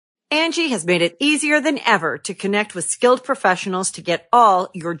Angie has made it easier than ever to connect with skilled professionals to get all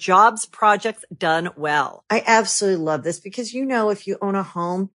your jobs projects done well. I absolutely love this because, if you own a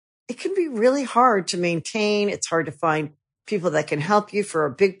home, it can be really hard to maintain. It's hard to find people that can help you for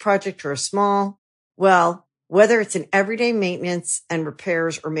a big project or a small. Well, whether it's in everyday maintenance and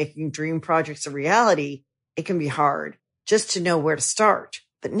repairs or making dream projects a reality, it can be hard just to know where to start.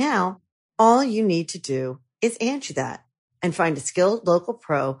 But now all you need to do is Angie that and find a skilled local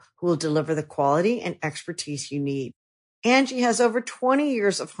pro who will deliver the quality and expertise you need. Angie has over 20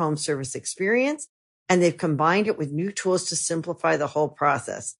 years of home service experience, and they've combined it with new tools to simplify the whole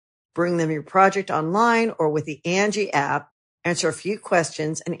process. Bring them your project online or with the Angie app, answer a few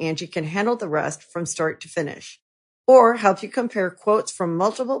questions, and Angie can handle the rest from start to finish. Or help you compare quotes from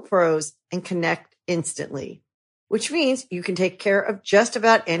multiple pros and connect instantly, which means you can take care of just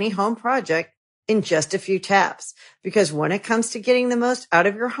about any home project in just a few taps. Because when it comes to getting the most out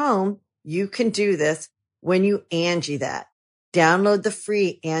of your home, you can do this when you Angie that. Download the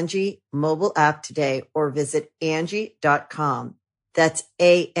free Angie mobile app today or visit Angie.com. That's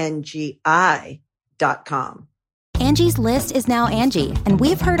ANGI.com. Angie's List is now Angie, and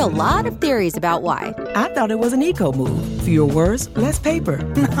we've heard a lot of theories about why. I thought it was an eco move. Fewer words, less paper.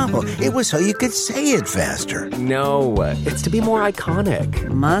 No, it was so you could say it faster. No, it's to be more iconic.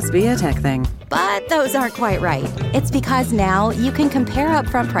 Must be a tech thing. But those aren't quite right. It's because now you can compare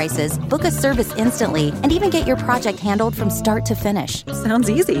upfront prices, book a service instantly, and even get your project handled from start to finish. Sounds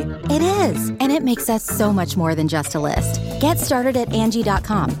easy. It is, and it makes us so much more than just a list. Get started at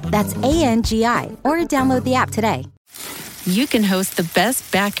Angie.com. That's ANGI, or download the app today. You can host the best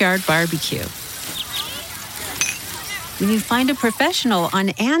backyard barbecue when you find a professional on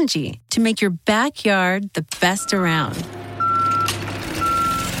Angie to make your backyard the best around.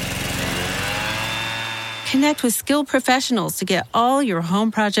 Connect with skilled professionals to get all your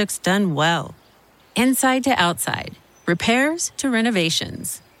home projects done well. Inside to outside, repairs to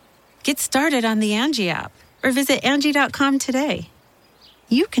renovations. Get started on the Angie app or visit Angie.com today.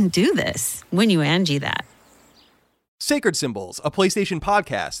 You can do this when you Angie that. Sacred Symbols, a PlayStation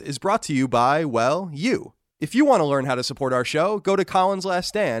podcast, is brought to you by, well, you. If you want to learn how to support our show, go to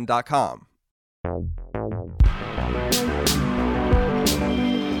colinslaststand.com.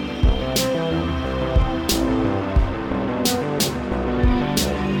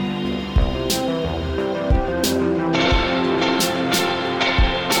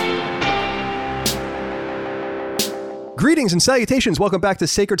 Greetings and salutations. Welcome back to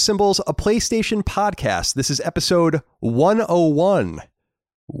Sacred Symbols, a PlayStation podcast. This is episode 101.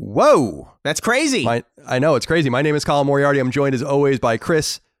 Whoa. That's crazy. I know, it's crazy. My name is Colin Moriarty. I'm joined as always by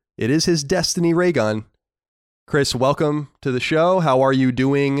Chris. It is his Destiny ray gun. Chris, welcome to the show. How are you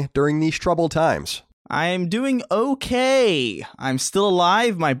doing during these troubled times? I'm doing okay. I'm still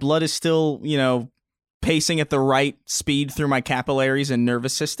alive. My blood is still, pacing at the right speed through my capillaries and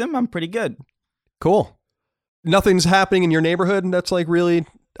nervous system. I'm pretty good. Cool. Nothing's happening in your neighborhood that's like really...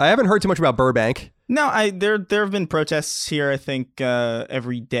 I haven't heard too much about Burbank. No, there have been protests here, I think,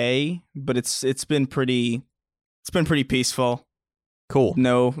 every day, but it's been pretty peaceful. Cool.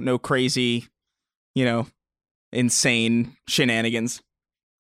 No crazy, insane shenanigans.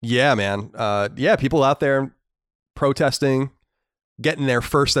 Yeah, man. People out there protesting, getting their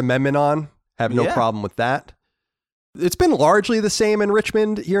First Amendment on, have no problem with that. It's been largely the same in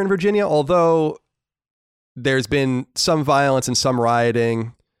Richmond here in Virginia, although there's been some violence and some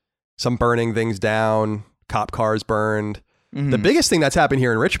rioting, some burning things down, cop cars burned. Mm-hmm. The biggest thing that's happened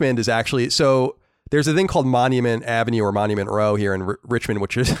here in Richmond is actually, so there's a thing called Monument Avenue or Monument Row here in Richmond,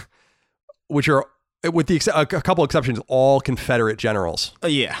 which are, with a couple exceptions, all Confederate generals.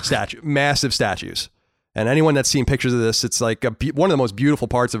 Massive statues. And anyone that's seen pictures of this, it's like one of the most beautiful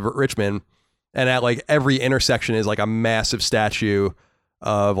parts of Richmond. And at like every intersection is like a massive statue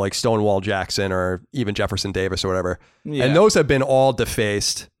of like Stonewall Jackson or even Jefferson Davis or whatever. Yeah. And those have been all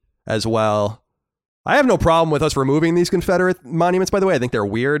defaced as well. I have no problem with us removing these Confederate monuments, by the way. I think they're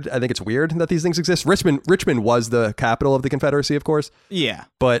weird. I think it's weird that these things exist. Richmond was the capital of the Confederacy, of course. Yeah.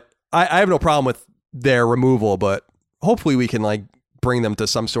 But I have no problem with their removal, but hopefully we can like bring them to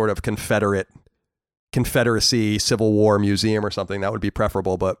some sort of Confederacy Civil War museum or something. That would be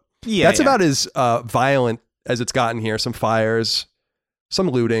preferable. But that's about as violent as it's gotten here. Some fires, some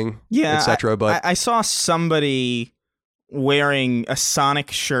looting, etc. But I saw somebody wearing a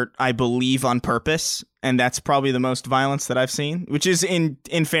Sonic shirt, I believe, on purpose, and that's probably the most violence that I've seen, which is, in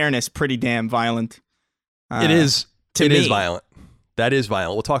fairness, pretty damn violent. It is. It is violent. That is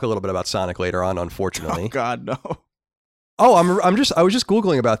violent. We'll talk a little bit about Sonic later on, unfortunately. Oh God, no. Oh, I was just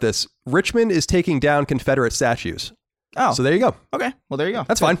Googling about this. Richmond is taking down Confederate statues. Oh. So there you go. Okay. Well, there you go.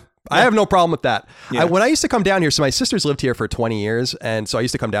 That's fine. I have no problem with that. Yeah. When I used to come down here, so my sisters lived here for 20 years. And so I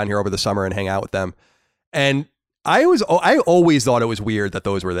used to come down here over the summer and hang out with them. And I always thought it was weird that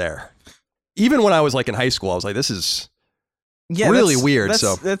those were there. Even when I was like in high school, I was like, this is really weird.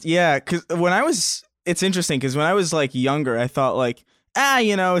 Because it's interesting because when I was like younger, I thought like,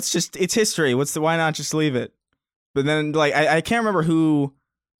 it's history. Why not just leave it? But then like, I can't remember who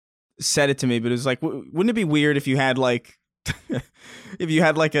said it to me, but it was like, wouldn't it be weird if you had like,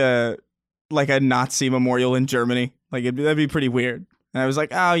 like a Nazi memorial in Germany? Like that'd be pretty weird. And I was like,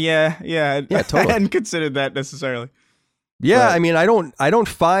 oh yeah, totally. I hadn't considered that necessarily. Yeah, but, I mean, I don't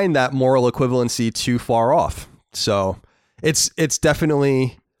find that moral equivalency too far off. So it's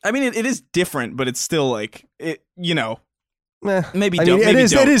definitely. I mean, it is different, but it's still like it. Maybe I don't. mean, maybe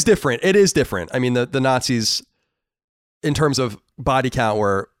it don't. is different. It is different. I mean, the Nazis, in terms of body count,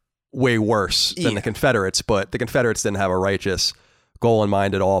 were way worse than the Confederates, but the Confederates didn't have a righteous goal in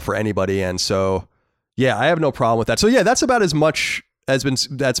mind at all for anybody, and so yeah, I have no problem with that. So yeah, that's about as much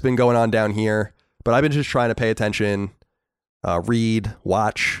that's been going on down here. But I've been just trying to pay attention, read,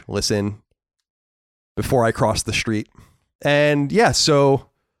 watch, listen before I cross the street, and yeah, so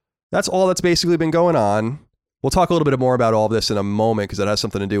that's all that's basically been going on. We'll talk a little bit more about all of this in a moment because it has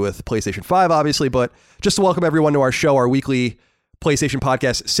something to do with PlayStation 5, obviously. But just to welcome everyone to our show, our weekly PlayStation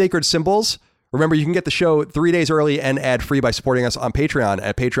podcast, Sacred Symbols. Remember, you can get the show 3 days early and ad-free by supporting us on Patreon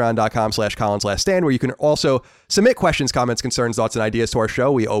at patreon.com/ColinsLastStand, where you can also submit questions, comments, concerns, thoughts, and ideas to our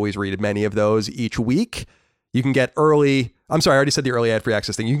show. We always read many of those each week. You can get I already said the early ad-free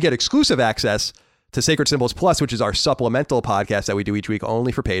access thing. You can get exclusive access to Sacred Symbols Plus, which is our supplemental podcast that we do each week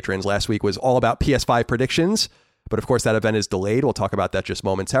only for patrons. Last week was all about PS5 predictions, but of course that event is delayed. We'll talk about that just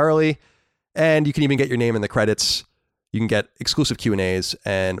momentarily. And you can even get your name in the credits. You can get exclusive Q&As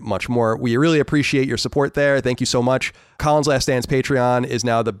and much more. We really appreciate your support there. Thank you so much. Colin's Last Stand's Patreon is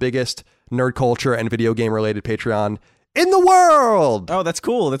now the biggest nerd culture and video game related Patreon in the world. Oh, that's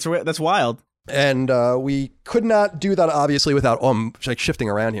cool. That's wild. And we could not do that, obviously, without like shifting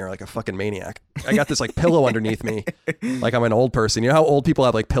around here like a fucking maniac. I got this like pillow underneath me, like I'm an old person. You know how old people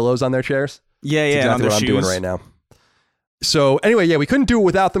have like pillows on their chairs? Yeah, That's exactly what I'm doing right now. So anyway, yeah, we couldn't do it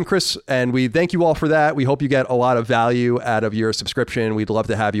without them, Chris, and we thank you all for that. We hope you get a lot of value out of your subscription. We'd love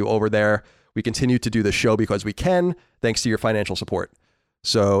to have you over there. We continue to do the show because we can, thanks to your financial support.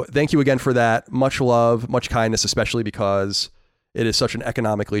 So thank you again for that. Much love, much kindness, especially because it is such an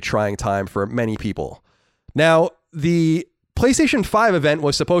economically trying time for many people. Now, the PlayStation 5 event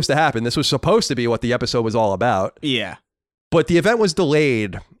was supposed to happen. This was supposed to be what the episode was all about. Yeah. But the event was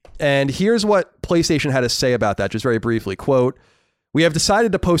delayed. And here's what PlayStation had to say about that, just very briefly. Quote, "We have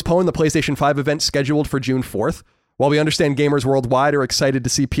decided to postpone the PlayStation 5 event scheduled for June 4th. While we understand gamers worldwide are excited to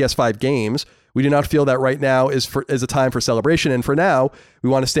see PS5 games, we do not feel that right now is a time for celebration. And for now, we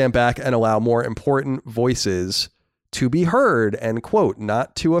want to stand back and allow more important voices to be heard," end quote.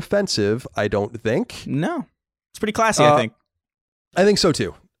 Not too offensive, I don't think. No, it's pretty classy, I think. I think so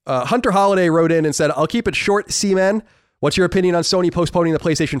too. Hunter Holiday wrote in and said, "I'll keep it short, C-Man. What's your opinion on Sony postponing the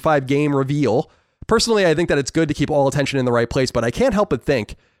PlayStation 5 game reveal? Personally, I think that it's good to keep all attention in the right place, but I can't help but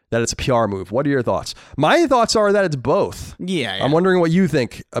think that it's a PR move. What are your thoughts?" My thoughts are that it's both. Yeah. I'm wondering what you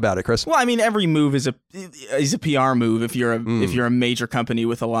think about it, Chris. Well, I mean, every move is a PR move if you're a major company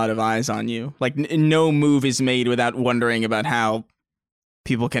with a lot of eyes on you. Like no move is made without wondering about how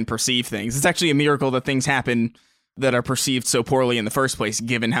people can perceive things. It's actually a miracle that things happen that are perceived so poorly in the first place,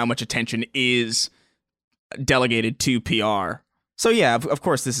 given how much attention is delegated to PR. So yeah, of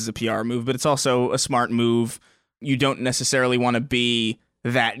course this is a PR move, but it's also a smart move. You don't necessarily want to be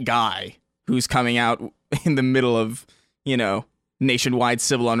that guy who's coming out in the middle of, nationwide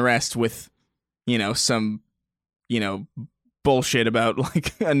civil unrest with, some, bullshit about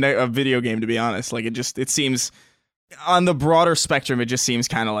like a video game, to be honest. Like it seems on the broader spectrum, it just seems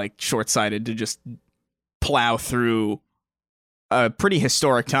kind of like short-sighted to just plow through a pretty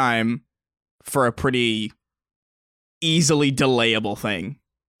historic time for a pretty easily delayable thing.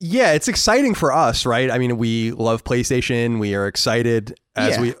 Yeah, it's exciting for us, right? I mean, we love PlayStation. We are excited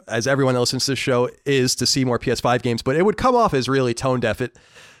as everyone that listens to the show is to see more PS5 games, but it would come off as really tone deaf.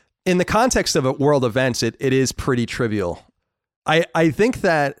 In the context of world events, it is pretty trivial. I think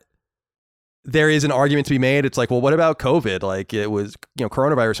that there is an argument to be made. It's like, well, what about COVID? Like it was,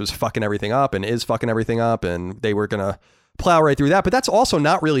 coronavirus was fucking everything up and is fucking everything up, and they were going to plow right through that. But that's also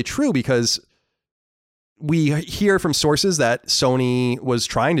not really true because we hear from sources that Sony was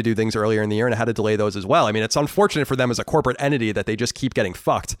trying to do things earlier in the year and had to delay those as well. I mean, it's unfortunate for them as a corporate entity that they just keep getting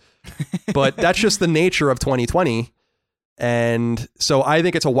fucked, but that's just the nature of 2020. And so I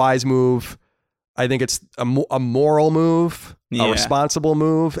think it's a wise move. I think it's a moral move, Yeah. a responsible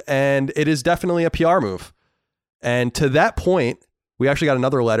move, and it is definitely a PR move. And to that point, we actually got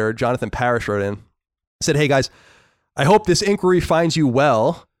another letter. Jonathan Parrish wrote in, said, "Hey guys, I hope this inquiry finds you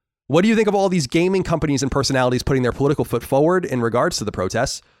well. What do you think of all these gaming companies and personalities putting their political foot forward in regards to the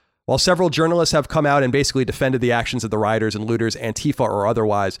protests? While several journalists have come out and basically defended the actions of the rioters and looters, Antifa or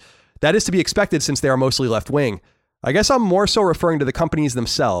otherwise, that is to be expected since they are mostly left-wing. I guess I'm more so referring to the companies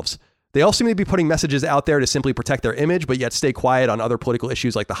themselves. They all seem to be putting messages out there to simply protect their image, but yet stay quiet on other political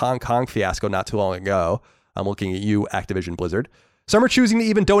issues like the Hong Kong fiasco not too long ago. I'm looking at you, Activision Blizzard. Some are choosing to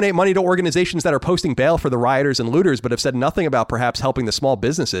even donate money to organizations that are posting bail for the rioters and looters, but have said nothing about perhaps helping the small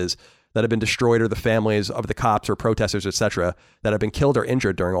businesses that have been destroyed or the families of the cops or protesters, etc., that have been killed or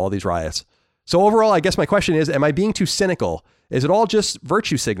injured during all these riots. So overall, I guess my question is, am I being too cynical? Is it all just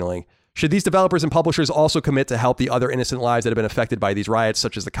virtue signaling? Should these developers and publishers also commit to help the other innocent lives that have been affected by these riots,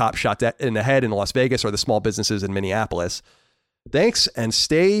 such as the cop shot in the head in Las Vegas or the small businesses in Minneapolis? Thanks and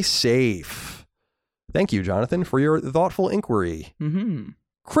stay safe." Thank you, Jonathan, for your thoughtful inquiry. Mm-hmm.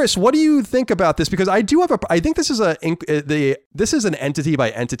 Chris, what do you think about this? Because I do have I think this is an entity by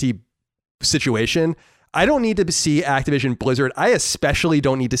entity situation. I don't need to see Activision Blizzard. I especially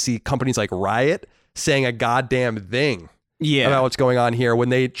don't need to see companies like Riot saying a goddamn thing about what's going on here when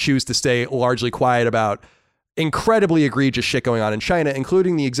they choose to stay largely quiet about incredibly egregious shit going on in China,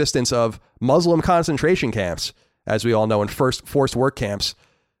 including the existence of Muslim concentration camps, as we all know, and forced work camps.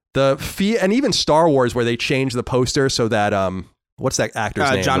 And even Star Wars, where they changed the poster so that what's that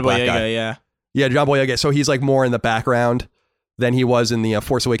actor's name? John Boyega, yeah, John Boyega. So he's like more in the background than he was in the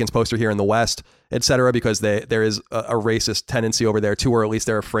Force Awakens poster here in the West, etc. Because there is a racist tendency over there too, or at least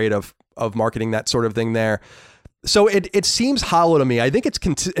they're afraid of marketing that sort of thing there. So it seems hollow to me. I think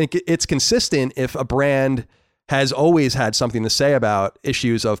it's consistent if a brand has always had something to say about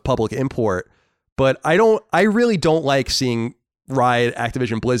issues of public import, but I really don't like seeing Riot,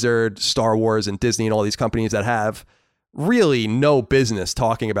 Activision Blizzard, Star Wars, and Disney and all these companies that have really no business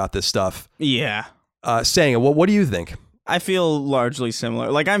talking about this stuff. Yeah. Saying it. What do you think? I feel largely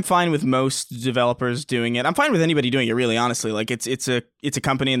similar. Like, I'm fine with most developers doing it. I'm fine with anybody doing it, really, honestly. Like, it's a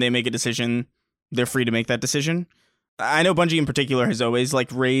company and they make a decision. They're free to make that decision. I know Bungie in particular has always like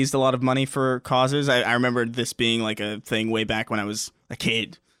raised a lot of money for causes. I remember this being like a thing way back when I was a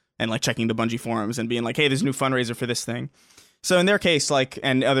kid and like checking the Bungie forums and being like, hey, there's a new fundraiser for this thing. So in their case, like,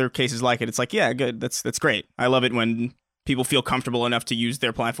 and other cases like it, it's like, yeah, good. That's great. I love it when people feel comfortable enough to use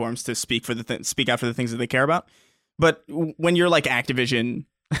their platforms to speak out for the things that they care about. But when you're like Activision,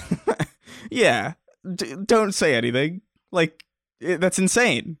 yeah, don't say anything. Like, that's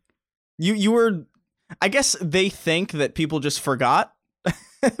insane. You were, I guess they think that people just forgot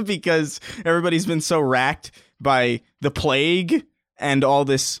because everybody's been so racked by the plague and all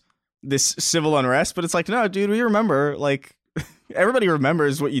this civil unrest. But it's like, no, dude, we remember, like, everybody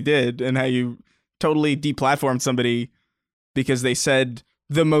remembers what you did and how you totally deplatformed somebody because they said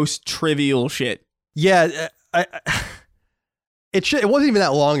the most trivial shit. Yeah, it wasn't even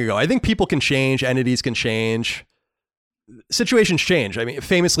that long ago. I think people can change, entities can change, situations change. I mean,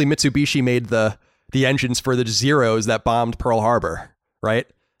 famously, Mitsubishi made the engines for the Zeros that bombed Pearl Harbor, right?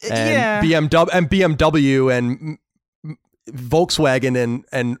 And yeah. BMW and Volkswagen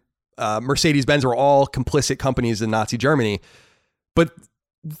and Mercedes-Benz were all complicit companies in Nazi Germany. But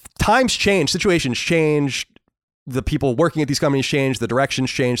times change, situations change, the people working at these companies change, the directions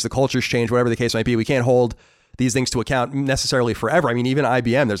change, the cultures change, whatever the case might be. We can't hold these things to account necessarily forever. I mean, even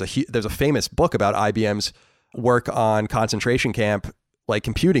IBM, there's a famous book about IBM's work on concentration camp, like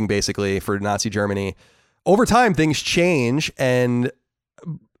computing basically for Nazi Germany. Over time, things change and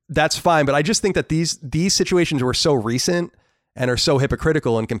that's fine. But I just think that these situations were so recent and are so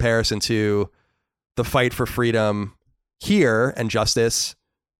hypocritical in comparison to the fight for freedom here and justice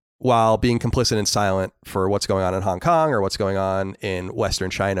while being complicit and silent for what's going on in Hong Kong or what's going on in Western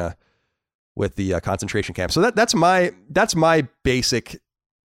China with the concentration camp. So that's my basic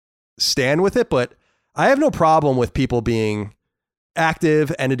stand with it. But I have no problem with people being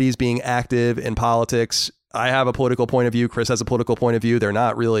active, entities being active in politics. I have a political point of view. Chris has a political point of view. They're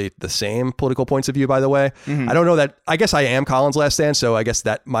not really the same political points of view, by the way. Mm-hmm. I don't know that. I guess I am Colin's Last Stand. So I guess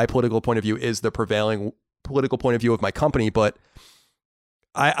that my political point of view is the prevailing political point of view of my company. But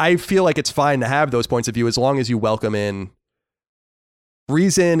I feel like it's fine to have those points of view as long as you welcome in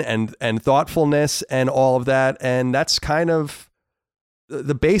reason and thoughtfulness and all of that. And that's kind of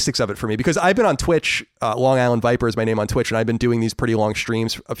the basics of it for me, because I've been on Twitch, Long Island Viper is my name on Twitch, and I've been doing these pretty long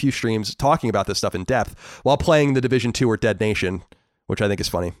streams, a few streams talking about this stuff in depth while playing the Division 2 or Dead Nation, which I think is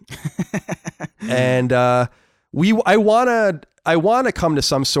funny. And I want to come to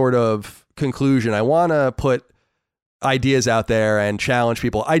some sort of conclusion, I want to put ideas out there and challenge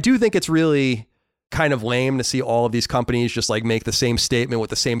people. I do think it's really kind of lame to see all of these companies just like make the same statement with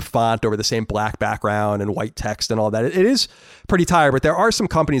the same font over the same black background and white text and all that. It is pretty tired, but there are some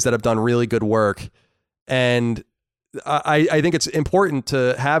companies that have done really good work. And I think it's important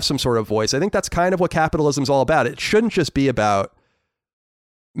to have some sort of voice. I think that's kind of what capitalism is all about. It shouldn't just be about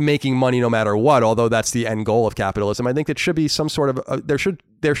making money no matter what, although that's the end goal of capitalism. I think it should be some sort of,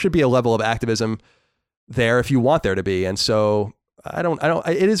 there should be a level of activism there if you want there to be. And so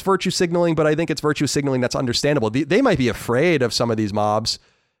it is virtue signaling, but I think it's virtue signaling that's understandable. They might be afraid of some of these mobs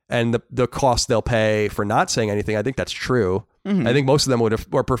and the cost they'll pay for not saying anything. I think that's true. Mm-hmm. I think most of them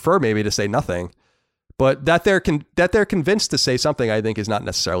would prefer maybe to say nothing, but that they're convinced to say something, I think is not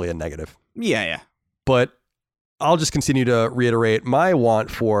necessarily a negative. Yeah. But I'll just continue to reiterate my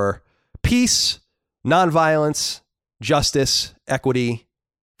want for peace, nonviolence, justice, equity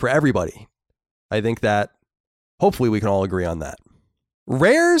for everybody. I think that hopefully we can all agree on that.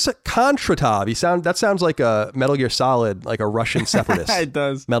 Rare's Kontratov. That sounds like a Metal Gear Solid, like a Russian separatist. It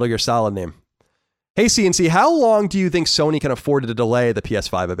does. Metal Gear Solid name. Hey, CNC, how long do you think Sony can afford to delay the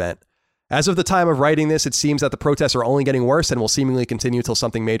PS5 event? As of the time of writing this, it seems that the protests are only getting worse and will seemingly continue until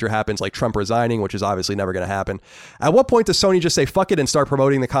something major happens, like Trump resigning, which is obviously never going to happen. At what point does Sony just say fuck it and start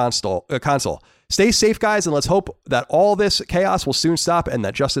promoting the console? Stay safe, guys, and let's hope that all this chaos will soon stop and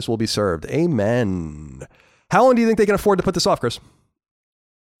that justice will be served. Amen. How long do you think they can afford to put this off, Chris?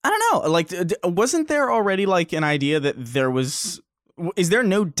 I don't know. Like, wasn't there already like an idea that there was? Is there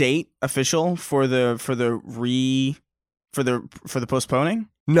no date official for the postponing?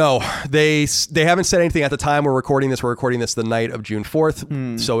 No, they haven't said anything at the time we're recording this. We're recording this the night of June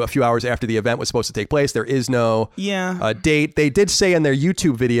 4th. So a few hours after the event was supposed to take place. There is no date. They did say in their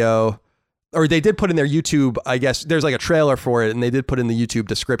YouTube video, or they did put in their YouTube, I guess there's like a trailer for it, and they did put in the YouTube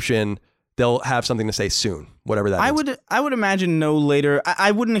description, they'll have something to say soon, whatever that is. I would imagine no later.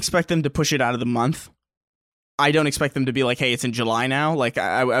 I wouldn't expect them to push it out of the month. I don't expect them to be like, hey, it's in July now. Like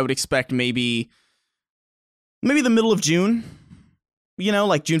I would expect maybe the middle of June. You know,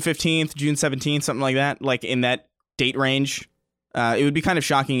 like June 15th, June 17th, something like that, like in that date range. It would be kind of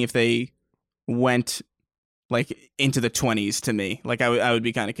shocking if they went like into the 20s to me. Like I would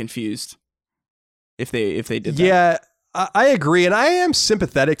be kind of confused if they did that. Yeah, I agree. And I am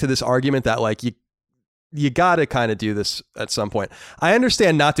sympathetic to this argument that like you got to kind of do this at some point. I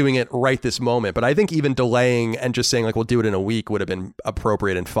understand not doing it right this moment, but I think even delaying and just saying like we'll do it in a week would have been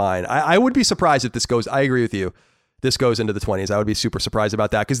appropriate and fine. I would be surprised if this goes, I agree with you, this goes into the 20s. I would be super surprised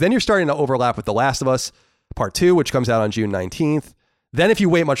about that because then you're starting to overlap with The Last of Us Part 2, which comes out on June 19th. Then if you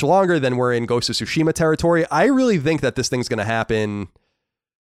wait much longer, then we're in Ghost of Tsushima territory. I really think that this thing's going to happen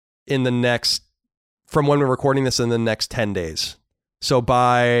in the next, from when we're recording this, in the next 10 days. So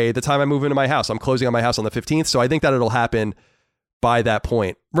by the time I move into my house, I'm closing on my house on the 15th. So I think that it'll happen by that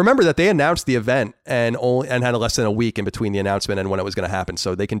point. Remember that they announced the event and had less than a week in between the announcement and when it was going to happen.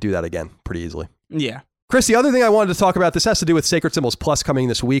 So they can do that again pretty easily. Yeah. Chris, the other thing I wanted to talk about, this has to do with Sacred Symbols Plus coming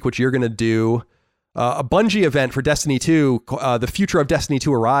this week, which you're going to do a Bungie event for Destiny 2. The future of Destiny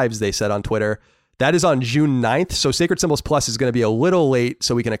 2 arrives, they said on Twitter. That is on June 9th. So Sacred Symbols Plus is going to be a little late,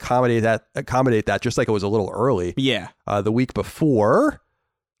 so we can accommodate that just like it was a little early. Yeah. The week before.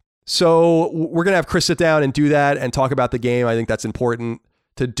 So we're going to have Chris sit down and do that and talk about the game. I think that's important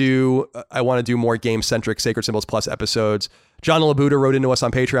to do. I want to do more game-centric Sacred Symbols Plus episodes. John Labuda wrote into us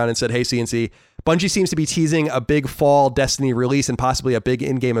on Patreon and said, hey, CNC, Bungie seems to be teasing a big fall Destiny release and possibly a big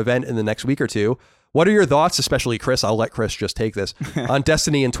in-game event in the next week or two. What are your thoughts, especially Chris? I'll let Chris just take this. On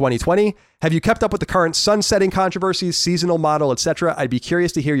Destiny in 2020, have you kept up with the current sunsetting controversies, seasonal model, etc.? I'd be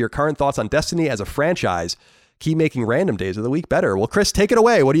curious to hear your current thoughts on Destiny as a franchise. Keep making random days of the week better. Well, Chris, take it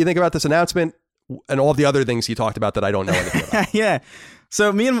away. What do you think about this announcement and all of the other things you talked about that I don't know anything about? Yeah.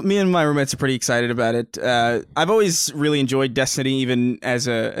 So me and my roommates are pretty excited about it. I've always really enjoyed Destiny, even as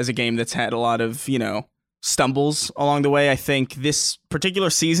a game that's had a lot of, stumbles along the way. I think this particular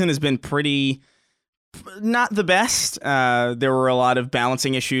season has been pretty not the best. There were a lot of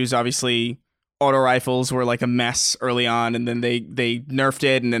balancing issues. Obviously, auto rifles were like a mess early on, and then they nerfed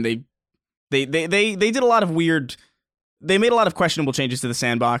it, and then they did a lot of weird. They made a lot of questionable changes to the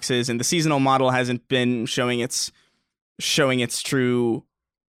sandboxes, and the seasonal model hasn't been showing its value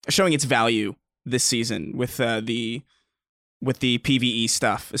this season with the PvE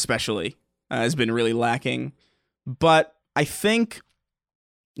stuff, especially has been really lacking. But I think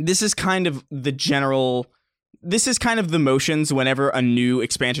this is kind of the motions whenever a new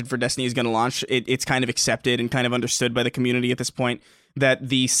expansion for Destiny is going to launch. It's kind of accepted and kind of understood by the community at this point that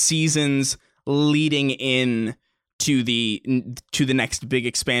the seasons leading in to the next big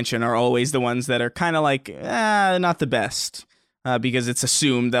expansion are always the ones that are kind of like not the best, because it's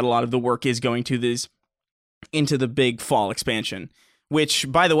assumed that a lot of the work is going to into the big fall expansion,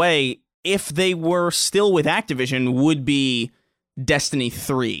 which, by the way, if they were still with Activision, would be Destiny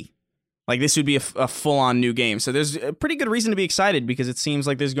 3. Like, this would be a full-on new game. So there's a pretty good reason to be excited, because it seems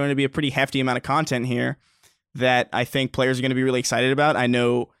like there's going to be a pretty hefty amount of content here that I think players are going to be really excited about. I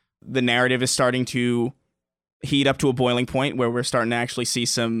know the narrative is starting to heat up to a boiling point where we're starting to actually see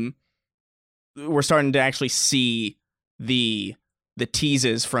the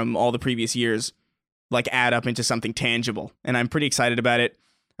teases from all the previous years like add up into something tangible. And I'm pretty excited about it.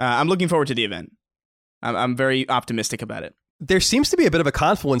 I'm looking forward to the event. I'm very optimistic about it. There seems to be a bit of a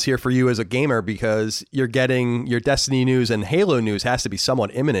confluence here for you as a gamer, because you're getting your Destiny news and Halo news has to be somewhat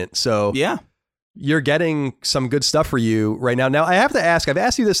imminent. So yeah, you're getting some good stuff for you right now. Now, I have to ask, I've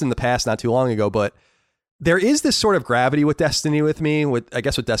asked you this in the past, not too long ago, but there is this sort of gravity with Destiny with me, I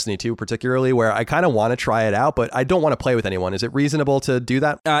guess with Destiny 2 particularly, where I kind of want to try it out, but I don't want to play with anyone. Is it reasonable to do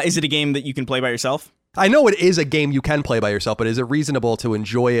that? Is it a game that you can play by yourself? I know it is a game you can play by yourself, but is it reasonable to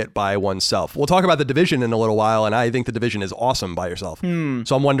enjoy it by oneself? We'll talk about The Division in a little while, and I think The Division is awesome by yourself.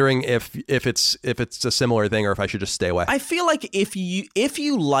 So I'm wondering if it's a similar thing, or if I should just stay away. I feel like if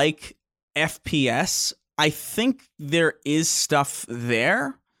you like FPS, I think there is stuff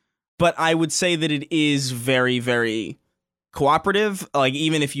there, but I would say that it is very, very cooperative. Like,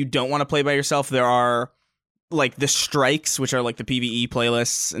 even if you don't want to play by yourself, there are like the strikes, which are like the PvE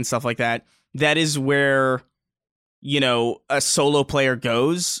playlists and stuff like that. That is where, a solo player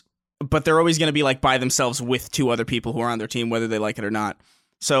goes, but they're always going to be like by themselves with two other people who are on their team, whether they like it or not.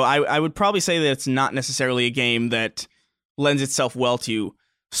 So I would probably say that it's not necessarily a game that lends itself well to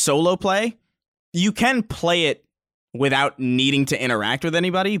solo play. You can play it without needing to interact with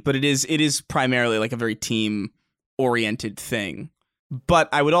anybody, but it is primarily like a very team oriented thing. But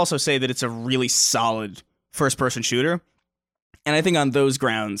I would also say that it's a really solid first person shooter. And I think on those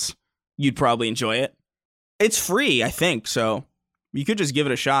grounds, you'd probably enjoy it. It's free, I think, so you could just give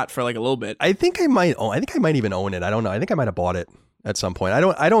it a shot for like a little bit. I think I might even own it. I don't know. I think I might have bought it at some point.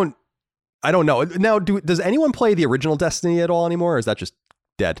 I don't know. Now, does anyone play the original Destiny at all anymore, or is that just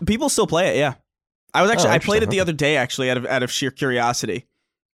dead? People still play it, yeah. I played it the other day, actually, out of sheer curiosity,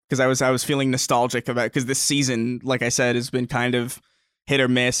 because I was feeling nostalgic about it, because this season, like I said, has been kind of hit or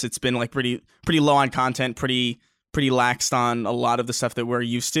miss. It's been like pretty low on content, pretty laxed on a lot of the stuff that we're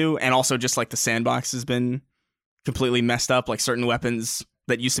used to. And also just like the sandbox has been completely messed up. Like, certain weapons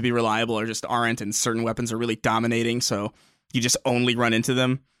that used to be reliable just aren't, and certain weapons are really dominating. So you just only run into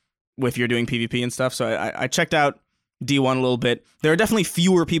them if you're doing PvP and stuff. So I checked out D1 a little bit. There are definitely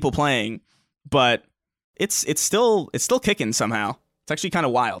fewer people playing, but it's still kicking somehow. It's actually kind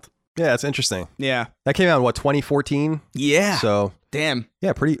of wild. Yeah, it's interesting. Yeah. That came out in 2014? Yeah. So damn.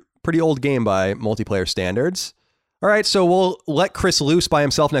 Yeah, pretty old game by multiplayer standards. All right, so we'll let Chris loose by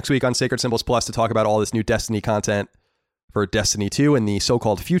himself next week on Sacred Symbols Plus to talk about all this new Destiny content for Destiny 2 and the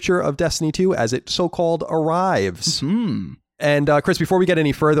so-called future of Destiny 2 as it so-called arrives. Mm-hmm. And Chris, before we get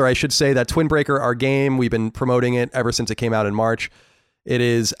any further, I should say that Twinbreaker, our game, we've been promoting it ever since it came out in March. It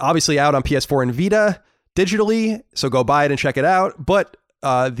is obviously out on PS4 and Vita digitally, so go buy it and check it out. But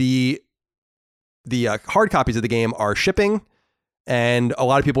the hard copies of the game are shipping, and a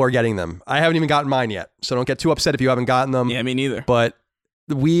lot of people are getting them. I haven't even gotten mine yet, so don't get too upset if you haven't gotten them. Yeah, me neither. But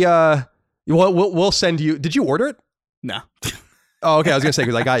we'll send you. Did you order it? No. Oh, okay. I was gonna say,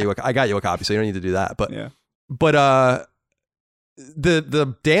 because I got you a copy, so you don't need to do that. But yeah. But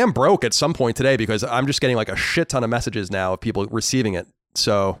the dam broke at some point today, because I'm just getting like a shit ton of messages now of people receiving it.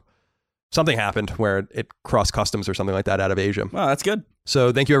 So something happened where it crossed customs or something like that out of Asia. Oh, that's good.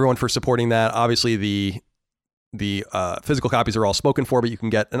 So thank you everyone for supporting that. Obviously the physical copies are all spoken for, but you can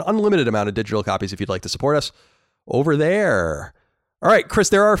get an unlimited amount of digital copies if you'd like to support us over there. All right, Chris,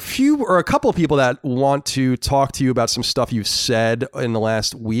 there are a couple of people that want to talk to you about some stuff you've said in the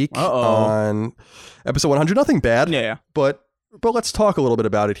last week on episode 100. Nothing bad. Yeah. But let's talk a little bit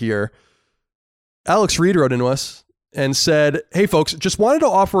about it here. Alex Reed wrote into us and said, "Hey folks, just wanted to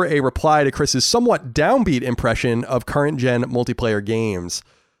offer a reply to Chris's somewhat downbeat impression of current gen multiplayer games.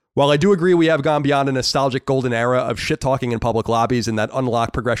 While I do agree we have gone beyond a nostalgic golden era of shit-talking in public lobbies and that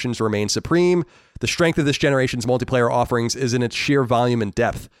unlocked progressions remain supreme, the strength of this generation's multiplayer offerings is in its sheer volume and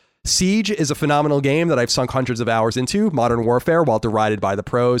depth. Siege is a phenomenal game that I've sunk hundreds of hours into. Modern Warfare, while derided by the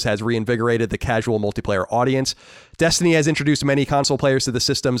pros, has reinvigorated the casual multiplayer audience. Destiny has introduced many console players to the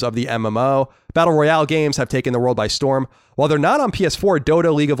systems of the MMO. Battle Royale games have taken the world by storm. While they're not on PS4,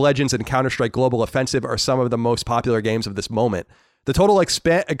 Dota, League of Legends, and Counter-Strike Global Offensive are some of the most popular games of this moment. The total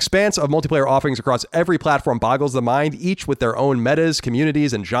expanse of multiplayer offerings across every platform boggles the mind, each with their own metas,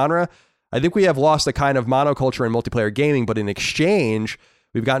 communities, and genre. I think we have lost a kind of monoculture in multiplayer gaming, but in exchange,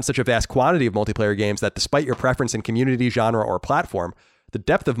 we've gotten such a vast quantity of multiplayer games that despite your preference in community, genre, or platform, the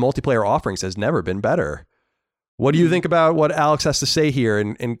depth of multiplayer offerings has never been better. What do you think about what Alex has to say here?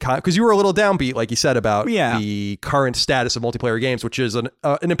 Because you were a little downbeat, like you said, about the current status of multiplayer games, which is an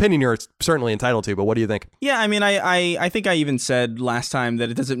opinion you're certainly entitled to. But what do you think? Yeah, I mean, I think I even said last time that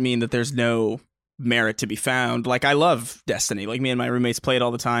it doesn't mean that there's no merit to be found. Like, I love Destiny. Like, me and my roommates play it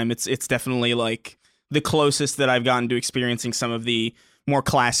all the time. It's definitely like the closest that I've gotten to experiencing some of the more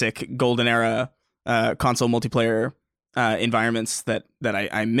classic golden era console multiplayer environments that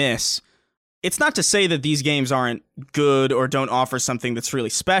I miss. It's not to say that these games aren't good or don't offer something that's really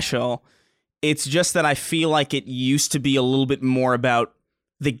special. It's just that I feel like it used to be a little bit more about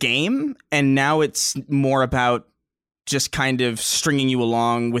the game, and now it's more about just kind of stringing you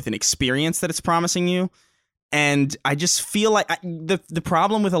along with an experience that it's promising you. And I just feel like the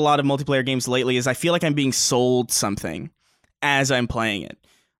problem with a lot of multiplayer games lately is I feel like I'm being sold something as I'm playing it.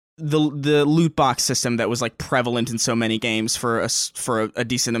 The loot box system that was like prevalent in so many games for a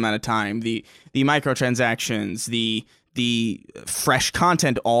decent amount of time, the microtransactions, the fresh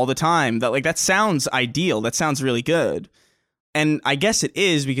content all the time, that sounds ideal. That sounds really good. And I guess it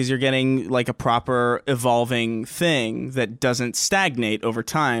is, because you're getting like a proper evolving thing that doesn't stagnate over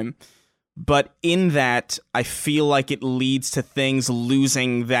time. But in that, I feel like it leads to things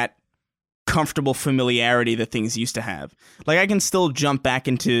losing that comfortable familiarity that things used to have. Like, I can still jump back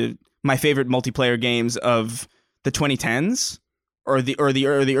into my favorite multiplayer games of the 2010s or the early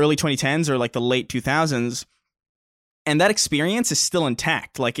 2010s or like the late 2000s, and that experience is still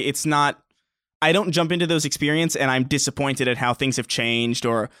intact. Like, it's not, I don't jump into those experiences and I'm disappointed at how things have changed,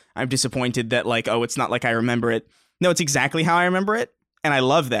 or I'm disappointed that like, oh, it's not like I remember it. No, it's exactly how I remember it, and I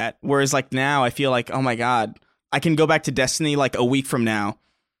love that. Whereas like now I feel like, oh my God, I can go back to Destiny like a week from now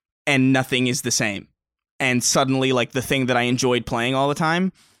and nothing is the same. And suddenly, like, the thing that I enjoyed playing all the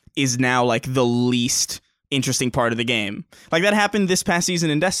time is now, like, the interesting part of the game. Like, that happened this past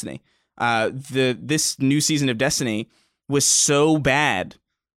season in Destiny. This new season of Destiny was so bad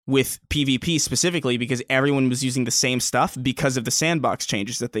with PvP specifically because everyone was using the same stuff because of the sandbox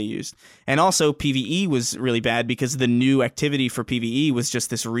changes that they used. And also, PvE was really bad because the new activity for PvE was just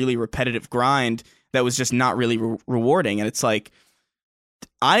this really repetitive grind that was just not really rewarding. And it's like,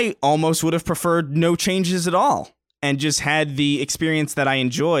 I almost would have preferred no changes at all and just had the experience that I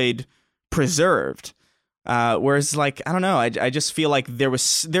enjoyed preserved. Whereas, like, I don't know, I just feel like there's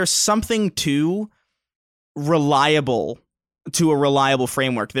something to a reliable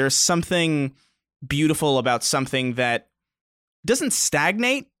framework. There's something beautiful about something that doesn't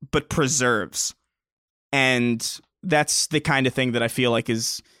stagnate, but preserves. And that's the kind of thing that I feel like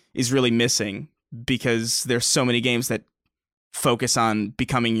is really missing, because there's so many games that focus on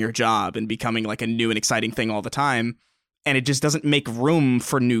becoming your job and becoming like a new and exciting thing all the time, and it just doesn't make room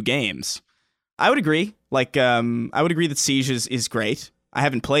for new games. I would agree. Like, I would agree that Siege is great. I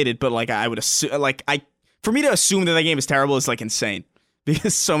haven't played it, but like, I would assume, like, for me to assume that game is terrible is like insane,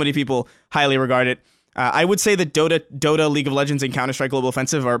 because so many people highly regard it. I would say that Dota, League of Legends, and Counter-Strike Global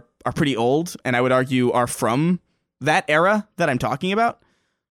Offensive are pretty old, and I would argue are from that era that I'm talking about.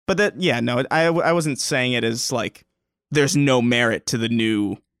 But that, yeah, no, I wasn't saying it as like there's no merit to the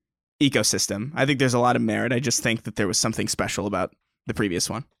new ecosystem. I think there's a lot of merit. I just think that there was something special about the previous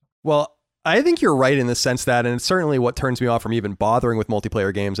one. Well, I think you're right in the sense that, and it's certainly what turns me off from even bothering with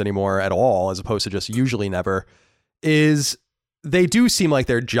multiplayer games anymore at all, as opposed to just usually never, is they do seem like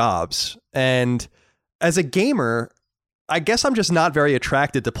they're jobs. And as a gamer, I guess I'm just not very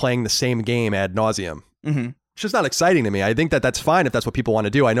attracted to playing the same game ad nauseum. Mm-hmm. It's just not exciting to me. I think that that's fine if that's what people want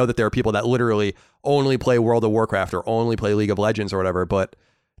to do. I know that there are people that literally only play World of Warcraft or only play League of Legends or whatever, but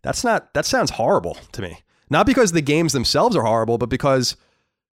that sounds horrible to me. Not because the games themselves are horrible, but because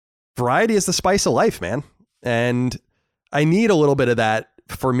variety is the spice of life, man. And I need a little bit of that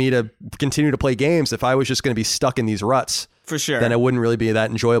for me to continue to play games. If I was just going to be stuck in these ruts, for sure, then it wouldn't really be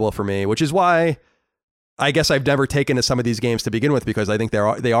that enjoyable for me, which is why I guess I've never taken to some of these games to begin with, because I think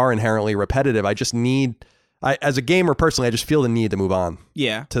they are inherently repetitive. I just need, as a gamer personally, I just feel the need to move on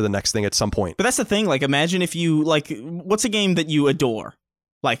to the next thing at some point. But that's the thing. Like, imagine if you, like, what's a game that you adore?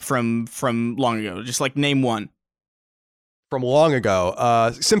 Like from long ago, just like name one. From long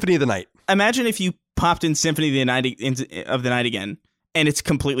ago, Symphony of the Night. Imagine if you popped in Symphony of the Night again, and it's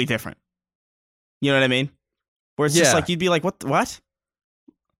completely different. You know what I mean? Where it's just like, you'd be like, what?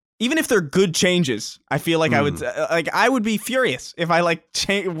 Even if they're good changes, I feel like I would be furious if I like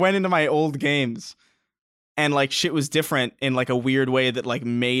went into my old games and like shit was different in like a weird way that like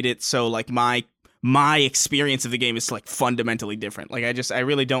made it so like my experience of the game is like fundamentally different. Like I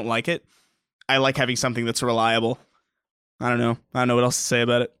really don't like it. I like having something that's reliable. I don't know what else to say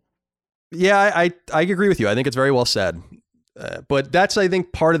about it. Yeah, I agree with you. I think it's very well said. But that's, I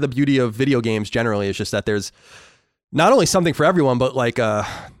think, part of the beauty of video games generally is just that there's not only something for everyone, but like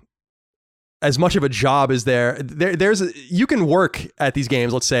as much of a job as you can work at these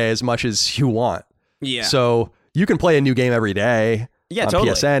games, let's say, as much as you want. Yeah. So you can play a new game every day. Yeah, on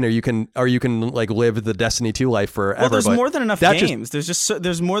totally. PSN, or you can like live the Destiny 2 life forever. Well, there's more than enough games.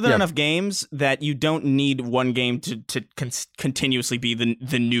 There's more than Yeah. enough games that you don't need one game to continuously be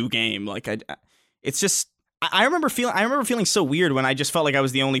the new game. Like it's just I remember feeling so weird when I just felt like I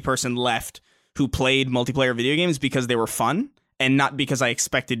was the only person left who played multiplayer video games because they were fun and not because I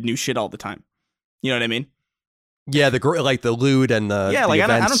expected new shit all the time. You know what I mean? Yeah, the loot and the like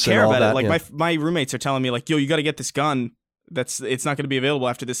the I don't care about that, it. Like yeah. my roommates are telling me like, yo, you got to get this gun. It's not going to be available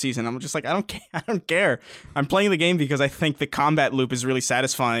after this season. I'm just like, I don't care. I'm playing the game because I think the combat loop is really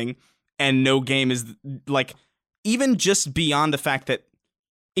satisfying, and no game is like, even just beyond the fact that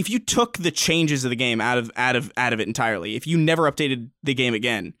if you took the changes of the game out of it entirely, if you never updated the game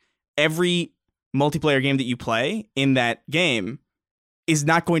again, every multiplayer game that you play in that game is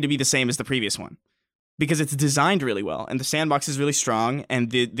not going to be the same as the previous one because it's designed really well, and the sandbox is really strong,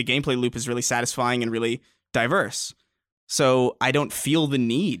 and the gameplay loop is really satisfying and really diverse. So I don't feel the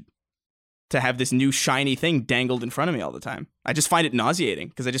need to have this new shiny thing dangled in front of me all the time. I just find it nauseating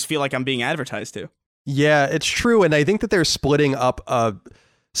because I just feel like I'm being advertised to. Yeah, it's true. And I think that they're splitting up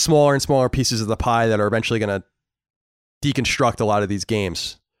smaller and smaller pieces of the pie that are eventually going to deconstruct a lot of these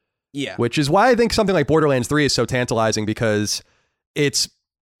games. Yeah. Which is why I think something like Borderlands 3 is so tantalizing, because it's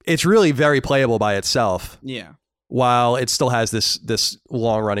really very playable by itself. Yeah. While it still has this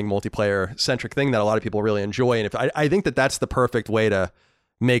long running multiplayer centric thing that a lot of people really enjoy. And I think that that's the perfect way to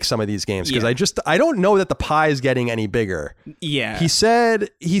make some of these games, because I don't know that the pie is getting any bigger. Yeah. He said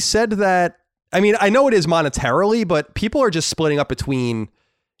that, I mean, I know it is monetarily, but people are just splitting up between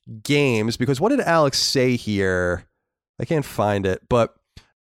games, because what did Alex say here? I can't find it, but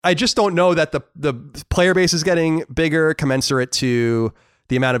I just don't know that the player base is getting bigger commensurate to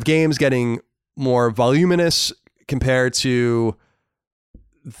the amount of games getting more voluminous compared to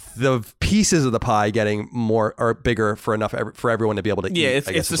the pieces of the pie getting more or bigger for enough for everyone to be able to eat. Yeah,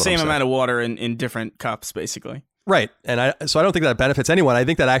 it's the same amount of water in different cups, basically. Right. And so I don't think that benefits anyone. I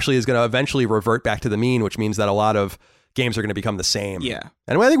think that actually is going to eventually revert back to the mean, which means that a lot of games are going to become the same. Yeah.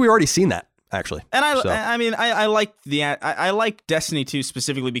 And I think we've already seen that, actually. And I like Destiny 2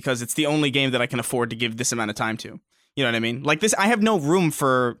 specifically because it's the only game that I can afford to give this amount of time to. You know what I mean? Like this, I have no room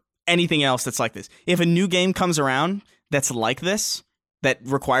for anything else that's like this. If a new game comes around that's like this, that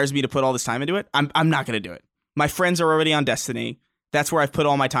requires me to put all this time into it, I'm not going to do it. My friends are already on Destiny. That's where I've put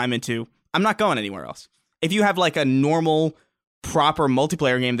all my time into. I'm not going anywhere else. If you have like a normal, proper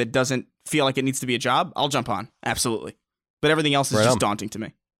multiplayer game that doesn't feel like it needs to be a job, I'll jump on. Absolutely. But everything else is just daunting to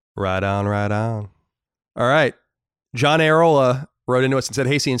me. Right on. All right. John Arola wrote into us and said,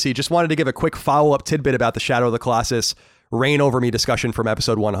 hey, CNC, just wanted to give a quick follow-up tidbit about the Shadow of the Colossus Reign Over Me discussion from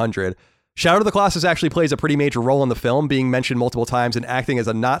episode 100. Shadow of the Colossus actually plays a pretty major role in the film, being mentioned multiple times and acting as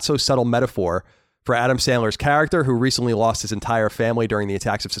a not-so-subtle metaphor for Adam Sandler's character, who recently lost his entire family during the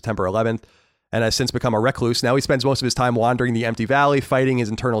attacks of September 11th and has since become a recluse. Now he spends most of his time wandering the empty valley, fighting his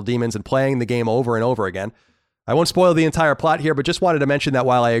internal demons and playing the game over and over again. I won't spoil the entire plot here, but just wanted to mention that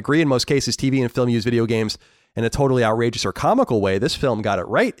while I agree in most cases TV and film use video games in a totally outrageous or comical way, this film got it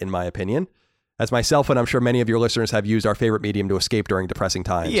right, in my opinion. As myself and I'm sure many of your listeners have used our favorite medium to escape during depressing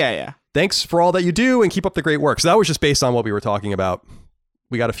times. Yeah. Thanks for all that you do and keep up the great work. So that was just based on what we were talking about.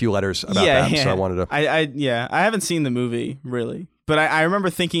 We got a few letters about that, so I wanted to... I haven't seen the movie, really. But I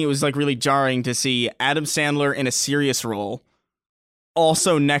remember thinking it was like really jarring to see Adam Sandler in a serious role,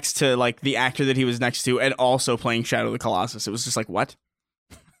 also next to like the actor that he was next to, and also playing Shadow of the Colossus. It was just like, what?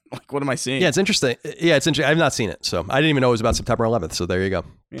 Like, what am I seeing? Yeah, it's interesting. I've not seen it, so I didn't even know it was about September 11th, so there you go.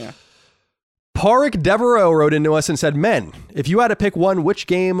 Yeah. Parik Devereaux wrote into us and said, men, if you had to pick one, which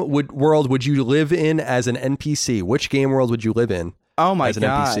world would you live in as an NPC? Which game world would you live in as an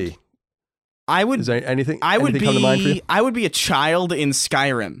NPC? I would. Is there anything come to mind for you? I would be a child in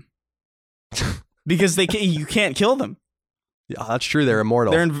Skyrim because you can't kill them. Yeah, that's true. They're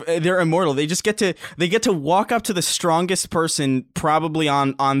immortal. They're immortal. They just get to walk up to the strongest person, probably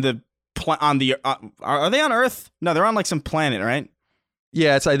on the are they on Earth? No, they're on like some planet, right?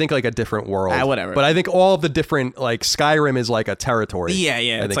 Yeah, it's I think like a different world. Whatever. But I think all of the different like Skyrim is like a territory. Yeah.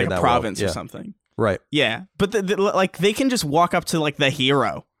 It's like a province or something. Right. Yeah, but like they can just walk up to like the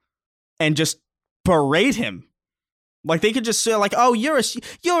hero and just berate him. Like they could just say like, "Oh, you're a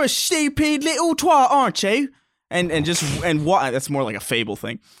stupid little twat, aren't you?" And that's more like a Fable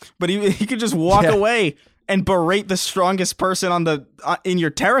thing. But he could just walk away and berate the strongest person on in your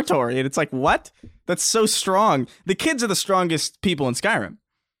territory, and it's like, what? That's so strong. The kids are the strongest people in Skyrim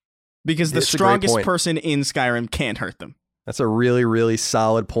because the strongest person in Skyrim can't hurt them. That's a really, really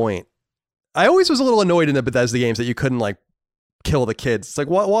solid point. I always was a little annoyed in the Bethesda games that you couldn't like kill the kids. It's like,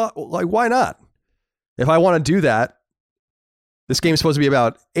 what? Like, why not? If I want to do that, this game's supposed to be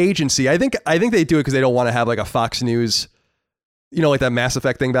about agency. I think they do it because they don't want to have like a Fox News, like that Mass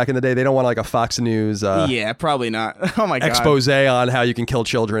Effect thing back in the day. They don't want like a Fox News. Yeah, probably not. Oh my God. Expose on how you can kill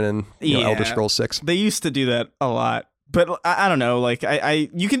children in Elder Scrolls 6. They used to do that a lot, but I don't know. Like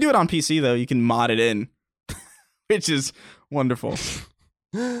you can do it on PC though. You can mod it in, which is wonderful.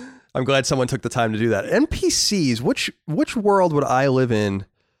 I'm glad someone took the time to do that. NPCs. Which world would I live in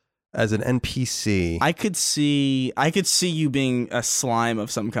as an NPC? I could see you being a slime of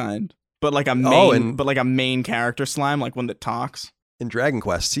some kind, but like a main character slime, like one that talks. In Dragon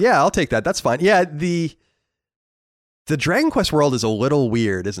Quest. Yeah, I'll take that. That's fine. Yeah, the Dragon Quest world is a little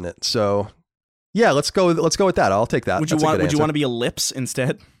weird, isn't it? So, yeah, let's go with that. I'll take that. Would you want to be a Lips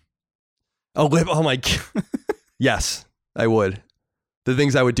instead? A lip? Oh my God. Yes, I would. The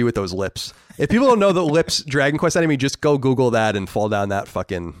things I would do with those lips. If people don't know the Lips Dragon Quest enemy, just go Google that and fall down that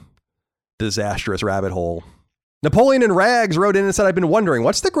fucking disastrous rabbit hole. Napoleon in Rags wrote in and said, I've been wondering,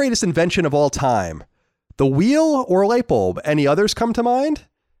 what's the greatest invention of all time? The wheel or light bulb? Any others come to mind?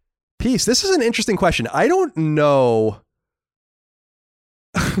 Peace. This is an interesting question. I don't know.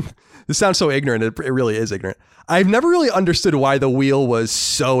 This sounds so ignorant. It really is ignorant. I've never really understood why the wheel was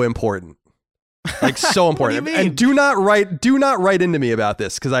so important. Like so important. And do not write into me about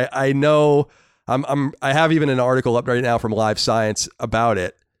this because I know I have even an article up right now from Live Science about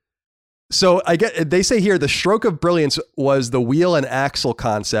it. So they say here the stroke of brilliance was the wheel and axle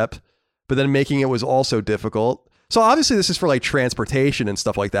concept, but then making it was also difficult. So obviously this is for like transportation and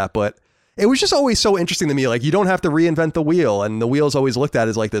stuff like that, but it was just always so interesting to me. Like you don't have to reinvent the wheel, and the wheel is always looked at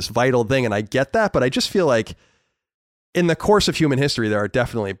as like this vital thing. And I get that, but I just feel like in the course of human history, there are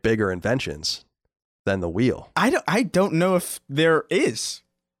definitely bigger inventions than the wheel. I don't know if there is.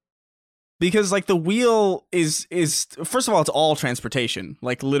 Because like the wheel is first of all, it's all transportation,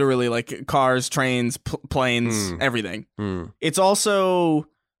 like literally like cars, trains, planes, everything. It's also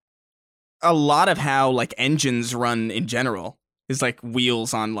a lot of how like engines run in general is like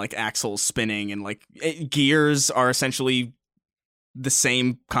wheels on like axles spinning, and like gears are essentially the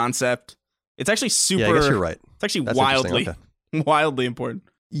same concept. It's actually super. Yeah, I guess you're right. It's actually wildly important.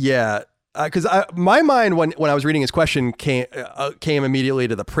 Yeah. Because my mind when I was reading his question came immediately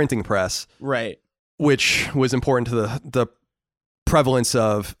to the printing press, right? Which was important to the prevalence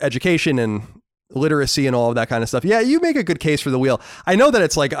of education and literacy and all of that kind of stuff. Yeah, you make a good case for the wheel. I know that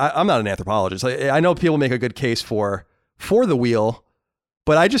it's like I'm not an anthropologist. I know people make a good case for the wheel,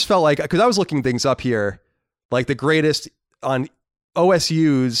 but I just felt like because I was looking things up here, like the greatest on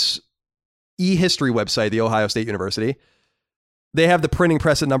OSU's eHistory website, the Ohio State University. They have the printing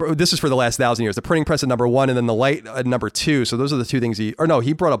press at this is for the last 1,000 years, the printing press at number 1 and then the light at number 2. So those are the two things he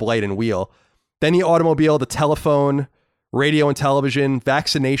brought up light and wheel. Then the automobile, the telephone, radio and television,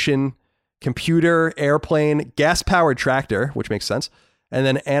 vaccination, computer, airplane, gas-powered tractor, which makes sense, and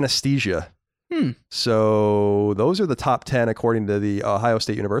then anesthesia. So those are the top 10 according to the Ohio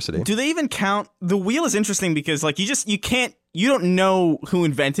State University. Do they even count? The wheel is interesting because like you don't know who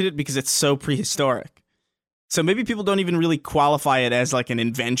invented it because it's so prehistoric. So maybe people don't even really qualify it as like an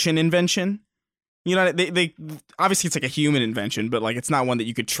invention. You know, they obviously it's like a human invention, but like it's not one that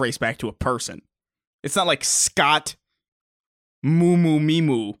you could trace back to a person. It's not like Scott Moo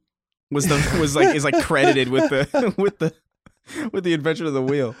Mimu is credited with the invention of the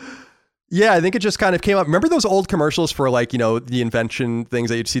wheel. Yeah, I think it just kind of came up. Remember those old commercials for like, the invention things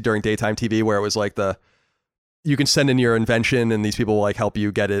that you'd see during daytime TV where it was like you can send in your invention and these people will like help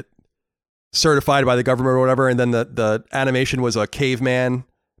you get it certified by the government or whatever, and then the animation was a caveman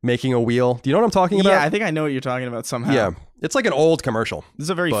making a wheel. Do you know what I'm talking about? Yeah, I think I know what you're talking about somehow. Yeah, it's like an old commercial. This is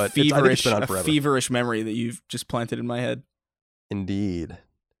a very feverish memory that you've just planted in my head. Indeed.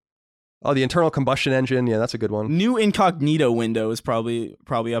 Oh, the internal combustion engine. Yeah, that's a good one. New incognito window is probably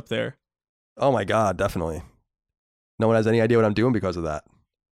up there. Oh my God, definitely. No one has any idea what I'm doing because of that.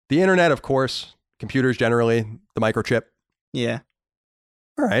 The internet, of course. Computers generally. The microchip. Yeah.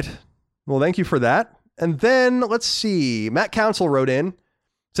 All right. Well, thank you for that. And then let's see. Matt Council wrote in,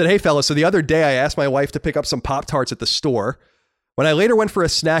 said, hey, fellas, so the other day I asked my wife to pick up some Pop-Tarts at the store. When I later went for a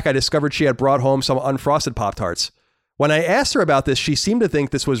snack, I discovered she had brought home some unfrosted Pop-Tarts. When I asked her about this, she seemed to think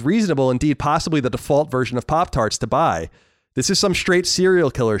this was reasonable, indeed possibly the default version of Pop-Tarts to buy. This is some straight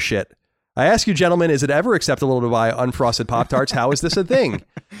serial killer shit. I ask you, gentlemen, is it ever acceptable to buy unfrosted Pop-Tarts? How is this a thing?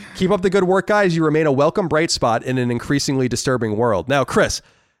 Keep up the good work, guys. You remain a welcome bright spot in an increasingly disturbing world. Now, Chris,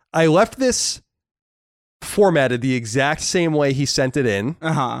 I left this formatted the exact same way he sent it in.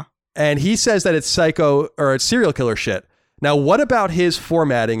 Uh-huh. And he says that it's psycho or it's serial killer shit. Now, what about his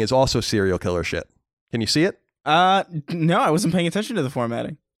formatting is also serial killer shit? Can you see it? No, I wasn't paying attention to the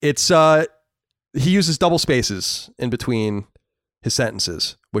formatting. It's he uses double spaces in between his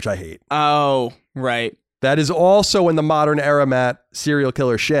sentences, which I hate. Oh, right. That is also in the modern era, Matt, serial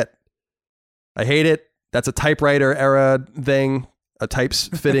killer shit. I hate it. That's a typewriter era thing, a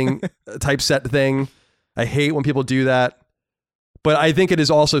typeset thing. I hate when people do that. But I think it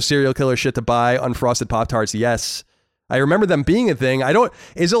is also serial killer shit to buy unfrosted Pop-Tarts. Yes. I remember them being a thing.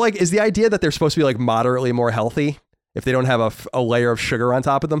 Is the idea that they're supposed to be like moderately more healthy if they don't have a layer of sugar on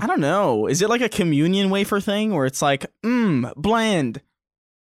top of them? I don't know. Is it like a communion wafer thing where it's like, bland?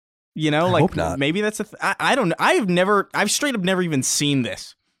 You know, I like hope not. Maybe that's I don't know. I've straight up never even seen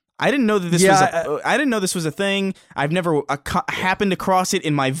this. I didn't know that this I didn't know this was a thing. I've never happened across it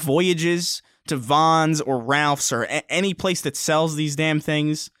in my voyages to Vons or Ralph's or any place that sells these damn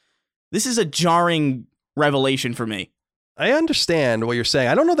things. This is a jarring revelation for me. I understand what you're saying.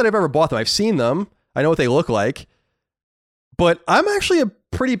 I don't know that I've ever bought them. I've seen them. I know what they look like. But I'm actually a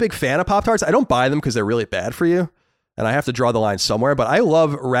pretty big fan of Pop-Tarts. I don't buy them because they're really bad for you. And I have to draw the line somewhere. But I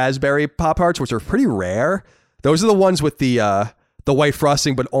love raspberry Pop-Tarts, which are pretty rare. Those are the ones with the white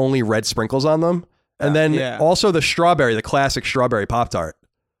frosting, but only red sprinkles on them. And then also the classic strawberry Pop-Tart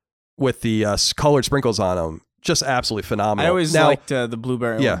with the colored sprinkles on them. Just absolutely phenomenal. I always liked the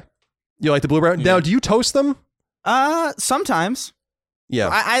blueberry one. You like the blueberry? Yeah. Now, do you toast them? Sometimes. Yeah.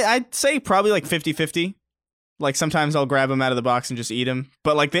 I'd say probably like 50-50. Like sometimes I'll grab them out of the box and just eat them.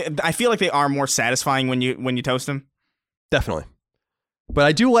 But like I feel like they are more satisfying when you toast them. Definitely. But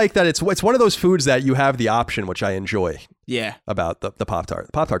I do like that it's one of those foods that you have the option, which I enjoy. Yeah. About the Pop-Tart.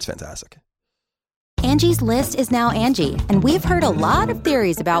 The Pop-Tart's fantastic. Angie's List is now Angie, and we've heard a lot of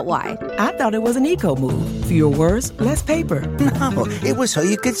theories about why. I thought it was an eco move. Fewer words, less paper. No, it was so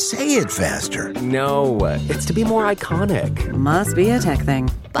you could say it faster. No, it's to be more iconic. Must be a tech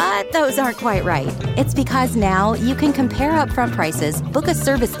thing. But those aren't quite right. It's because now you can compare upfront prices, book a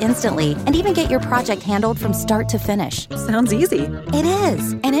service instantly, and even get your project handled from start to finish. Sounds easy. It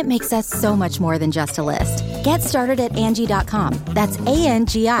is, and it makes us so much more than just a list. Get started at Angie.com. That's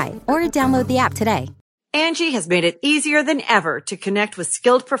ANGI, or download the app today. Angie has made it easier than ever to connect with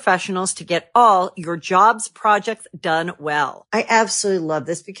skilled professionals to get all your jobs projects done well. I absolutely love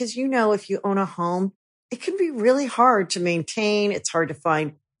this because, if you own a home, it can be really hard to maintain. It's hard to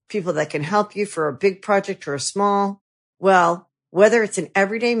find people that can help you for a big project or a small. Well, whether it's in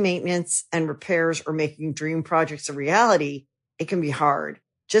everyday maintenance and repairs or making dream projects a reality, it can be hard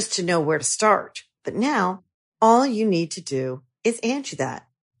just to know where to start. But now all you need to do is Angie that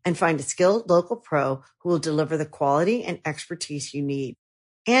and find a skilled local pro who will deliver the quality and expertise you need.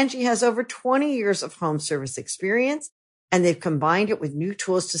 Angie has over 20 years of home service experience, and they've combined it with new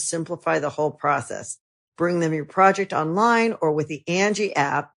tools to simplify the whole process. Bring them your project online or with the Angie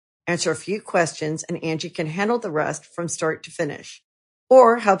app, answer a few questions, and Angie can handle the rest from start to finish.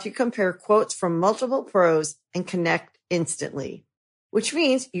 Or help you compare quotes from multiple pros and connect instantly, which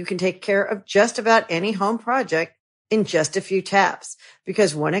means you can take care of just about any home project in just a few taps.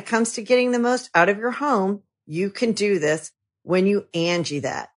 Because when it comes to getting the most out of your home, you can do this when you Angie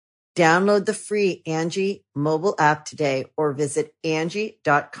that. Download the free Angie mobile app today or visit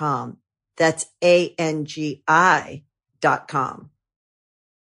Angie.com. That's ANGI.com.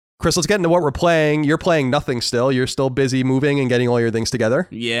 Chris, let's get into what we're playing. You're playing nothing still. You're still busy moving and getting all your things together.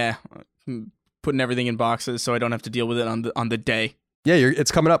 Yeah. Putting everything in boxes so I don't have to deal with it on the day. Yeah,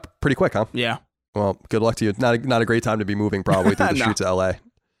 it's coming up pretty quick, huh? Yeah. Well, good luck to you. Not a great time to be moving probably through the streets of LA.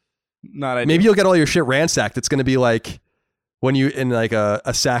 Not ideal. Maybe you'll get all your shit ransacked. It's going to be like when you in like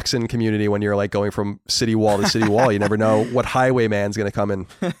a Saxon community when you're like going from city wall to city wall. You never know what highwayman's going to come and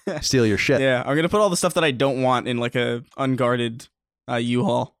steal your shit. Yeah, I'm going to put all the stuff that I don't want in like a unguarded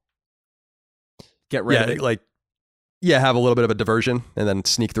U-Haul. Get rid of it. Have a little bit of a diversion and then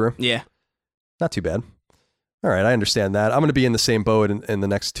sneak through. Yeah. Not too bad. All right, I understand that. I'm going to be in the same boat in the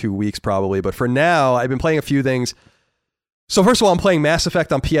next 2 weeks probably. But for now, I've been playing a few things. So first of all, I'm playing Mass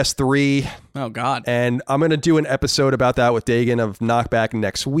Effect on PS3. Oh, God. And I'm going to do an episode about that with Dagan of Knockback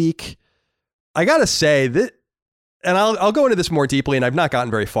next week. I got to say that, and I'll go into this more deeply, and I've not gotten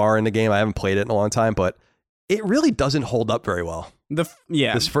very far in the game. I haven't played it in a long time, but it really doesn't hold up very well.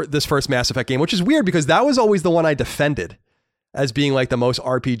 This first Mass Effect game, which is weird because that was always the one I defended as being like the most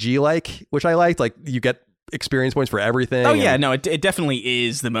RPG like, which I liked. Like you get experience points for everything. Oh yeah, no, it definitely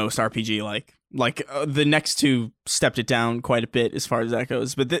is the most RPG like. Like the next two stepped it down quite a bit as far as that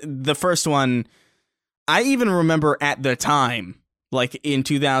goes, but the first one, I even remember at the time, like in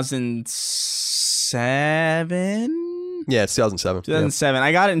 2007. Yeah, it's 2007. 2007. Yeah.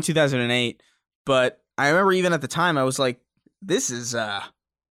 I got it in 2008, but I remember even at the time I was like, this is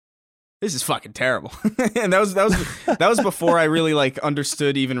fucking terrible. And that was before I really like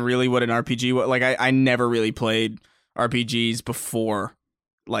understood even really what an RPG was. Like I never really played RPGs before,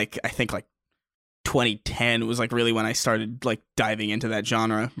 like I think like 2010 was like really when I started like diving into that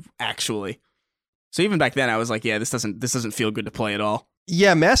genre actually. So even back then I was like, yeah, this doesn't feel good to play at all.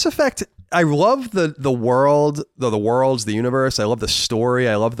 Yeah, Mass Effect, I love the world, the worlds, the universe. I love the story.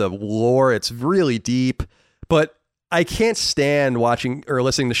 I love the lore. It's really deep, but I can't stand watching or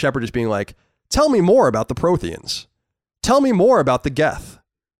listening to Shepard just being like, tell me more about the Protheans. Tell me more about the Geth.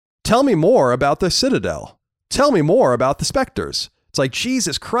 Tell me more about the Citadel. Tell me more about the Spectres. It's like,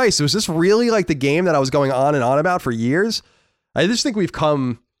 Jesus Christ, was this really like the game that I was going on and on about for years? I just think we've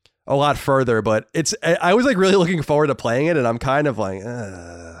come a lot further, but I was like really looking forward to playing it, and I'm kind of like,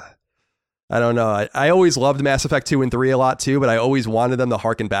 I don't know. I always loved Mass Effect 2 and 3 a lot too, but I always wanted them to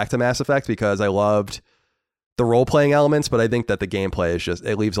harken back to Mass Effect because I loved the role-playing elements, but I think that the gameplay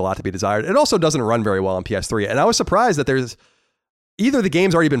it leaves a lot to be desired. It also doesn't run very well on PS3, and I was surprised that there's either the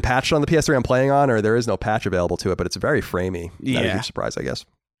game's already been patched on the PS3 I'm playing on, or there is no patch available to it, but it's very framey. Not a huge surprise, I guess.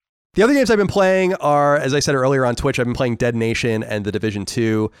 The other games I've been playing are, as I said earlier on Twitch, I've been playing Dead Nation and The Division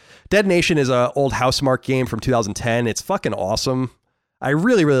 2. Dead Nation is an old Housemarque game from 2010. It's fucking awesome. I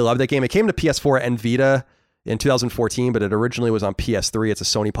really, really love that game. It came to PS4 and Vita in 2014, but it originally was on PS3. It's a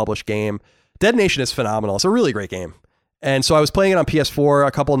Sony-published game. Dead Nation is phenomenal. It's a really great game. And so I was playing it on PS4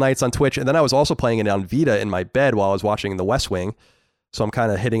 a couple of nights on Twitch, and then I was also playing it on Vita in my bed while I was watching The West Wing. So I'm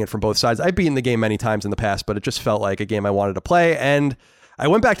kind of hitting it from both sides. I've beaten the game many times in the past, but it just felt like a game I wanted to play. And I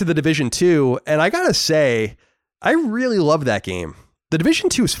went back to The Division 2, and I gotta say, I really love that game. The Division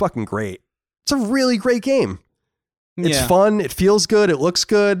 2 is fucking great. It's a really great game. It's fun. It feels good. It looks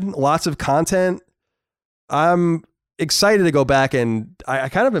good. Lots of content. I'm excited to go back, and I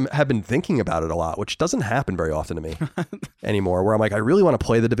kind of have been thinking about it a lot, which doesn't happen very often to me anymore, where I'm like, I really want to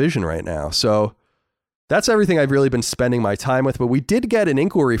play The Division right now. So that's everything I've really been spending my time with. But we did get an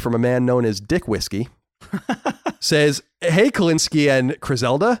inquiry from a man known as Dick Whiskey. Says, hey, Kalinsky and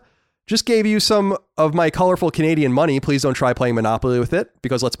Criselda, just gave you some of my colorful Canadian money. Please don't try playing Monopoly with it,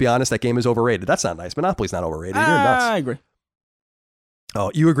 because let's be honest, that game is overrated. That's not nice. Monopoly's not overrated. You're nuts. I agree.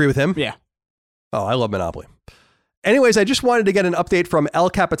 Oh, you agree with him? Yeah. Oh, I love Monopoly. Anyways, I just wanted to get an update from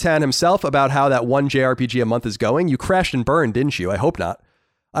El Capitan himself about how that one JRPG a month is going. You crashed and burned, didn't you? I hope not.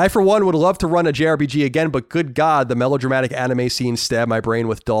 I, for one, would love to run a JRPG again, but good God, the melodramatic anime scenes stab my brain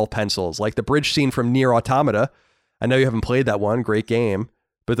with dull pencils. Like the bridge scene from Nier Automata. I know you haven't played that one. Great game.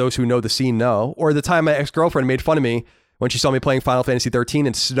 But those who know the scene know. Or the time my ex-girlfriend made fun of me when she saw me playing Final Fantasy 13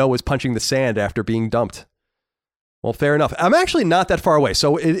 and Snow was punching the sand after being dumped. Well, fair enough. I'm actually not that far away.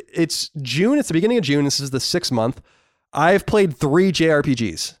 So it's June. It's the beginning of June. This is the 6th month. I've played 3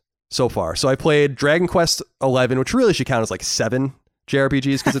 JRPGs so far. So I played Dragon Quest 11, which really should count as like 7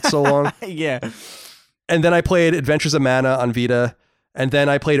 JRPGs because it's so long. Yeah. And then I played Adventures of Mana on Vita. And then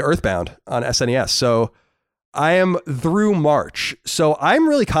I played Earthbound on SNES. So I am through March. So I'm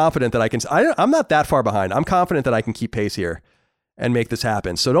really confident that I'm not that far behind. I'm confident that I can keep pace here and make this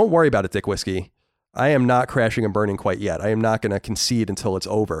happen. So don't worry about it, Dick Whiskey. I am not crashing and burning quite yet. I am not going to concede until it's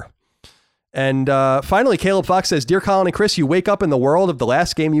over. And finally, Caleb Fox says, Dear Colin and Chris, you wake up in the world of the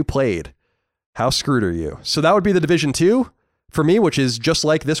last game you played. How screwed are you? So that would be The Division 2 for me, which is just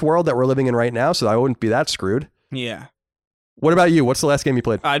like this world that we're living in right now. So I wouldn't be that screwed. Yeah. What about you? What's the last game you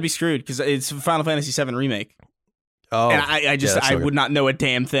played? I'd be screwed because it's Final Fantasy VII Remake. Oh, and I would not know a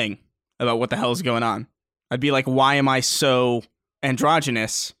damn thing about what the hell is going on. I'd be like, why am I so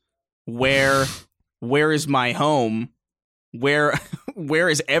androgynous? Where is my home? Where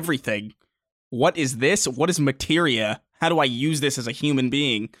is everything? What is this? What is materia? How do I use this as a human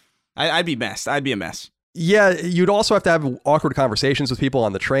being? I'd be messed. I'd be a mess. Yeah, you'd also have to have awkward conversations with people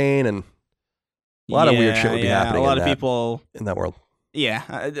on the train, and a lot of weird shit would be happening. A lot of people in that world. Yeah,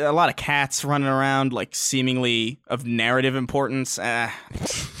 a lot of cats running around, like seemingly of narrative importance. I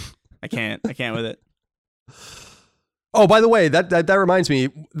can't with it. Oh, by the way, that reminds me,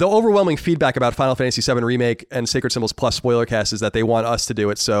 the overwhelming feedback about Final Fantasy VII Remake and Sacred Symbols Plus Spoilercast is that they want us to do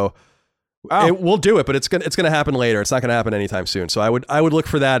it. So we'll do it, but it's gonna happen later. It's not gonna happen anytime soon. So I would look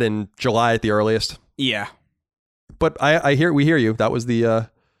for that in July at the earliest. Yeah. But we hear you. That was the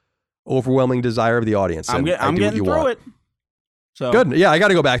overwhelming desire of the audience. I'm getting through it. So good. Yeah, I got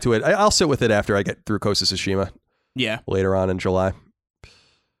to go back to it. I'll sit with it after I get through Ghost of Tsushima. Yeah. Later on in July.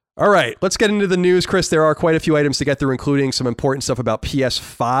 All right, let's get into the news, Chris. There are quite a few items to get through, including some important stuff about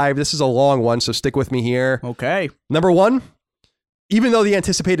PS5. This is a long one, so stick with me here. Okay. Number one, even though the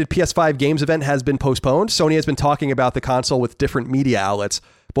anticipated PS5 games event has been postponed, Sony has been talking about the console with different media outlets,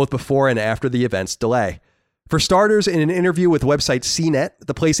 both before and after the event's delay. For starters, in an interview with website CNET,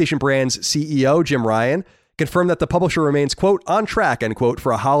 the PlayStation brand's CEO, Jim Ryan, confirmed that the publisher remains, quote, on track, end quote,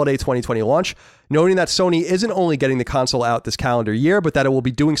 for a holiday 2020 launch, noting that Sony isn't only getting the console out this calendar year, but that it will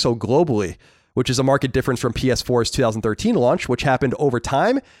be doing so globally, which is a marked difference from PS4's 2013 launch, which happened over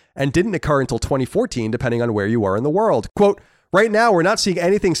time and didn't occur until 2014, depending on where you are in the world. Quote, right now, we're not seeing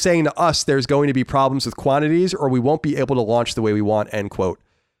anything saying to us there's going to be problems with quantities or we won't be able to launch the way we want, end quote.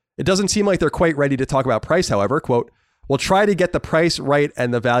 It doesn't seem like they're quite ready to talk about price, however. Quote, we'll try to get the price right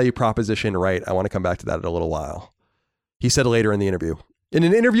and the value proposition right. I want to come back to that in a little while, he said later in the interview. In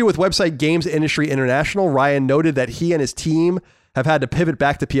an interview with website Games Industry International, Ryan noted that he and his team have had to pivot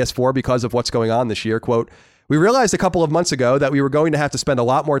back to PS4 because of what's going on this year. Quote, we realized a couple of months ago that we were going to have to spend a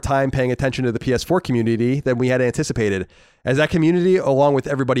lot more time paying attention to the PS4 community than we had anticipated, as that community, along with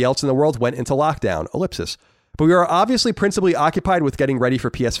everybody else in the world, went into lockdown, ellipsis. But we are obviously principally occupied with getting ready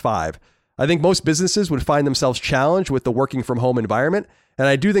for PS5. I think most businesses would find themselves challenged with the working from home environment, and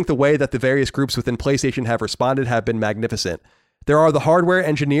I do think the way that the various groups within PlayStation have responded have been magnificent. There are the hardware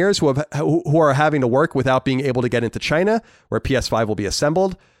engineers who are having to work without being able to get into China, where PS5 will be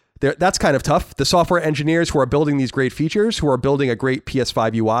assembled. That's kind of tough. The software engineers who are building these great features, who are building a great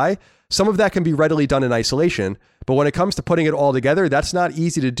PS5 UI, some of that can be readily done in isolation, but when it comes to putting it all together, that's not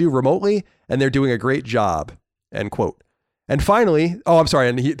easy to do remotely, and they're doing a great job, end quote. And finally,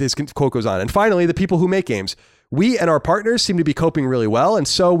 this quote goes on, and finally, the people who make games. We and our partners seem to be coping really well, and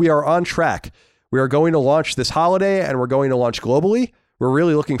so we are on track. We are going to launch this holiday, and we're going to launch globally. We're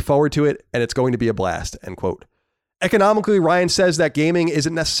really looking forward to it, and it's going to be a blast, end quote. Economically, Ryan says that gaming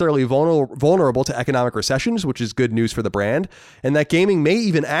isn't necessarily vulnerable to economic recessions, which is good news for the brand, and that gaming may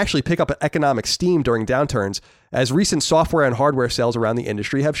even actually pick up economic steam during downturns, as recent software and hardware sales around the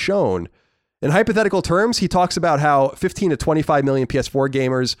industry have shown. In hypothetical terms, he talks about how 15 to 25 million PS4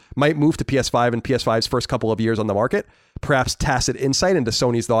 gamers might move to PS5 in PS5's first couple of years on the market, perhaps tacit insight into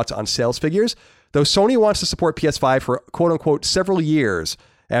Sony's thoughts on sales figures, though Sony wants to support PS5 for quote-unquote several years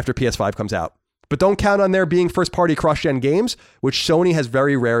after PS5 comes out. But don't count on there being first-party cross-gen games, which Sony has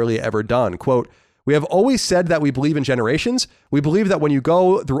very rarely ever done. Quote, we have always said that we believe in generations. We believe that when you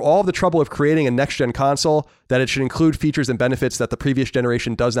go through all the trouble of creating a next-gen console, that it should include features and benefits that the previous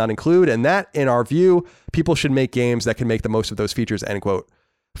generation does not include, and that, in our view, people should make games that can make the most of those features, end quote.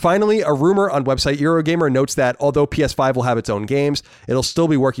 Finally, a rumor on website Eurogamer notes that although PS5 will have its own games, it'll still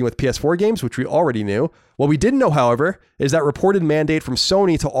be working with PS4 games, which we already knew. What we didn't know, however, is that reported mandate from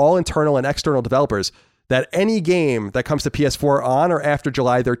Sony to all internal and external developers that any game that comes to PS4 on or after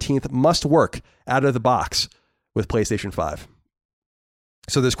July 13th must work out of the box with PlayStation 5.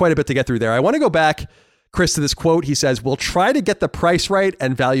 So there's quite a bit to get through there. I want to go back, Chris, to this quote. He says, we'll try to get the price right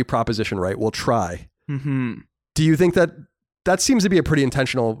and value proposition right. We'll try. Mm-hmm. Do you think that seems to be a pretty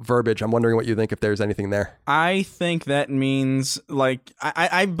intentional verbiage? I'm wondering what you think, if there's anything there. I think that means, like,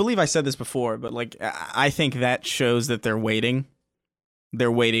 I believe I said this before, but like, I think that shows that they're waiting. They're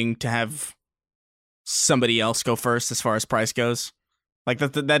waiting to have somebody else go first as far as price goes. Like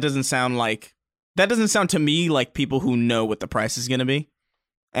that doesn't sound to me like people who know what the price is going to be.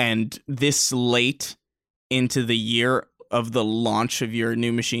 And this late into the year of the launch of your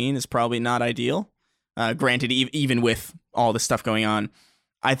new machine is probably not ideal. Granted, even with all this stuff going on,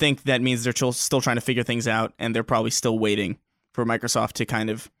 I think that means they're still trying to figure things out, and they're probably still waiting for Microsoft to kind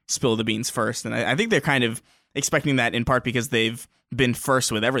of spill the beans first. And I think they're kind of expecting that in part because they've been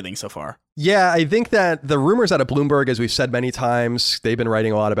first with everything so far. Yeah, I think that the rumors out of Bloomberg, as we've said many times, they've been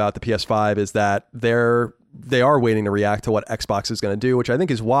writing a lot about the PS5, is that they are waiting to react to what Xbox is going to do, which I think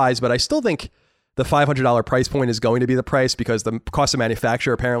is wise, but I still think the $500 price point is going to be the price because the cost of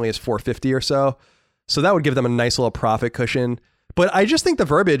manufacture apparently is $450 or so. So that would give them a nice little profit cushion. But I just think the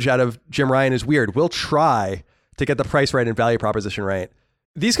verbiage out of Jim Ryan is weird. We'll try to get the price right and value proposition right.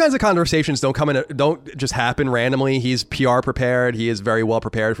 These kinds of conversations don't just happen randomly. He's PR prepared. He is very well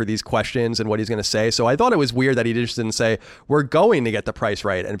prepared for these questions and what he's going to say. So I thought it was weird that he just didn't say, we're going to get the price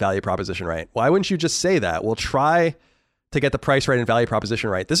right and value proposition right. Why wouldn't you just say that? We'll try to get the price right and value proposition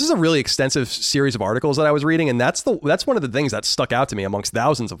right. This is a really extensive series of articles that I was reading. And that's one of the things that stuck out to me amongst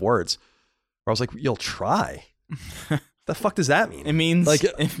thousands of words. Where I was like, you'll try. The fuck does that mean? It means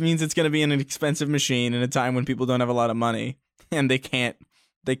it's going to be an expensive machine in a time when people don't have a lot of money, and they can't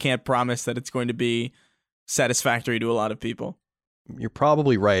promise that it's going to be satisfactory to a lot of people. You're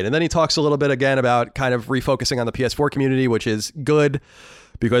probably right. And then he talks a little bit again about kind of refocusing on the PS4 community, which is good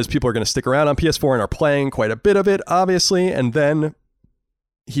because people are going to stick around on PS4 and are playing quite a bit of it, obviously. And then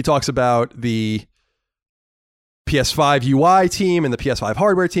he talks about the PS5 UI team and the PS5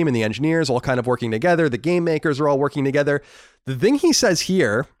 hardware team and the engineers all kind of working together. The game makers are all working together. The thing he says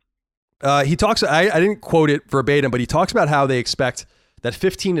here, he talks, I didn't quote it verbatim, but he talks about how they expect that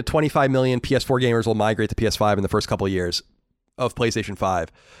 15 to 25 million PS4 gamers will migrate to PS5 in the first couple of years of PlayStation 5,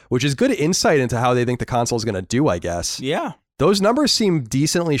 which is good insight into how they think the console is going to do, I guess. Yeah. Those numbers seem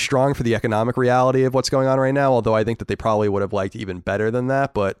decently strong for the economic reality of what's going on right now, although I think that they probably would have liked even better than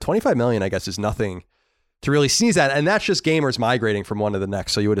that. But 25 million, I guess, is nothing to really sneeze at. And that's just gamers migrating from one to the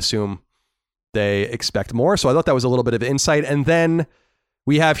next. So you would assume they expect more. So I thought that was a little bit of insight. And then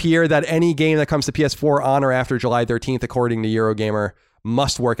we have here that any game that comes to PS4 on or after July 13th, according to Eurogamer,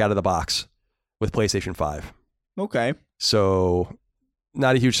 must work out of the box with PlayStation 5. Okay. So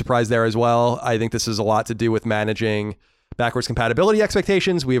not a huge surprise there as well. I think this is a lot to do with managing backwards compatibility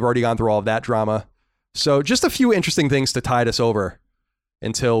expectations. We've already gone through all of that drama. So just a few interesting things to tide us over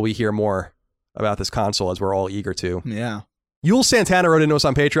until we hear more about this console, as we're all eager to. Yeah. Yul Santana wrote into us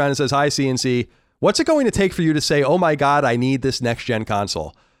on Patreon and says, "Hi, CNC. What's it going to take for you to say, oh my God, I need this next-gen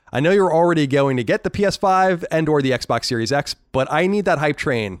console? I know you're already going to get the PS5 and or the Xbox Series X, but I need that hype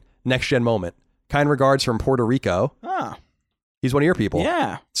train next-gen moment. Kind regards from Puerto Rico." Ah. He's one of your people.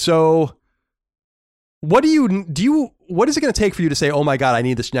 Yeah. So what is it going to take for you to say, oh my God, I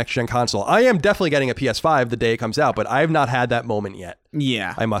need this next-gen console? I am definitely getting a PS5 the day it comes out, but I have not had that moment yet.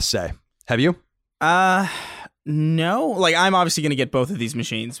 Yeah. I must say. Have you? No. Like, I'm obviously going to get both of these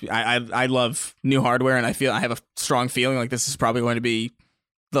machines. I love new hardware, and I have a strong feeling like this is probably going to be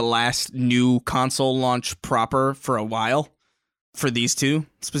the last new console launch proper for a while for these two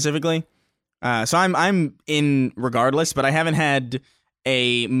specifically. So I'm in regardless, but I haven't had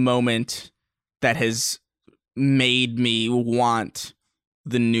a moment that has made me want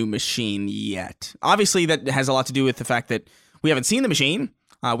the new machine yet. Obviously, that has a lot to do with the fact that we haven't seen the machine.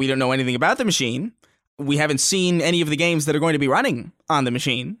 We don't know anything about the machine. We haven't seen any of the games that are going to be running on the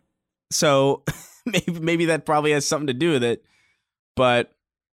machine. So maybe that probably has something to do with it. But,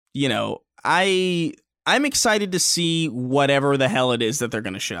 you know, I'm excited to see whatever the hell it is that they're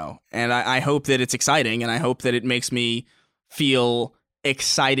going to show. And I hope that it's exciting, and I hope that it makes me feel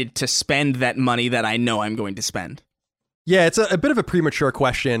excited to spend that money that I know I'm going to spend. Yeah, it's a bit of a premature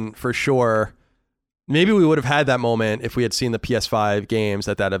question for sure. Maybe we would have had that moment if we had seen the PS5 games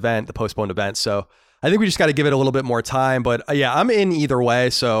at that event, the postponed event. So I think we just got to give it a little bit more time. But yeah, I'm in either way.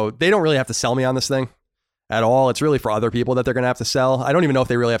 So they don't really have to sell me on this thing at all. It's really for other people that they're going to have to sell. I don't even know if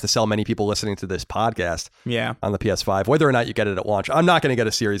they really have to sell many people listening to this podcast on the PS5, whether or not you get it at launch. I'm not going to get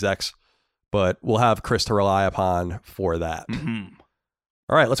a Series X, but we'll have Chris to rely upon for that. Mm-hmm.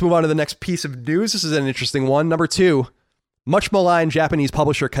 All right, let's move on to the next piece of news. This is an interesting one. Number 2, much maligned Japanese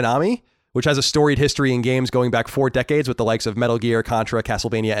publisher Konami, which has a storied history in games going back 4 decades with the likes of Metal Gear, Contra,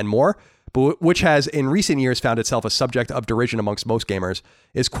 Castlevania, and more, but which has in recent years found itself a subject of derision amongst most gamers,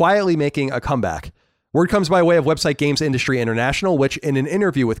 is quietly making a comeback. Word comes by way of website Games Industry International, which in an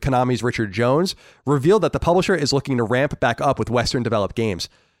interview with Konami's Richard Jones, revealed that the publisher is looking to ramp back up with Western-developed games.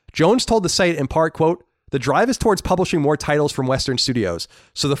 Jones told the site in part, quote, "The drive is towards publishing more titles from Western studios.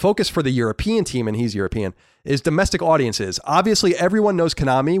 So the focus for the European team," and he's European, "is domestic audiences. Obviously, everyone knows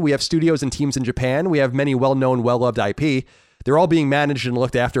Konami. We have studios and teams in Japan. We have many well-known, well-loved IP. They're all being managed and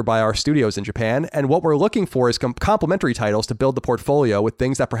looked after by our studios in Japan. And what we're looking for is complementary titles to build the portfolio with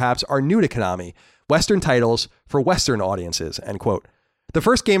things that perhaps are new to Konami. Western titles for Western audiences," end quote. The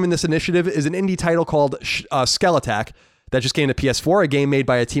first game in this initiative is an indie title called Skeletak that just came to PS4, a game made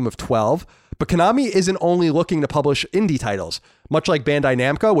by a team of 12. But Konami isn't only looking to publish indie titles. Much like Bandai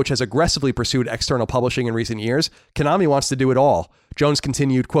Namco, which has aggressively pursued external publishing in recent years, Konami wants to do it all. Jones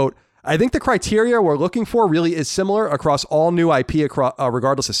continued, quote, "I think the criteria we're looking for really is similar across all new IP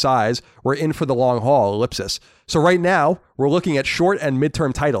regardless of size. We're in for the long haul, ellipsis. So right now, we're looking at short and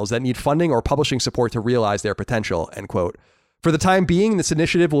midterm titles that need funding or publishing support to realize their potential," end quote. For the time being, this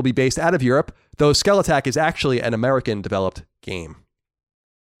initiative will be based out of Europe, though Skeletak is actually an American-developed game.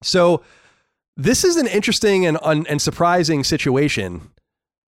 So this is an interesting and surprising situation.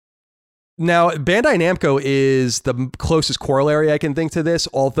 Now, Bandai Namco is the closest corollary I can think to this,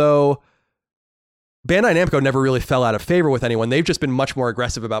 although Bandai Namco never really fell out of favor with anyone. They've just been much more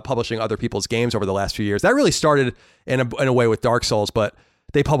aggressive about publishing other people's games over the last few years. That really started in a way with Dark Souls, but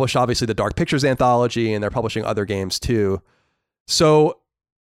They publish, obviously, the Dark Pictures anthology, and they're publishing other games too. So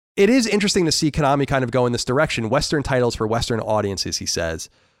it is interesting to see Konami kind of go in this direction. Western titles for Western audiences, he says.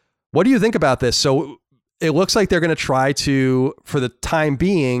 What do you think about this? So it looks like they're going to try to, for the time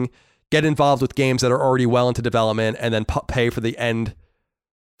being, get involved with games that are already well into development and then pay for the end,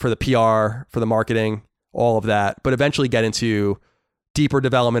 for the PR, for the marketing, all of that, but eventually get into deeper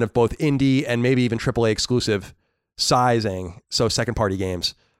development of both indie and maybe even AAA exclusive sizing. So second party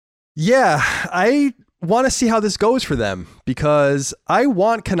games. Yeah, I want to see how this goes for them because I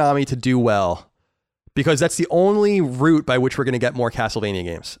want Konami to do well because that's the only route by which we're going to get more Castlevania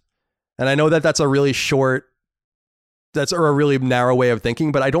games. And I know that that's a really really narrow way of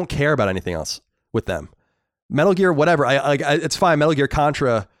thinking, but I don't care about anything else with them. Metal Gear, whatever. It's fine. Metal Gear,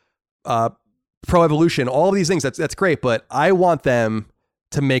 Contra, Pro Evolution, all of these things. That's great. But I want them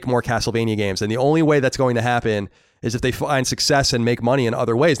to make more Castlevania games. And the only way that's going to happen is if they find success and make money in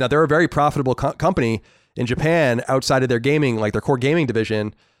other ways. Now, they're a very profitable company in Japan outside of their gaming, like their core gaming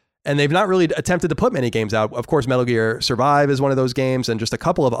division. And they've not really attempted to put many games out. Of course, Metal Gear Survive is one of those games and just a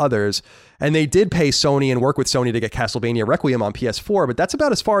couple of others. And they did pay Sony and work with Sony to get Castlevania Requiem on PS4, but that's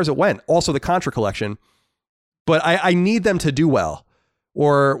about as far as it went. Also the Contra collection. But I need them to do well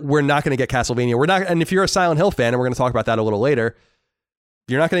or we're not going to get Castlevania. We're not. And if you're a Silent Hill fan, and we're going to talk about that a little later,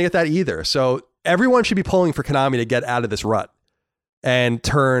 you're not going to get that either. So everyone should be pulling for Konami to get out of this rut and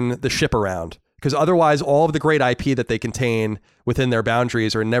turn the ship around. Because otherwise, all of the great IP that they contain within their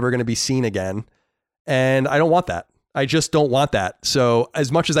boundaries are never going to be seen again. And I don't want that. I just don't want that. So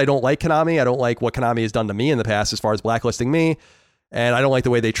as much as I don't like Konami, I don't like what Konami has done to me in the past as far as blacklisting me. And I don't like the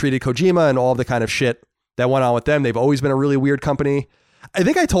way they treated Kojima and all of the kind of shit that went on with them. They've always been a really weird company. I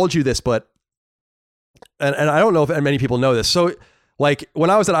think I told you this, but, and I don't know if many people know this. So like when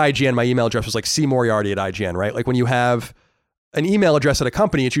I was at IGN, my email address was like cmoriarty at IGN, right? Like when you have an email address at a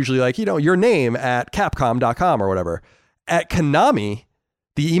company, it's usually like, your name at capcom.com or whatever. At Konami,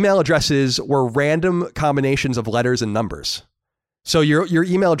 the email addresses were random combinations of letters and numbers. So your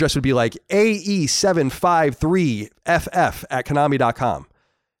email address would be like AE753FF at Konami.com.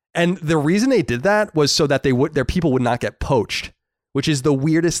 And the reason they did that was so that their people would not get poached, which is the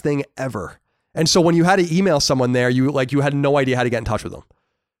weirdest thing ever. And so when you had to email someone there, you had no idea how to get in touch with them.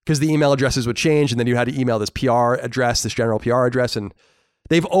 Because the email addresses would change and then you had to email this PR address, this general PR address. And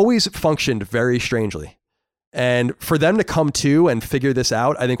they've always functioned very strangely. And for them to come to and figure this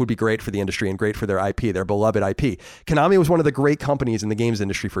out, I think would be great for the industry and great for their IP, their beloved IP. Konami was one of the great companies in the games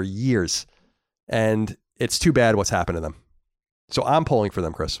industry for years. And it's too bad what's happened to them. So I'm pulling for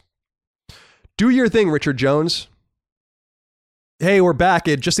them, Chris. Do your thing, Richard Jones. Hey, we're back.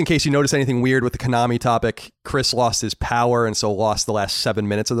 Just in case you notice anything weird with the Konami topic, Chris lost his power and so lost the last 7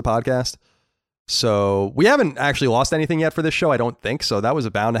 minutes of the podcast. So we haven't actually lost anything yet for this show, I don't think. So that was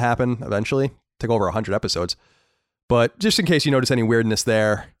bound to happen eventually. Took over 100 episodes. But just in case you notice any weirdness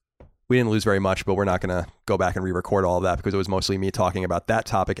there, we didn't lose very much, but we're not going to go back and re-record all of that because it was mostly me talking about that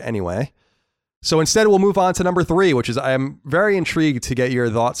topic anyway. So instead, we'll move on to number 3, which is I'm very intrigued to get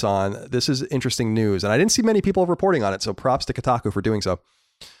your thoughts on. This is interesting news, and I didn't see many people reporting on it, so props to Kotaku for doing so.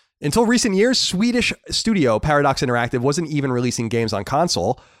 Until recent years, Swedish studio Paradox Interactive wasn't even releasing games on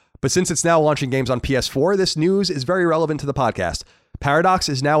console, but since it's now launching games on PS4, this news is very relevant to the podcast. Paradox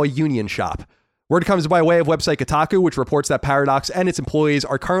is now a union shop. Word comes by way of website Kotaku, which reports that Paradox and its employees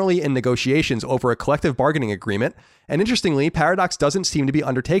are currently in negotiations over a collective bargaining agreement. And interestingly, Paradox doesn't seem to be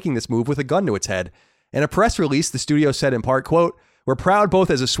undertaking this move with a gun to its head. In a press release, the studio said in part, quote, "We're proud both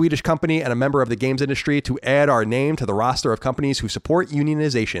as a Swedish company and a member of the games industry to add our name to the roster of companies who support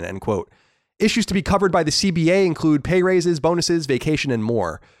unionization," end quote. Issues to be covered by the CBA include pay raises, bonuses, vacation, and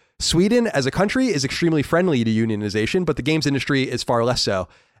more. Sweden as a country is extremely friendly to unionization, but the games industry is far less so.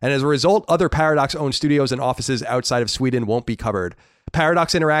 And as a result, other Paradox-owned studios and offices outside of Sweden won't be covered.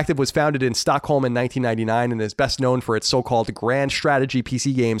 Paradox Interactive was founded in Stockholm in 1999 and is best known for its so-called grand strategy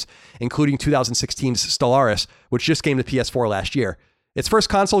PC games, including 2016's Stellaris, which just came to PS4 last year. Its first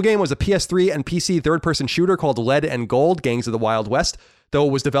console game was a PS3 and PC third-person shooter called Lead and Gold, Gangs of the Wild West, though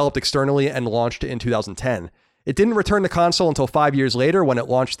it was developed externally and launched in 2010. It didn't return to console until 5 years later when it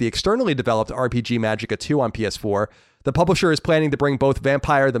launched the externally developed RPG Magicka 2 on PS4. The publisher is planning to bring both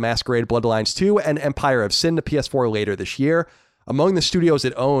Vampire the Masquerade Bloodlines 2 and Empire of Sin to PS4 later this year. Among the studios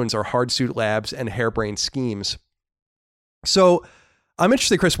it owns are Hardsuit Labs and Harebrained Schemes. So I'm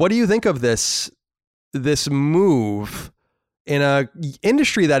interested, Chris, what do you think of this move in a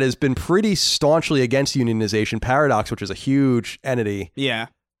industry that has been pretty staunchly against unionization? Paradox, which is a huge entity,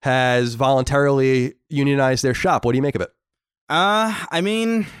 has voluntarily unionized their shop. What do you make of it? I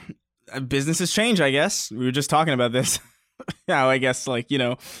mean, businesses change, I guess. We were just talking about this. Now, I guess, like, you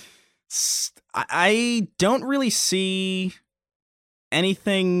know, I don't really see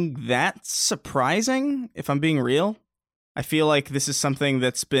anything that surprising, if I'm being real. I feel like this is something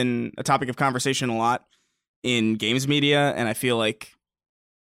that's been a topic of conversation a lot in games media, and I feel like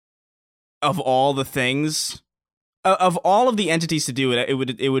of all the things, of all of the entities to do it,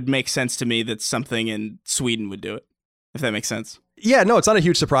 it would make sense to me that something in Sweden would do it, if that makes sense. Yeah, no, it's not a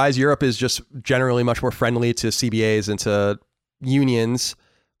huge surprise. Europe is just generally much more friendly to CBAs and to unions.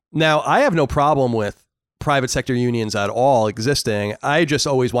 Now, I have no problem with private sector unions at all existing. I just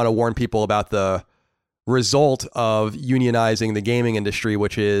always want to warn people about the result of unionizing the gaming industry,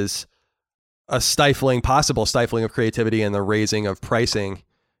 which is a possible stifling of creativity and the raising of pricing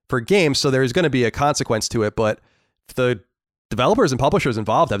for games. So there's going to be a consequence to it, but the developers and publishers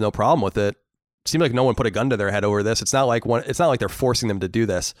involved have no problem with it. It seemed like no one put a gun to their head over this. It's not like they're forcing them to do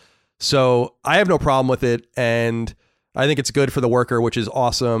this. So I have no problem with it, and I think it's good for the worker, which is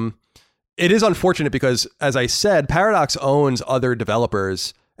awesome. It is unfortunate because, as I said, Paradox owns other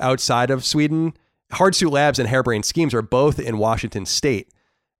developers outside of Sweden. Hardsuit Labs and Harebrained Schemes are both in Washington State,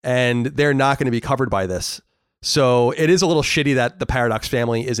 and they're not going to be covered by this. So it is a little shitty that the Paradox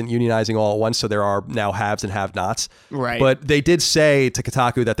family isn't unionizing all at once, so there are now haves and have-nots. Right. But they did say to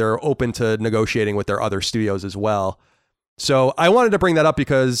Kotaku that they're open to negotiating with their other studios as well. So I wanted to bring that up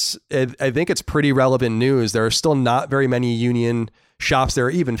because I think it's pretty relevant news. There are still not very many union shops. There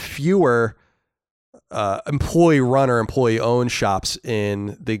are even fewer employee-run or employee-owned shops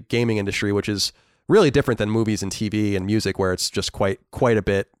in the gaming industry, which is really different than movies and TV and music, where it's just quite a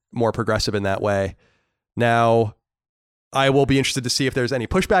bit more progressive in that way. Now, I will be interested to see if there's any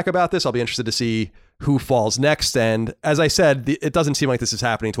pushback about this. I'll be interested to see who falls next. And as I said, it doesn't seem like this is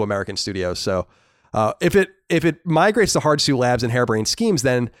happening to American studios. So if it migrates to Hardsuit Labs and Harebrained Schemes,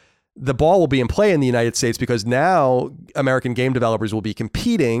 then the ball will be in play in the United States, because now American game developers will be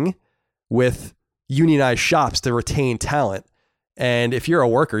competing with unionized shops to retain talent. And if you're a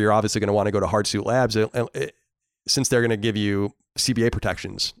worker, you're obviously going to want to go to Hardsuit Labs since they're going to give you CBA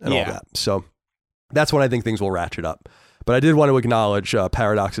protections and all that. So that's when I think things will ratchet up. But I did want to acknowledge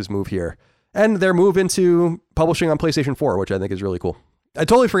Paradox's move here and their move into publishing on PlayStation 4, which I think is really cool. I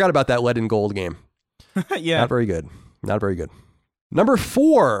totally forgot about that Lead and Gold game. Yeah. Not very good. Not very good. Number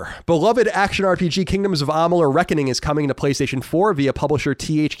 4, beloved action RPG Kingdoms of Amalur Reckoning is coming to PlayStation 4 via publisher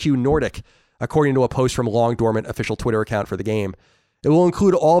THQ Nordic, according to a post from Long Dormant official Twitter account for the game. It will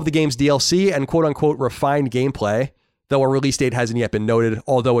include all of the game's DLC and quote-unquote refined gameplay, though a release date hasn't yet been noted,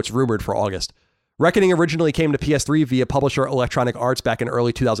 although it's rumored for August. Reckoning originally came to PS3 via publisher Electronic Arts back in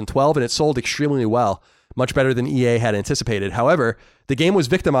early 2012, and it sold extremely well, much better than EA had anticipated. However, the game was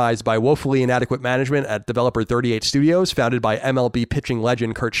victimized by woefully inadequate management at developer 38 Studios, founded by MLB pitching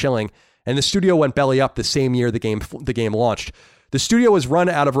legend Curt Schilling, and the studio went belly up the same year the game launched. The studio was run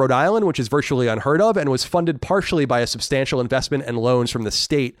out of Rhode Island, which is virtually unheard of, and was funded partially by a substantial investment and loans from the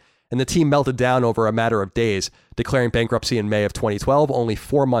state, and the team melted down over a matter of days, declaring bankruptcy in May of 2012, only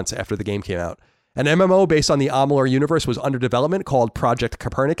 4 months after the game came out. An MMO based on the Amalur universe was under development called Project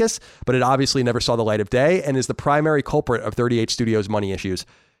Copernicus, but it obviously never saw the light of day and is the primary culprit of 38 Studios' money issues.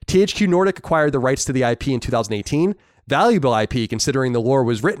 THQ Nordic acquired the rights to the IP in 2018, valuable IP considering the lore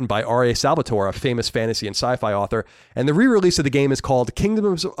was written by R.A. Salvatore, a famous fantasy and sci-fi author, and the re-release of the game is called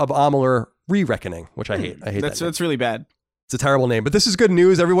Kingdoms of Amalur Re-Reckoning, which I hate. I hate that. That's really bad. It's a terrible name, but this is good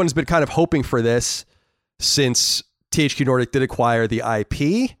news. Everyone's been kind of hoping for this since THQ Nordic did acquire the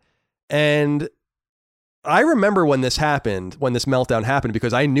IP, and I remember when this meltdown happened,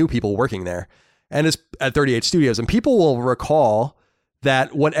 because I knew people working there and it's at 38 Studios, and people will recall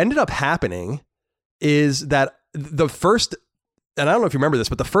that what ended up happening is that the first, and I don't know if you remember this,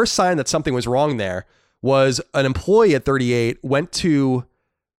 but the first sign that something was wrong there was an employee at 38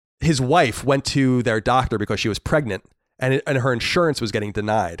 his wife went to their doctor because she was pregnant, and her insurance was getting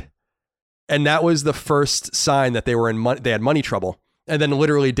denied. And that was the first sign that they had money trouble. And then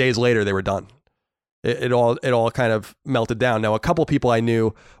literally days later, they were done. It all kind of melted down. Now, a couple of people I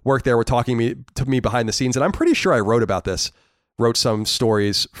knew worked there were talking to me behind the scenes, and I'm pretty sure I wrote some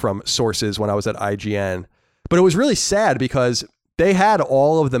stories from sources when I was at IGN. But it was really sad because they had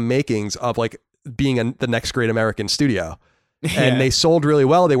all of the makings of like being the next great American studio. And they sold really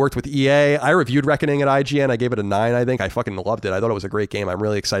well. They worked with EA. I reviewed Reckoning at IGN. I gave it a 9, I think. I fucking loved it. I thought it was a great game. I'm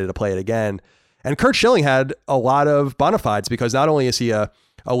really excited to play it again. And Curt Schilling had a lot of bona fides, because not only is he a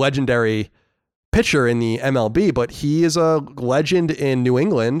legendary pitcher in the MLB, but he is a legend in New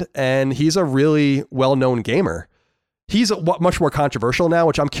England, and he's a really well-known gamer. He's much more controversial now,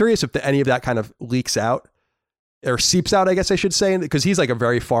 which I'm curious if any of that kind of leaks out or seeps out, I guess I should say, because he's like a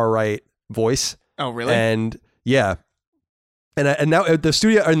very far right voice. Oh, really? And yeah, And now the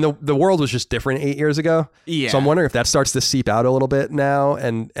studio and the world was just different 8 years ago. Yeah. So I'm wondering if that starts to seep out a little bit now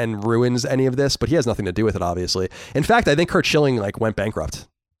and ruins any of this. But he has nothing to do with it, obviously. In fact, I think Curt Schilling went bankrupt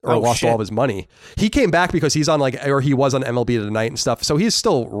or lost all of his money. He came back because he's on or he was on MLB Tonight and stuff. So he's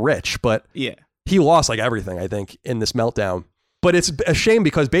still rich, but he lost everything, I think, in this meltdown. But it's a shame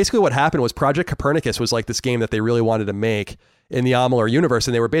because basically what happened was Project Copernicus was this game that they really wanted to make in the Amalur universe,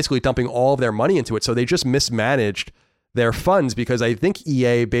 and they were basically dumping all of their money into it. So they just mismanaged their funds because I think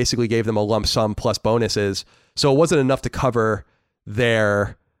EA basically gave them a lump sum plus bonuses. So it wasn't enough to cover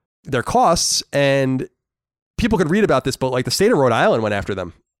their costs. And people could read about this, but the state of Rhode Island went after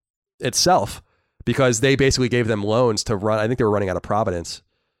them itself because they basically gave them loans to run. I think they were running out of Providence.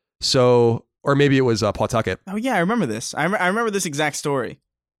 So, or maybe it was Pawtucket. Oh yeah, I remember this. I remember this exact story.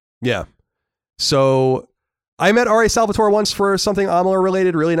 Yeah. So I met R.A. Salvatore once for something Amalur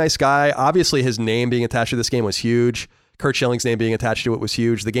related. Really nice guy. Obviously his name being attached to this game was huge. Curt Schilling's name being attached to it was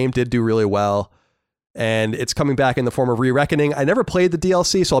huge. The game did do really well, and it's coming back in the form of Re-Reckoning. I never played the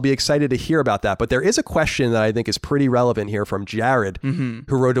DLC, so I'll be excited to hear about that. But there is a question that I think is pretty relevant here from Jared, who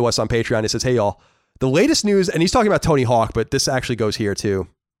wrote to us on Patreon. He says, hey, y'all, the latest news, and he's talking about Tony Hawk, but this actually goes here too,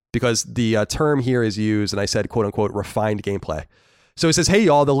 because the term here is used, and I said, quote unquote, refined gameplay. So it says, hey,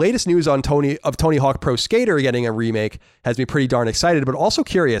 y'all, the latest news on Tony Hawk Pro Skater getting a remake has me pretty darn excited, but also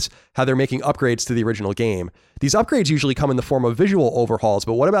curious how they're making upgrades to the original game. These upgrades usually come in the form of visual overhauls,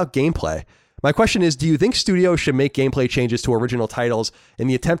 but what about gameplay? My question is, do you think studios should make gameplay changes to original titles in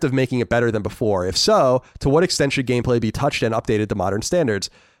the attempt of making it better than before? If so, to what extent should gameplay be touched and updated to modern standards?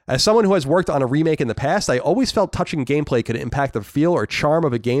 As someone who has worked on a remake in the past, I always felt touching gameplay could impact the feel or charm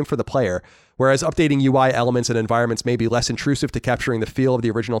of a game for the player, whereas updating UI elements and environments may be less intrusive to capturing the feel of the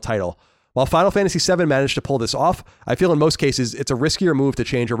original title. While Final Fantasy VII managed to pull this off, I feel in most cases it's a riskier move to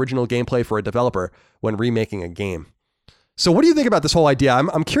change original gameplay for a developer when remaking a game. So what do you think about this whole idea?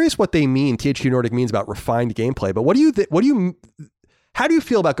 I'm curious what they mean, THQ Nordic means about refined gameplay, but how do you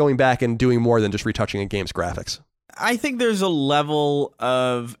feel about going back and doing more than just retouching a game's graphics? I think there's a level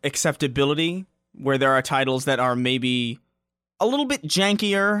of acceptability where there are titles that are maybe a little bit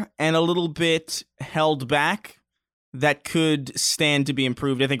jankier and a little bit held back that could stand to be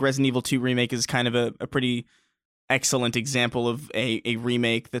improved. I think Resident Evil 2 Remake is kind of a pretty excellent example of a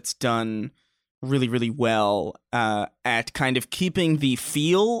remake that's done really, really well at kind of keeping the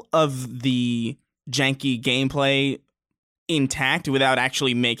feel of the janky gameplay intact without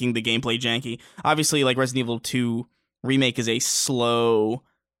actually making the gameplay janky. Obviously, Resident Evil 2 Remake is a slow,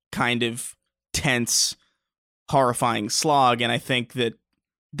 kind of tense, horrifying slog, and I think that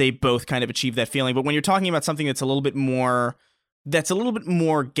they both kind of achieve that feeling. But when you're talking about something that's a little bit more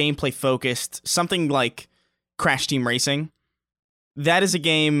gameplay focused, something like Crash Team Racing, that is a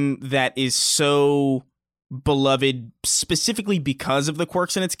game that is so beloved specifically because of the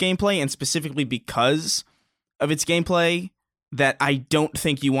quirks in its gameplay and specifically because of its gameplay that I don't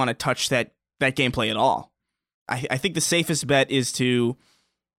think you want to touch that gameplay at all. I think the safest bet is to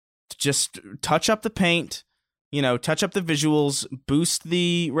just touch up the paint, touch up the visuals, boost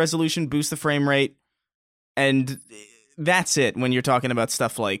the resolution, boost the frame rate, and that's it when you're talking about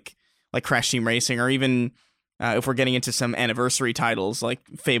stuff like Crash Team Racing, or even if we're getting into some anniversary titles like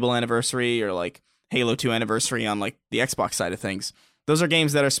Fable Anniversary or like Halo 2 Anniversary on the Xbox side of things. Those are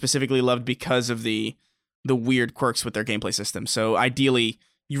games that are specifically loved because of the weird quirks with their gameplay system. So ideally,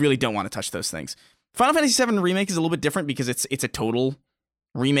 you really don't want to touch those things. Final Fantasy VII Remake is a little bit different because it's a total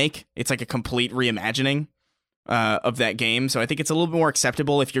remake. It's like a complete reimagining of that game. So I think it's a little bit more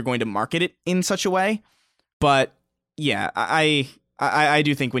acceptable if you're going to market it in such a way. But yeah, I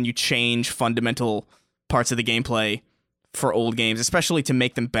do think when you change fundamental parts of the gameplay for old games, especially to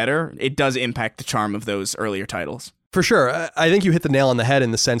make them better, it does impact the charm of those earlier titles. For sure. I think you hit the nail on the head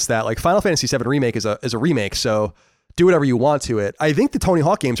in the sense that Final Fantasy VII Remake is a remake, so do whatever you want to it. I think the Tony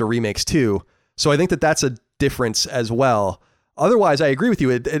Hawk games are remakes too, so I think that's a difference as well. Otherwise, I agree with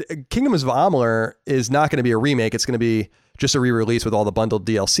you. Kingdoms of Amalur is not going to be a remake. It's going to be just a re-release with all the bundled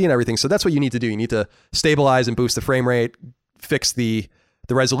DLC and everything. So that's what you need to do. You need to stabilize and boost the frame rate, fix the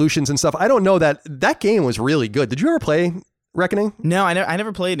resolutions and stuff. I don't know that game was really good. Did you ever play Reckoning? No, I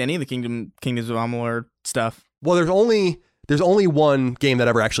never played any of the Kingdoms of Amalur stuff. Well, there's only one game that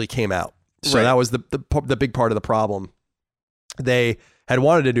ever actually came out. So That was the big part of the problem. They had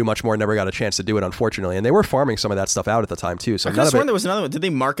wanted to do much more and never got a chance to do it, unfortunately. And they were farming some of that stuff out at the time too. So I could have sworn there was another one. Did they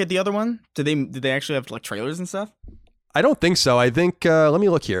market the other one? Did they actually have trailers and stuff? I don't think so. I think let me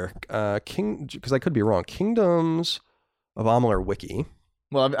look here. Because I could be wrong. Kingdoms of Amalur wiki.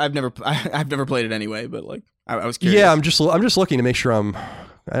 Well, I've never played it anyway, but I was curious. Yeah, I'm just looking to make sure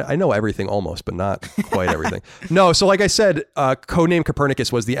I know everything almost, but not quite everything. No, so like I said, Codename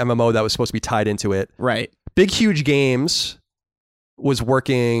Copernicus was the MMO that was supposed to be tied into it. Right. Big Huge Games was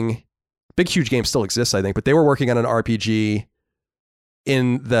working. Big Huge Games still exists, I think, but they were working on an RPG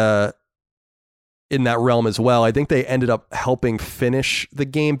in that realm as well. I think they ended up helping finish the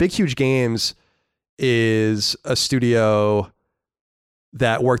game. Big Huge Games is a studio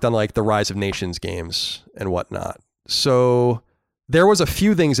that worked on like the Rise of Nations games and whatnot. So there was a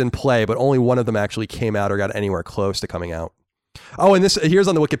few things in play, but only one of them actually came out or got anywhere close to coming out. Oh, and here's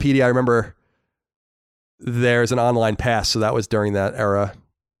on the Wikipedia. I remember there's an online pass. So that was during that era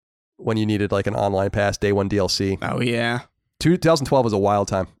when you needed like an online pass, day one DLC. Oh, yeah. 2012 was a wild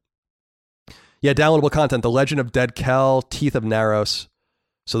time. Yeah, downloadable content, The Legend of Dead Kel, Teeth of Naros.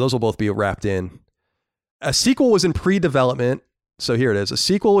 So those will both be wrapped in. A sequel was in pre-development. So here it is. A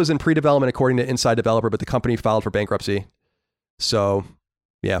sequel was in pre-development according to Inside Developer, but the company filed for bankruptcy. So,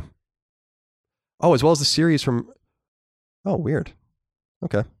 yeah. Oh, as well as the series from... Oh, weird.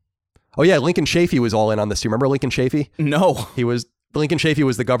 Okay. Oh, yeah, Lincoln Chafee was all in on this. Do you remember Lincoln Chafee? No. Lincoln Chafee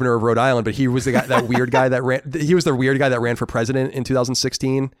was the governor of Rhode Island, but he was the guy, that weird guy that ran... He was the weird guy that ran for president in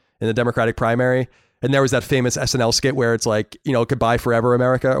 2016 in the Democratic primary. And there was that famous SNL skit where it's like, goodbye forever,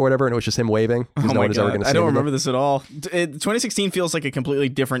 America, or whatever. And it was just him waving. Oh my God. I don't remember this at all. 2016 feels like a completely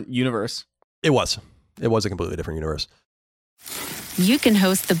different universe. It was a completely different universe. You can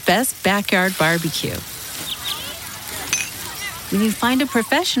host the best backyard barbecue when you find a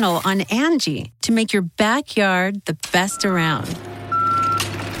professional on Angie to make your backyard the best around.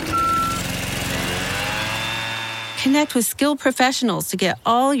 Connect with skilled professionals to get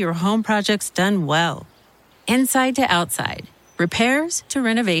all your home projects done well. Inside to outside, repairs to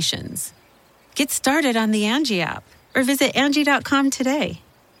renovations. Get started on the Angie app or visit Angie.com today.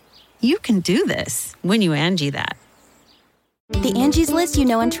 You can do this when you Angie that. The Angie's List you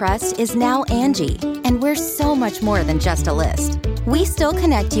know and trust is now Angie, and we're so much more than just a list. We still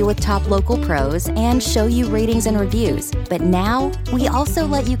connect you with top local pros and show you ratings and reviews, but now we also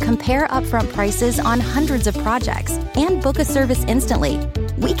let you compare upfront prices on hundreds of projects and book a service instantly.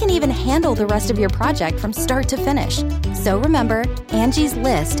 We can even handle the rest of your project from start to finish. So remember, Angie's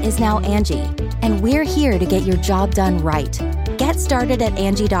List is now Angie, and we're here to get your job done right. Get started at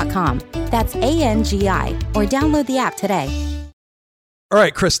Angie.com. That's ANGI, or download the app today. All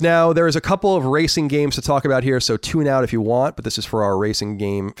right, Chris, now there is a couple of racing games to talk about here, so tune out if you want, but this is for our racing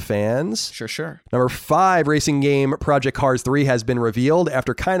game fans. Sure. Number 5 racing game, Project Cars 3, has been revealed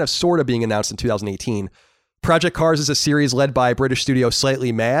after kind of sort of being announced in 2018. Project Cars is a series led by British studio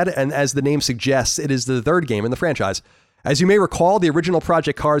Slightly Mad, and as the name suggests, it is the third game in the franchise. As you may recall, the original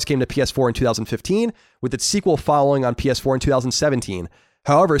Project Cars came to PS4 in 2015, with its sequel following on PS4 in 2017.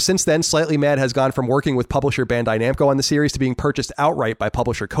 However, since then, Slightly Mad has gone from working with publisher Bandai Namco on the series to being purchased outright by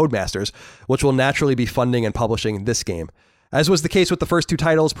publisher Codemasters, which will naturally be funding and publishing this game. As was the case with the first 2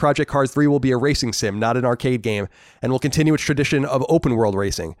 titles, Project Cars 3 will be a racing sim, not an arcade game, and will continue its tradition of open-world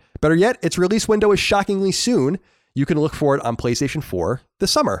racing. Better yet, its release window is shockingly soon. You can look for it on PlayStation 4 this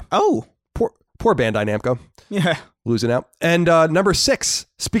summer. Oh! Poor Bandai Namco. Yeah. Losing out. And number 6,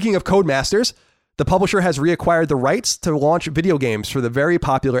 speaking of Codemasters, the publisher has reacquired the rights to launch video games for the very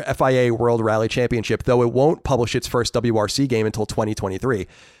popular FIA World Rally Championship, though it won't publish its first WRC game until 2023.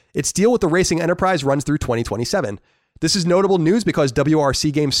 Its deal with the racing enterprise runs through 2027. This is notable news because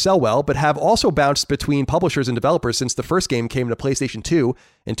WRC games sell well, but have also bounced between publishers and developers since the first game came to PlayStation 2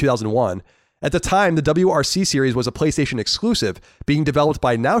 in 2001. At the time, the WRC series was a PlayStation exclusive, being developed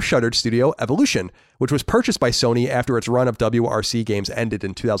by now shuttered studio Evolution, which was purchased by Sony after its run of WRC games ended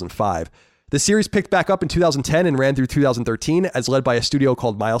in 2005. The series picked back up in 2010 and ran through 2013 as led by a studio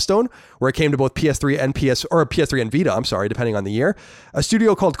called Milestone, where it came to both PS3 and PS3 and Vita, depending on the year. A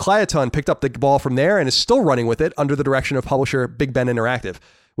studio called Clayton picked up the ball from there and is still running with it under the direction of publisher Big Ben Interactive,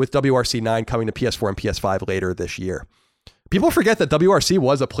 with WRC 9 coming to PS4 and PS5 later this year. People forget that WRC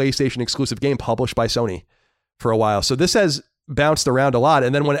was a PlayStation exclusive game published by Sony for a while. So this has bounced around a lot.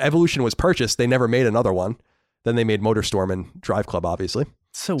 And then when Evolution was purchased, they never made another one. Then they made MotorStorm and Drive Club, obviously.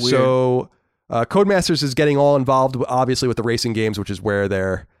 So weird. So Codemasters is getting all involved, obviously, with the racing games, which is where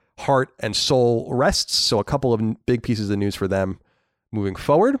their heart and soul rests. So a couple of big pieces of news for them moving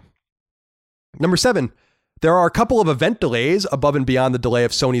forward. Number 7, there are a couple of event delays above and beyond the delay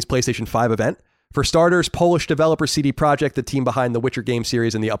of Sony's PlayStation 5 event. For starters, Polish developer CD Projekt, the team behind the Witcher game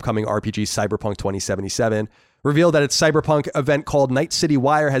series and the upcoming RPG Cyberpunk 2077, revealed that its Cyberpunk event called Night City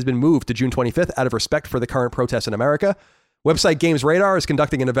Wire has been moved to June 25th out of respect for the current protests in America. Website Games Radar is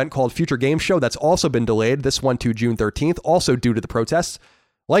conducting an event called Future Games Show that's also been delayed, this one to June 13th, also due to the protests.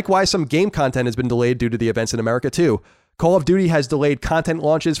 Likewise, some game content has been delayed due to the events in America too. Call of Duty has delayed content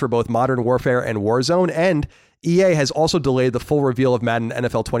launches for both Modern Warfare and Warzone, and EA has also delayed the full reveal of Madden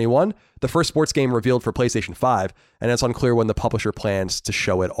NFL 21, the first sports game revealed for PlayStation 5, and it's unclear when the publisher plans to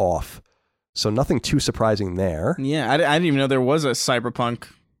show it off. So nothing too surprising there. Yeah, I didn't even know there was a Cyberpunk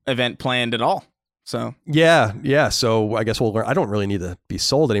event planned at all. So yeah. So I guess we'll learn. I don't really need to be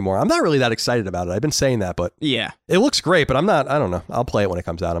sold anymore. I'm not really that excited about it. I've been saying that, but yeah, it looks great. But I don't know. I'll play it when it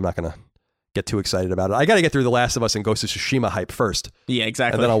comes out. I'm not gonna get too excited about it. I got to get through The Last of Us and Ghost of Tsushima hype first. Yeah,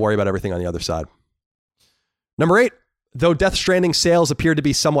 exactly. And then I'll worry about everything on the other side. Number 8. Though Death Stranding sales appear to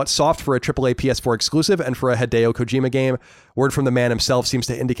be somewhat soft for a AAA PS4 exclusive and for a Hideo Kojima game, word from the man himself seems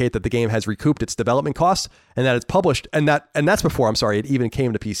to indicate that the game has recouped its development costs and that it's published, and that's before, it even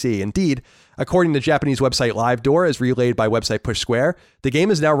came to PC. Indeed, according to Japanese website LiveDoor, as relayed by website Push Square, the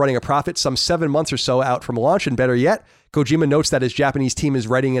game is now running a profit some 7 months or so out from launch, and better yet, Kojima notes that his Japanese team is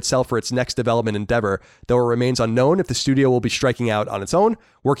readying itself for its next development endeavor, though it remains unknown if the studio will be striking out on its own,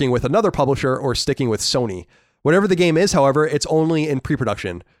 working with another publisher, or sticking with Sony. Whatever the game is, however, it's only in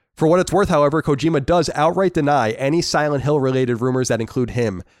pre-production. For what it's worth, however, Kojima does outright deny any Silent Hill-related rumors that include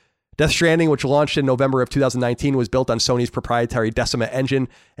him. Death Stranding, which launched in November of 2019, was built on Sony's proprietary Decima engine,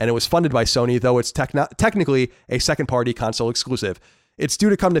 and it was funded by Sony, though it's technically a second-party console exclusive. It's due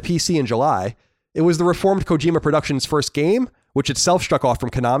to come to PC in July. It was the reformed Kojima Productions' first game, which itself struck off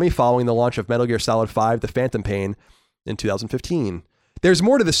from Konami following the launch of Metal Gear Solid 5: The Phantom Pain in 2015. There's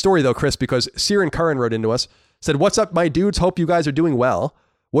more to the story, though, Chris, because Siren Curran wrote into us, said, "What's up, my dudes? Hope you guys are doing well.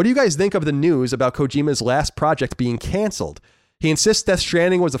 What do you guys think of the news about Kojima's last project being canceled? He insists Death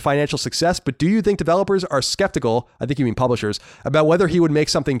Stranding was a financial success, but do you think developers are skeptical, I think you mean publishers, about whether he would make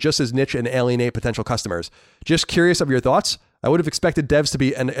something just as niche and alienate potential customers? Just curious of your thoughts. I would have expected devs to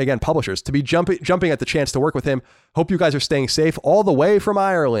be, and again, publishers, to be jumping at the chance to work with him. Hope you guys are staying safe all the way from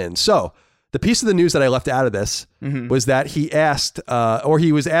Ireland." So the piece of the news that I left out of this was that he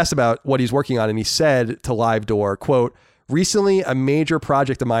was asked about what he's working on, and he said to LiveDoor, quote, "Recently, a major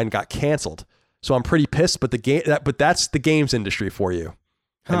project of mine got canceled. So I'm pretty pissed, but that's the games industry for you."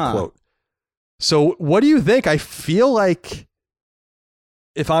 End quote. So what do you think? I feel like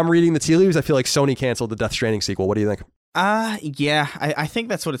if I'm reading the tea leaves, I feel like Sony canceled the Death Stranding sequel. What do you think? Yeah, I think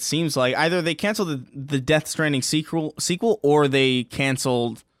that's what it seems like. Either they canceled the Death Stranding sequel, or they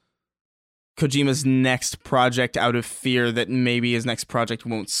canceled Kojima's next project out of fear that maybe his next project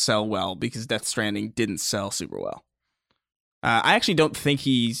won't sell well because Death Stranding didn't sell super well. I actually don't think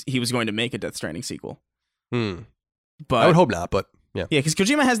he was going to make a Death Stranding sequel. But I would hope not, but yeah. Yeah, because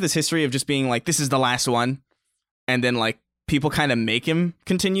Kojima has this history of just being like, this is the last one, and then like people kind of make him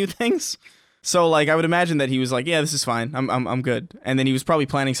continue things. So like I would imagine that he was like, yeah, this is fine. I'm good. And then he was probably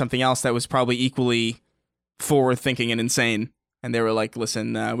planning something else that was probably equally forward thinking and insane. And they were like,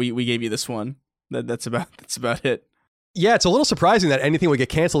 listen, we gave you this one. That's about it. Yeah, it's a little surprising that anything would get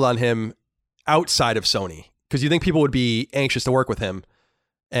canceled on him outside of Sony, because you think people would be anxious to work with him.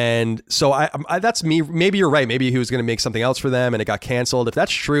 And so I that's me. Maybe you're right. Maybe he was going to make something else for them and it got canceled. If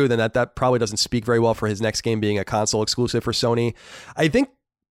that's true, then that probably doesn't speak very well for his next game being a console exclusive for Sony. I think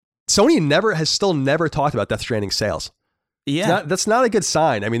Sony has still never talked about Death Stranding sales. Yeah. That's not a good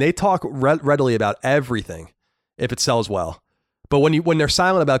sign. I mean, they talk readily about everything if it sells well. But when they're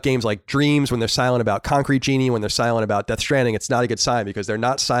silent about games like Dreams, when they're silent about Concrete Genie, when they're silent about Death Stranding, it's not a good sign, because they're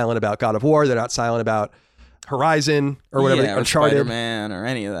not silent about God of War. They're not silent about Horizon or whatever, or Uncharted, Spider-Man, or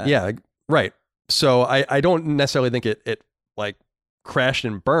any of that. Yeah, right. So I don't necessarily think it like crashed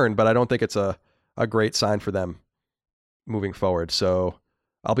and burned, but I don't think it's a great sign for them moving forward. So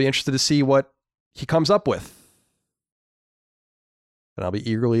I'll be interested to see what he comes up with, and I'll be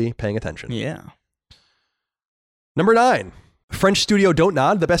eagerly paying attention. Yeah. Number 9. French studio Don't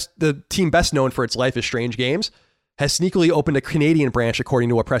Nod, the team best known for its Life is Strange games, has sneakily opened a Canadian branch, according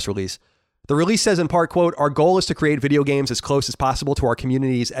to a press release. The release says in part, quote, "Our goal is to create video games as close as possible to our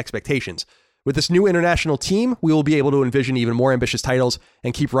community's expectations. With this new international team, we will be able to envision even more ambitious titles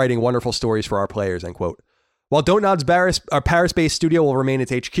and keep writing wonderful stories for our players," end quote. While Don't Nod's Paris-based studio will remain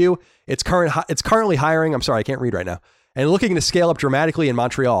its HQ, it's currently hiring, I'm sorry, I can't read right now, and looking to scale up dramatically in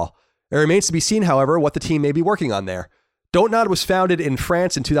Montreal. It remains to be seen, however, what the team may be working on there. Don't Nod was founded in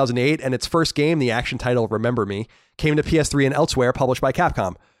France in 2008, and its first game, the action title Remember Me, came to PS3 and elsewhere, published by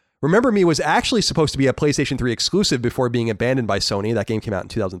Capcom. Remember Me was actually supposed to be a PlayStation 3 exclusive before being abandoned by Sony. That game came out in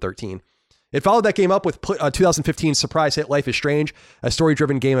 2013. It followed that game up with 2015's surprise hit Life is Strange, a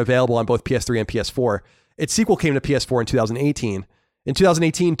story-driven game available on both PS3 and PS4. Its sequel came to PS4 in 2018. In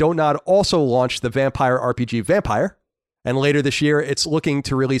 2018, Don't Nod also launched the vampire RPG Vampire, And later this year, it's looking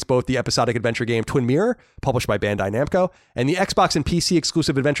to release both the episodic adventure game Twin Mirror, published by Bandai Namco, and the Xbox and PC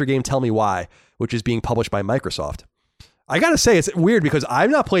exclusive adventure game Tell Me Why, which is being published by Microsoft. I gotta say, it's weird because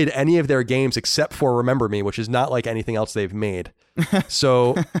I've not played any of their games except for Remember Me, which is not like anything else they've made.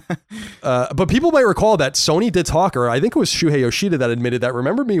 So, but people might recall that Sony did talk, or I think it was Shuhei Yoshida that admitted that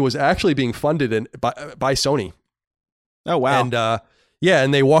Remember Me was actually being funded by Sony. Oh, wow. And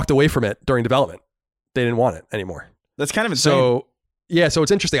and they walked away from it during development. They didn't want it anymore. That's kind of insane. So, so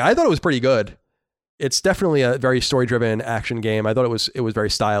it's interesting. I thought it was pretty good. It's definitely a very story-driven action game. I thought it was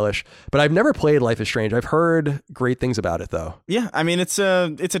very stylish, but I've never played Life is Strange. I've heard great things about it, though. Yeah, I mean, it's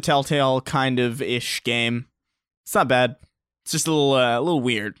a Telltale kind of ish game. It's not bad. It's just a little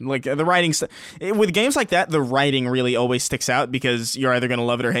weird. Like the writing with games like that, the writing really always sticks out because you're either gonna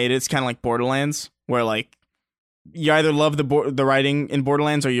love it or hate it. It's kind of like Borderlands, where like you either love the writing in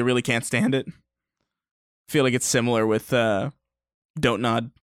Borderlands or you really can't stand it. I feel like it's similar with Don't Nod.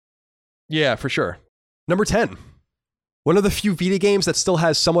 Yeah, for sure. Number 10. One of the few Vita games that still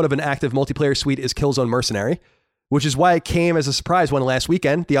has somewhat of an active multiplayer suite is Killzone Mercenary, which is why it came as a surprise when last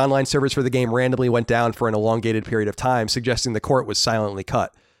weekend, the online servers for the game randomly went down for an elongated period of time, suggesting the court was silently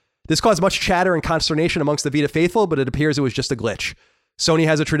cut. This caused much chatter and consternation amongst the Vita faithful, but it appears it was just a glitch. Sony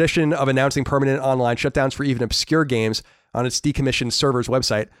has a tradition of announcing permanent online shutdowns for even obscure games on its decommissioned server's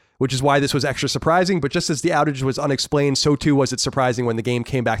website, which is why this was extra surprising, but just as the outage was unexplained, so too was it surprising when the game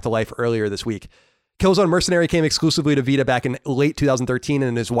came back to life earlier this week. Killzone Mercenary came exclusively to Vita back in late 2013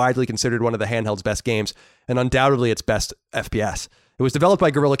 and is widely considered one of the handheld's best games, and undoubtedly its best FPS. It was developed by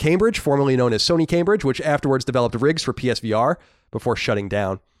Guerrilla Cambridge, formerly known as Sony Cambridge, which afterwards developed rigs for PSVR before shutting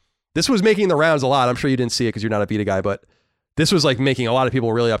down. This was making the rounds a lot. I'm sure you didn't see it because you're not a Vita guy, but this was like making a lot of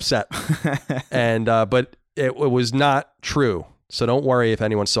people really upset. And but it was not true. So don't worry if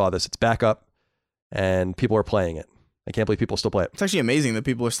anyone saw this. It's back up and people are playing it. I can't believe people still play it. It's actually amazing that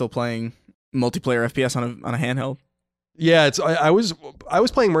people are still playing multiplayer FPS on a handheld. Yeah, I was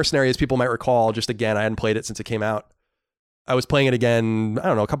playing Mercenary, as people might recall. Just again, I hadn't played it since it came out. I was playing it again, I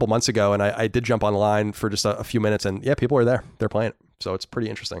don't know, a couple months ago, and I did jump online for just a few minutes, and yeah, people are there. They're playing it. So it's pretty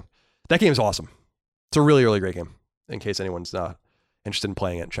interesting. That game's awesome. It's a really, really great game, in case anyone's interested in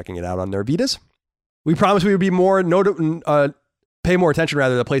playing it and checking it out on their Vitas. We promised we would be pay more attention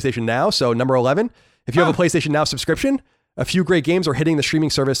rather to PlayStation Now. So number 11, if you have a PlayStation Now subscription, a few great games are hitting the streaming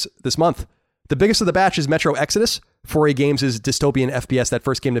service this month. The biggest of the batch is Metro Exodus, 4A Games' dystopian FPS that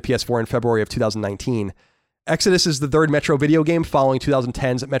first came to PS4 in February of 2019. Exodus is the third Metro video game following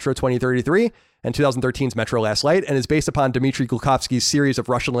 2010's Metro 2033 and 2013's Metro Last Light, and is based upon Dmitry Glukovsky's series of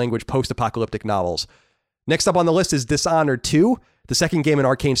Russian-language post-apocalyptic novels. Next up on the list is Dishonored 2, the second game in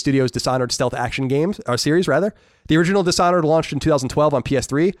Arcane Studios' Dishonored stealth action series. The original Dishonored launched in 2012 on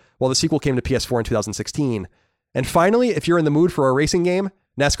PS3, while the sequel came to PS4 in 2016. And finally, if you're in the mood for a racing game,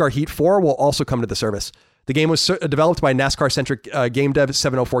 NASCAR Heat 4 will also come to the service. The game was developed by NASCAR-centric game dev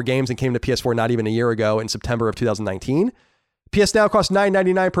 704 Games and came to PS4 not even a year ago in September of 2019. PS Now costs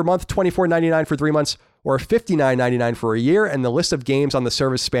 $9.99 per month, $24.99 for 3 months, or $59.99 for a year, and the list of games on the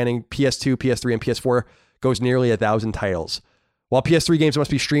service spanning PS2, PS3, and PS4 goes nearly 1,000 titles. While PS3 games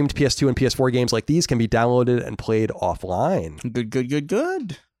must be streamed, PS2 and PS4 games like these can be downloaded and played offline.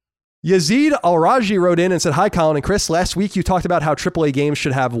 Good. Yazid Al-Raji wrote in and said, "Hi, Colin and Chris. Last week you talked about how AAA games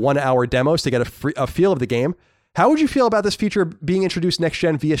should have 1-hour demos to get a feel of the game. How would you feel about this feature being introduced next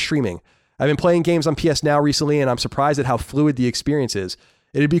gen via streaming? I've been playing games on PS Now recently, and I'm surprised at how fluid the experience is.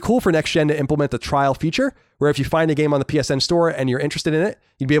 It'd be cool for next gen to implement the trial feature, where if you find a game on the PSN store and you're interested in it,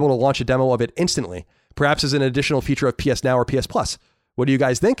 you'd be able to launch a demo of it instantly, perhaps as an additional feature of PS Now or PS Plus. What do you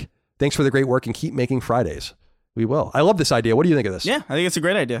guys think? Thanks for the great work and keep making Fridays." We will. I love this idea. What do you think of this? Yeah, I think it's a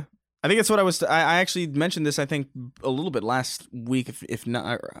great idea. I think that's what I actually mentioned this, I think, a little bit last week, if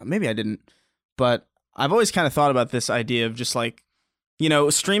not, maybe I didn't. But I've always kind of thought about this idea of just like,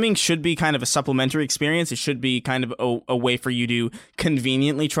 streaming should be kind of a supplementary experience. It should be kind of a way for you to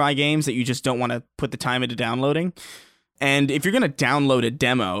conveniently try games that you just don't want to put the time into downloading. And if you're going to download a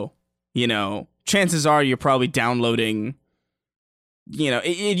demo, chances are you're probably downloading,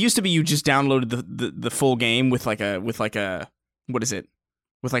 it used to be you just downloaded the full game with like a what is it?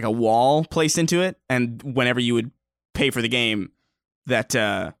 With like a wall placed into it, and whenever you would pay for the game, that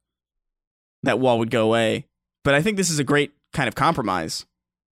wall would go away. But I think this is a great kind of compromise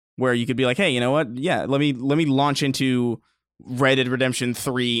where you could be like, hey, you know what? Yeah, let me launch into Red Dead Redemption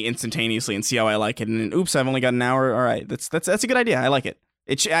 3 instantaneously and see how I like it. And oops, I've only got an hour. All right, that's a good idea. I like it.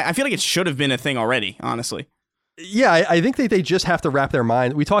 I feel like it should have been a thing already, honestly. Yeah, I think they just have to wrap their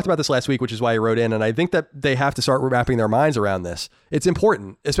mind. We talked about this last week, which is why I wrote in, and I think that they have to start wrapping their minds around this. It's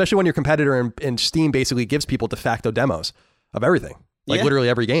important, especially when your competitor in Steam basically gives people de facto demos of everything, like literally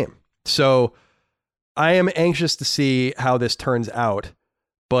every game. So I am anxious to see how this turns out,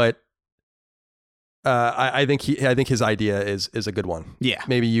 but I think his idea is a good one. Yeah,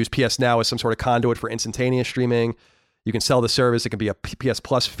 maybe use PS Now as some sort of conduit for instantaneous streaming. You can sell the service. It can be a PS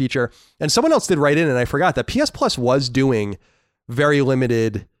Plus feature. And someone else did write in, and I forgot that PS Plus was doing very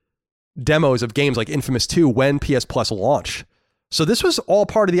limited demos of games like Infamous 2 when PS Plus launched. So this was all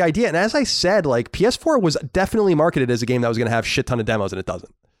part of the idea. And as I said, like PS4 was definitely marketed as a game that was going to have shit ton of demos, and it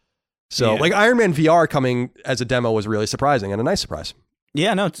doesn't. So like Iron Man VR coming as a demo was really surprising and a nice surprise.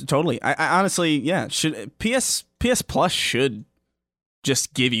 Yeah, no, totally. I honestly, should PS Plus should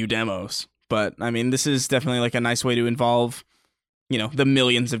just give you demos. But I mean, this is definitely like a nice way to involve, the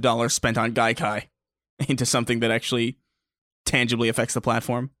millions of dollars spent on Gaikai into something that actually tangibly affects the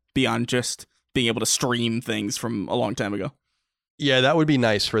platform beyond just being able to stream things from a long time ago. Yeah, that would be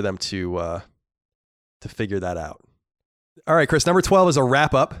nice for them to figure that out. All right, Chris, number 12 is a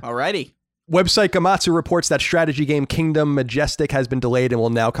wrap up. Alrighty. Website Gamatsu reports that strategy game Kingdom Majestic has been delayed and will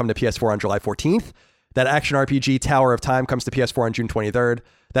now come to PS4 on July 14th. That action RPG Tower of Time comes to PS4 on June 23rd.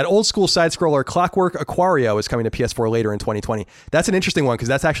 That old school side scroller Clockwork Aquario is coming to PS4 later in 2020. That's an interesting one because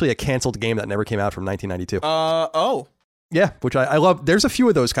that's actually a canceled game that never came out from 1992. Oh. Yeah, which I love. There's a few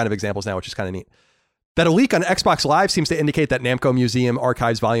of those kind of examples now, which is kind of neat. That a leak on Xbox Live seems to indicate that Namco Museum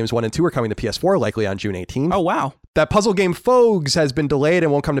Archives Volumes 1 and 2 are coming to PS4 likely on June 18th. Oh, wow. That puzzle game Fogues has been delayed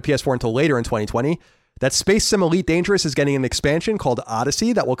and won't come to PS4 until later in 2020. That Space Sim Elite Dangerous is getting an expansion called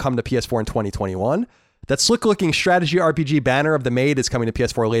Odyssey that will come to PS4 in 2021. That slick-looking strategy RPG Banner of the Maid is coming to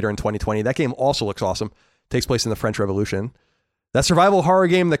PS4 later in 2020. That game also looks awesome. Takes place in the French Revolution. That survival horror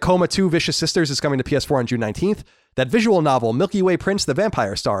game, The Coma 2 Vicious Sisters, is coming to PS4 on June 19th. That visual novel, Milky Way Prince, The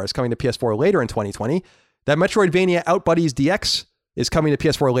Vampire Star, is coming to PS4 later in 2020. That Metroidvania Outbuddies DX is coming to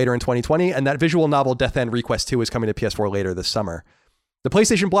PS4 later in 2020. And that visual novel, Death End Request 2, is coming to PS4 later this summer. The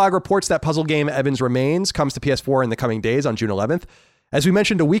PlayStation blog reports that puzzle game Evan's Remains comes to PS4 in the coming days on June 11th. As we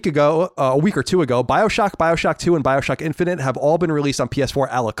mentioned a week or two ago, BioShock, BioShock 2, and BioShock Infinite have all been released on PS4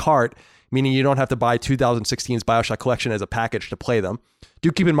 a la carte, meaning you don't have to buy 2016's BioShock collection as a package to play them.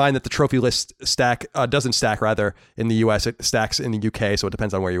 Do keep in mind that the trophy list doesn't stack in the US. It stacks in the UK, so it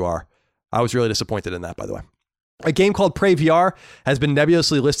depends on where you are. I was really disappointed in that, by the way. A game called Prey VR has been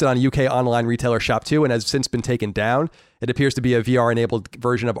nebulously listed on UK online retailer Shop2 and has since been taken down. It appears to be a VR-enabled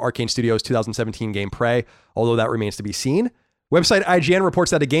version of Arcane Studios' 2017 game Prey, although that remains to be seen. Website IGN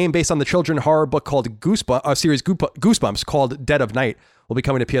reports that a game based on the children's horror book called Goosebumps called Dead of Night will be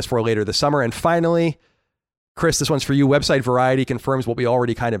coming to PS4 later this summer. And finally, Chris, this one's for you. Website Variety confirms what we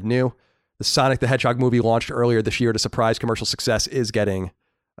already kind of knew. The Sonic the Hedgehog movie launched earlier this year to surprise commercial success is getting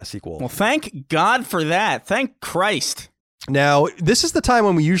a sequel. Well, thank God for that. Thank Christ. Now, this is the time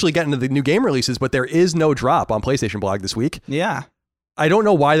when we usually get into the new game releases, but there is no drop on PlayStation Blog this week. Yeah. I don't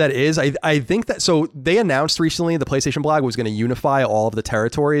know why that is. I think that, so they announced recently the PlayStation blog was going to unify all of the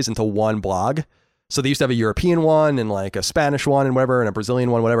territories into one blog. So they used to have a European one and like a Spanish one and whatever, and a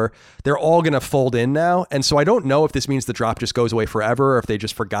Brazilian one, whatever. They're all going to fold in now. And so I don't know if this means the drop just goes away forever, or if they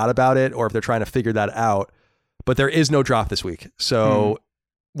just forgot about it, or if they're trying to figure that out. But there is no drop this week. So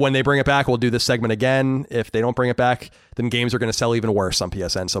when they bring it back, we'll do this segment again. If they don't bring it back, then games are going to sell even worse on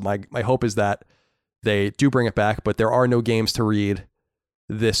PSN. So my hope is that they do bring it back, but there are no games to read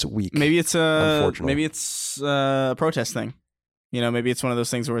this week. Maybe it's a protest thing. Maybe it's one of those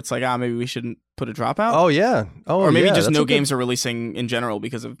things where it's like, maybe we shouldn't put a drop out. Oh yeah. Or maybe just no games are releasing in general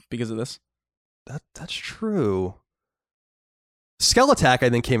because of this. That's true. Skeletak, I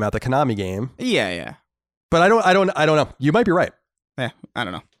think, came out, the Konami game. Yeah. But I don't know. You might be right. Yeah, I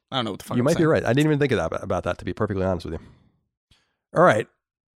don't know. I don't know what the fuck you might be right. I didn't even think of that about that, to be perfectly honest with you. All right.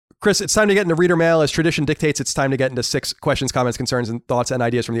 Chris, it's time to get into reader mail. As tradition dictates, it's time to get into 6 questions, comments, concerns, and thoughts and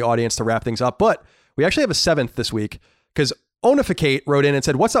ideas from the audience to wrap things up. But we actually have a 7th this week because Onificate wrote in and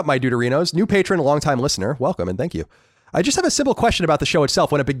said, "What's up, my Deuterinos? New patron, longtime listener. Welcome and thank you. I just have a simple question about the show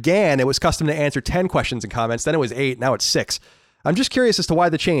itself. When it began, it was custom to answer 10 questions and comments. Then it was 8. Now it's 6. I'm just curious as to why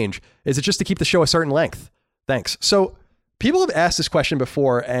the change. Is it just to keep the show a certain length? Thanks." So people have asked this question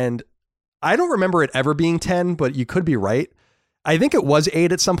before, and I don't remember it ever being 10, but you could be right. I think it was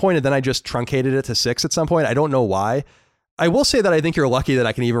 8 at some point, and then I just truncated it to 6 at some point. I don't know why. I will say that I think you're lucky that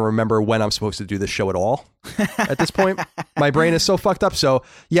I can even remember when I'm supposed to do this show at all at this point. My brain is so fucked up. So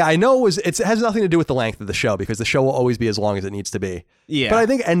yeah, I know it has nothing to do with the length of the show because the show will always be as long as it needs to be. Yeah. But I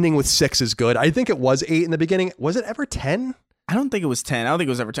think ending with 6 is good. I think it was 8 in the beginning. Was it ever 10? I don't think it was 10. I don't think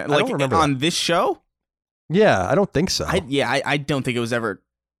it was ever 10. I don't remember on that. This show? Yeah, I don't think so. I don't think it was ever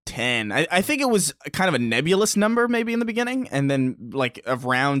 10. I think it was kind of a nebulous number maybe in the beginning, and then like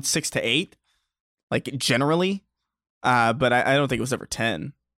around 6 to 8, like generally. But I don't think it was ever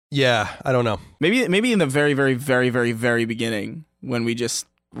 10. Yeah, I don't know. Maybe in the very, very, very, very, very beginning when we're just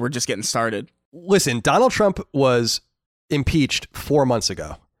getting started. Listen, Donald Trump was impeached 4 months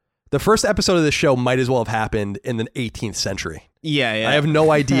ago. The first episode of this show might as well have happened in the 18th century. Yeah. I have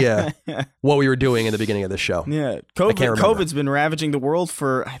no idea what we were doing in the beginning of this show. Yeah, COVID's been ravaging the world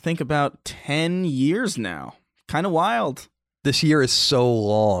for, I think, about 10 years now. Kind of wild. This year is so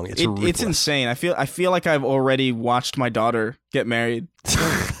long. It's insane. I feel like I've already watched my daughter get married.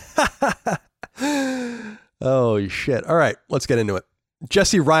 Oh, shit. All right, let's get into it.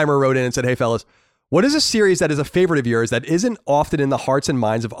 Jesse Reimer wrote in and said, "Hey, fellas, what is a series that is a favorite of yours that isn't often in the hearts and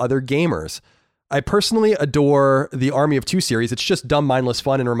minds of other gamers? I personally adore the Army of Two series. It's just dumb, mindless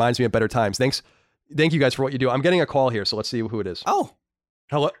fun and reminds me of better times. Thank you guys for what you do." I'm getting a call here, so let's see who it is. Oh.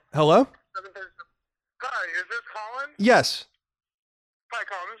 Hello? Hi, is this Colin? Yes. Hi,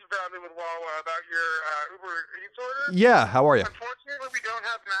 Colin. This is Bradley with Wawa about your Uber Eats order. Yeah, how are you? Unfortunately, we don't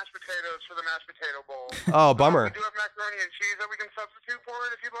have mashed potatoes for the mashed potato bowl. Oh, bummer. We do have macaroni and cheese that we can substitute for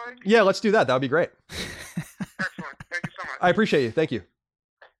it if you'd like. Yeah, let's do that. That would be great. Excellent. Thank you so much. I appreciate you. Thank you.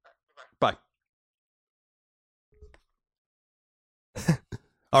 Bye.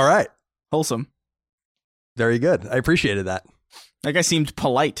 All right. Wholesome. Very good. I appreciated that. That guy seemed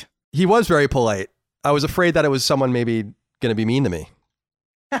polite. He was very polite. I was afraid that it was someone maybe going to be mean to me,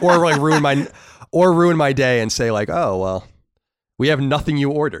 or like ruin my day and say like, "Oh, well, we have nothing you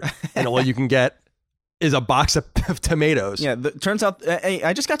ordered, and all you can get is a box of tomatoes." Yeah. Turns out, hey,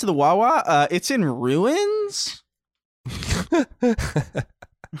 I just got to the Wawa. It's in ruins.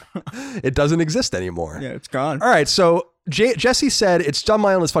 It doesn't exist anymore. Yeah, it's gone. All right. So Jesse said it's dumb,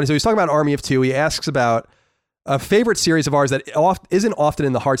 mindless, funny. So he's talking about Army of Two. He asks about a favorite series of ours that isn't often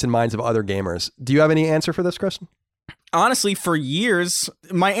in the hearts and minds of other gamers. Do you have any answer for this, Kristen? Honestly, for years,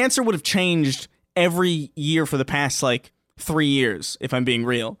 my answer would have changed every year for the past, 3 years, if I'm being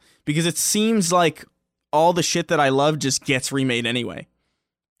real. Because it seems like all the shit that I love just gets remade anyway.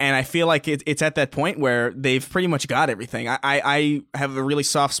 And I feel like it's at that point where they've pretty much got everything. I have a really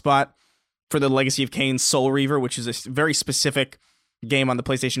soft spot for the Legacy of Kain Soul Reaver, which is a very specific game on the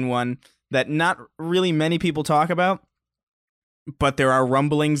PlayStation 1 that not really many people talk about. But there are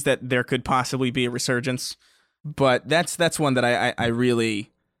rumblings that there could possibly be a resurgence. But that's one that I really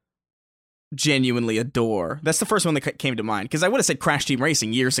genuinely adore. That's the first one that came to mind, because I would have said Crash Team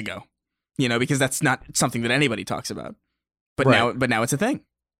Racing years ago, because that's not something that anybody talks about. But right. now it's a thing.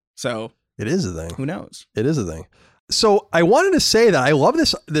 So it is a thing. Who knows? It is a thing. So I wanted to say that I love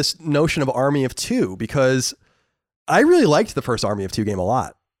this notion of Army of Two, because I really liked the first Army of Two game a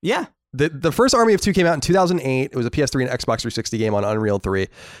lot. Yeah. The first Army of Two came out in 2008. It was a PS3 and Xbox 360 game on Unreal 3.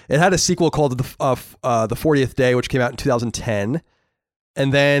 It had a sequel called the 40th Day, which came out in 2010.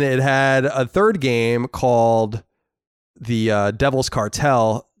 And then it had a third game called the Devil's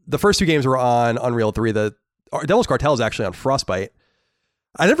Cartel. The first two games were on Unreal 3. The Devil's Cartel is actually on Frostbite.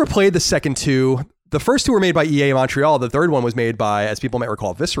 I never played the second two. The first two were made by EA Montreal. The third one was made by, as people might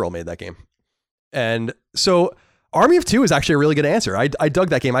recall, Visceral made that game. And so Army of Two is actually a really good answer. I dug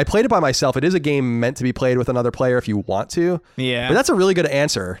that game. I played it by myself. It is a game meant to be played with another player if you want to. Yeah. But that's a really good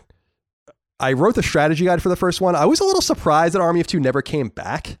answer. I wrote the strategy guide for the first one. I was a little surprised that Army of Two never came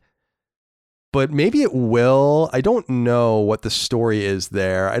back, but maybe it will. I don't know what the story is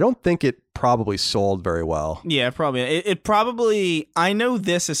there. I don't think it probably sold very well. Yeah, probably. It probably, I know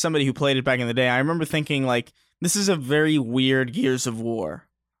this as somebody who played it back in the day. I remember thinking this is a very weird Gears of War.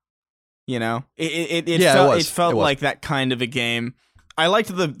 It felt like that kind of a game. I liked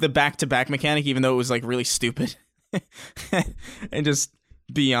the back-to-back mechanic, even though it was really stupid and just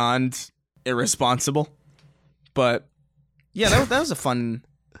beyond irresponsible. But yeah, that was a fun.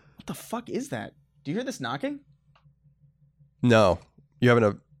 What the fuck is that? Do you hear this knocking? No, you having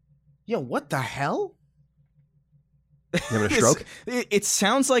a? Yo, what the hell? You having a stroke? It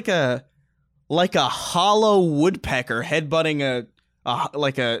sounds like a hollow woodpecker headbutting a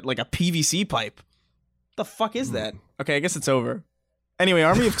PVC pipe. What the fuck is that? Okay, I guess it's over. Anyway,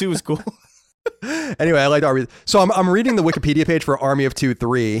 Army of Two was cool. Anyway, I liked Army. So I'm reading the Wikipedia page for Army of Two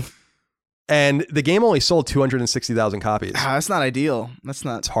 3, and the game only sold 260,000 copies. That's not ideal.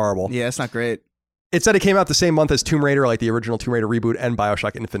 It's horrible. Yeah, it's not great. It said it came out the same month as Tomb Raider, like the original Tomb Raider reboot, and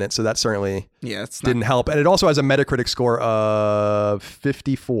BioShock Infinite. So that certainly didn't help. And it also has a Metacritic score of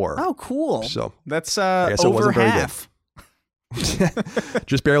 54. Oh, cool. So that's over half.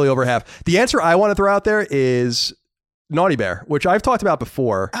 Just barely over half. The answer I want to throw out there is Naughty Bear, which I've talked about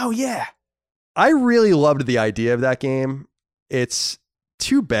before. Oh, yeah. I really loved the idea of that game. It's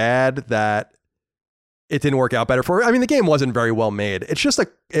too bad that it didn't work out better for. I mean, the game wasn't very well made. It's just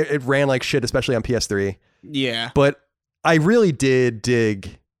like it ran like shit, especially on PS3. Yeah. But I really did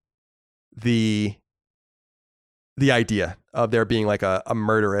dig the idea of there being like a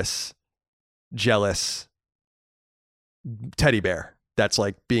murderous, jealous teddy bear that's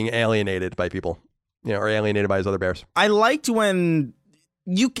like being alienated by people, or alienated by his other bears. I liked when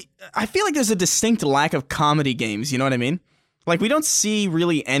I feel like there's a distinct lack of comedy games. You know what I mean? Like, we don't see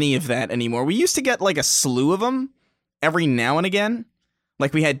really any of that anymore. We used to get like a slew of them every now and again.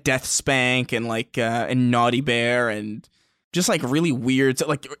 Like, we had Death Spank and like and Naughty Bear and just like really weird,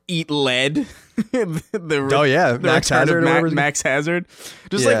 like Eat Lead. Max Hazard. Max Hazard.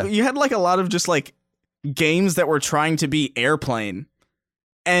 Just like you had like a lot of just like games that were trying to be Airplane.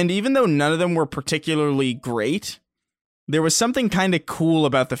 And even though none of them were particularly great, there was something kind of cool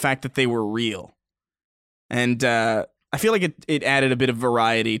about the fact that they were real. And I feel like it added a bit of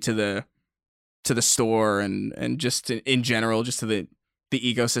variety to the store and just in general, just to the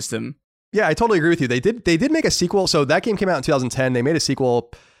ecosystem. Yeah, I totally agree with you. They did make a sequel. So that game came out in 2010. They made a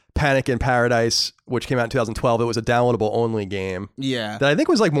sequel, Panic in Paradise, which came out in 2012. It was a downloadable only game. Yeah. That I think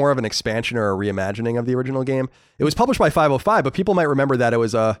was like more of an expansion or a reimagining of the original game. It was published by 505, but people might remember that it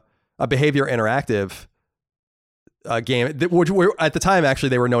was a Behavior Interactive game, which were, at the time, actually,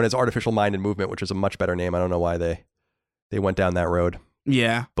 they were known as Artificial Mind and Movement, which is a much better name. I don't know why they went down that road.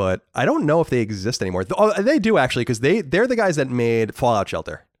 Yeah. But I don't know if they exist anymore. Oh, they do, actually, because they're the guys that made Fallout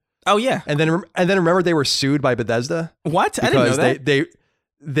Shelter. Oh, yeah. And then remember they were sued by Bethesda? What? I didn't know that.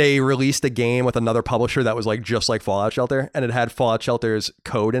 They released a game with another publisher that was like just like Fallout Shelter, and it had Fallout Shelter's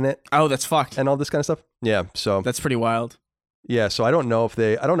code in it. Oh, that's fucked. And all this kind of stuff. Yeah, so that's pretty wild. Yeah, so I don't know if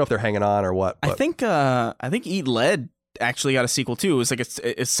they're hanging on or what. But. I think Eat Lead actually got a sequel too. It was like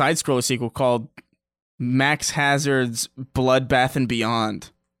a side scroller sequel called Max Hazard's Bloodbath and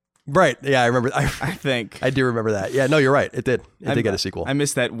Beyond. Right. Yeah, I remember. I think I do remember that. Yeah. No, you're right. It did. It did get a sequel. I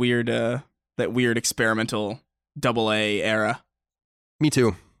missed that weird experimental AA era. Me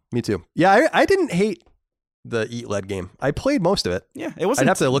too. Yeah, I didn't hate the Eat Lead game. I played most of it. Yeah, it wasn't. I'd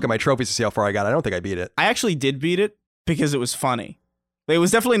have to look at my trophies to see how far I got. I don't think I beat it. I actually did beat it because it was funny. It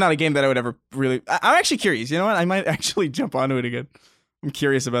was definitely not a game that I would ever really. I'm actually curious. You know what? I might actually jump onto it again. I'm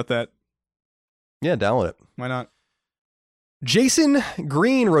curious about that. Yeah, download it. Why not? Jason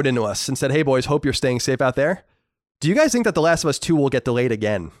Green wrote into us and said, "Hey boys, hope you're staying safe out there. Do you guys think that The Last of Us 2 will get delayed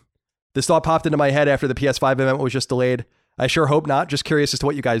again? This thought popped into my head after the PS5 event was just delayed. I sure hope not. Just curious as to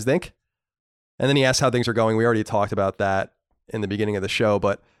what you guys think." And then he asked how things are going. We already talked about that in the beginning of the show,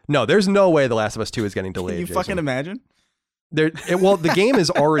 but no, there's no way The Last of Us 2 is getting delayed. Can you Jason. fucking imagine? Well, the game is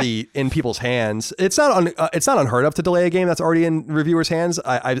already in people's hands. It's not unheard of to delay a game that's already in reviewers' hands.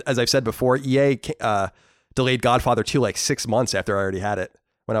 As I've said before, EA delayed Godfather 2 like 6 months after I already had it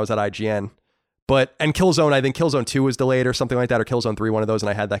when I was at IGN. And Killzone, I think Killzone 2 was delayed or something like that, or Killzone 3, one of those, and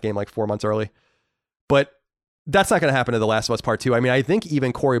I had that game like 4 months early. But that's not going to happen to The Last of Us Part 2. I mean, I think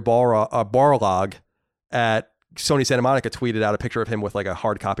even Cory Barlog at Sony Santa Monica tweeted out a picture of him with like a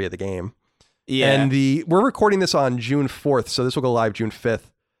hard copy of the game. Yeah. And we're recording this on June 4th, so this will go live June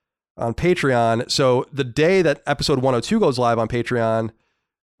 5th on Patreon. So the day that episode 102 goes live on Patreon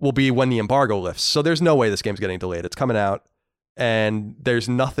will be when the embargo lifts. So there's no way this game's getting delayed. It's coming out, and there's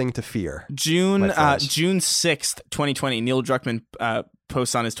nothing to fear. June 6th, 2020, Neil Druckmann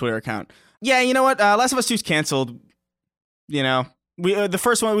posts on his Twitter account. Yeah, you know what? Last of Us 2's canceled. You know, the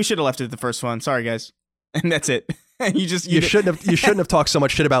first one, we should have left it at the first one. Sorry, guys. And that's it. You shouldn't have talked so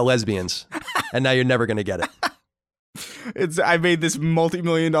much shit about lesbians, and now you're never going to get it. I made this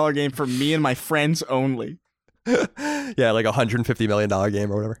multi-million-dollar game for me and my friends only. Yeah, like $150 million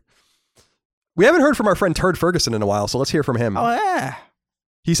game or whatever. We haven't heard from our friend Turd Ferguson in a while, so let's hear from him. Oh, yeah.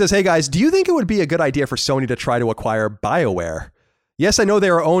 He says, "Hey guys, do you think it would be a good idea for Sony to try to acquire BioWare? Yes, I know they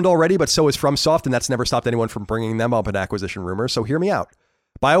are owned already, but so is FromSoft, and that's never stopped anyone from bringing them up in acquisition rumors, so hear me out.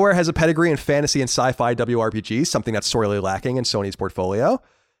 BioWare has a pedigree in fantasy and sci-fi WRPGs, something that's sorely lacking in Sony's portfolio.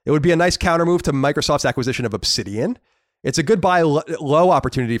 It would be a nice countermove to Microsoft's acquisition of Obsidian. It's a good buy low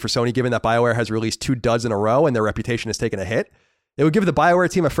opportunity for Sony, given that BioWare has released 2 duds in a row and their reputation has taken a hit. It would give the BioWare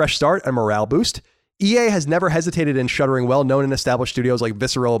team a fresh start and morale boost. EA has never hesitated in shuttering well-known and established studios like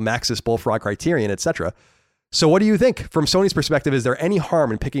Visceral, Maxis, Bullfrog, Criterion, etc. So what do you think? From Sony's perspective, is there any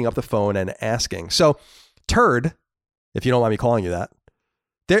harm in picking up the phone and asking?" So, Turd, if you don't mind me calling you that,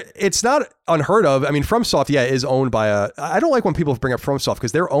 it's not unheard of. I mean, FromSoft, yeah, is owned by I don't like when people bring up FromSoft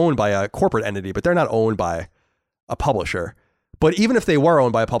because they're owned by a corporate entity, but they're not owned by a publisher. But even if they were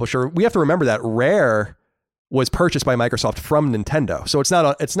owned by a publisher, we have to remember that Rare was purchased by Microsoft from Nintendo. So it's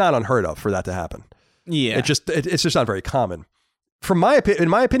not unheard of for that to happen. Yeah. It's just not very common. In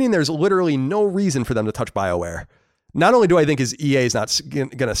my opinion, there's literally no reason for them to touch BioWare. Not only do I think EA is not going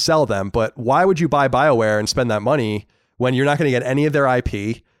to sell them, but why would you buy BioWare and spend that money when you're not going to get any of their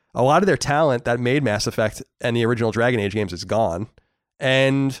IP? A lot of their talent that made Mass Effect and the original Dragon Age games is gone.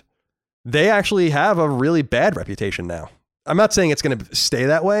 And they actually have a really bad reputation now. I'm not saying it's going to stay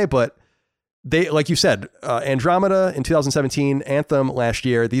that way, but they, like you said, Andromeda in 2017, Anthem last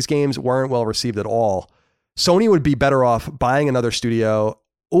year, these games weren't well received at all. Sony would be better off buying another studio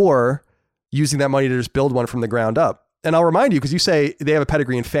or using that money to just build one from the ground up. And I'll remind you, because you say they have a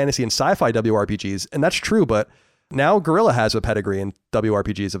pedigree in fantasy and sci-fi WRPGs, and that's true, but now Guerrilla has a pedigree in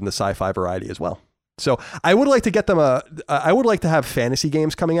WRPGs of the sci-fi variety as well. So I would like to get them I would like to have fantasy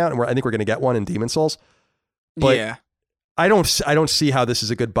games coming out, and I think we're going to get one in Demon's Souls. But yeah. I don't see how this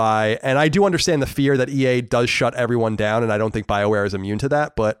is a good buy. And I do understand the fear that EA does shut everyone down, and I don't think BioWare is immune to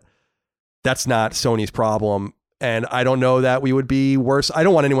that, but that's not Sony's problem. And I don't know that we would be worse. I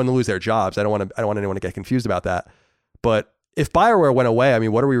don't want anyone to lose their jobs. I don't want anyone to get confused about that. But if BioWare went away, I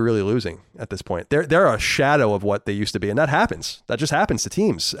mean, what are we really losing at this point? They're a shadow of what they used to be. And that happens. That just happens to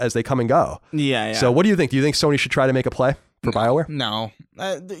teams as they come and go. Yeah. So what do you think? Do you think Sony should try to make a play for BioWare? No.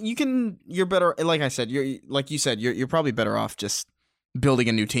 You're better. Like I said, you're probably better off just building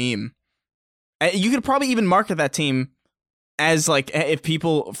a new team. You could probably even market that team as like, if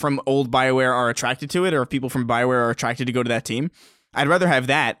people from old BioWare are attracted to it, or if people from BioWare are attracted to go to that team. I'd rather have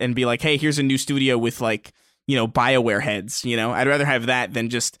that and be like, hey, here's a new studio with like, BioWare heads, I'd rather have that than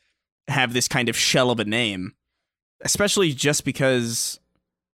just have this kind of shell of a name, especially just because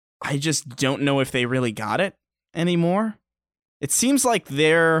I just don't know if they really got it anymore. It seems like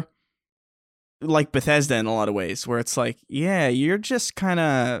they're like Bethesda in a lot of ways, where it's like, yeah, you're just kind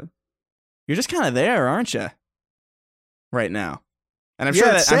of there, aren't you? Right now. And I'm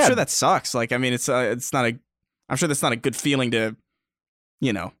sure that sucks. Like, I mean, I'm sure that's not a good feeling to,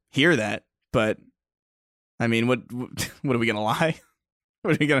 hear that, but I mean, what are we going to lie?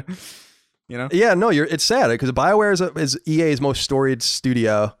 What are we going to, Yeah, no, it's sad because BioWare is EA's most storied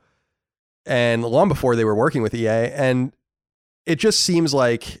studio, and long before they were working with EA, and it just seems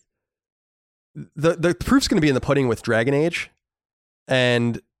like the proof's going to be in the pudding with Dragon Age,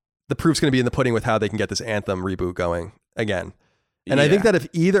 and the proof's going to be in the pudding with how they can get this Anthem reboot going again. And I think that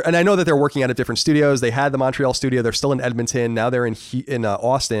and I know that they're working out of different studios. They had the Montreal studio. They're still in Edmonton. Now they're in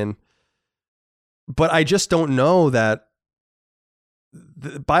Austin. But I just don't know that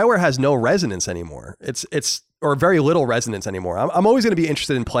BioWare has no resonance anymore. Or very little resonance anymore. I'm always going to be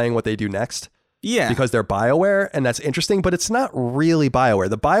interested in playing what they do next. Yeah. Because they're BioWare, and that's interesting, but it's not really BioWare.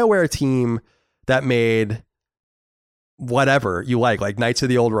 The BioWare team that made whatever you like Knights of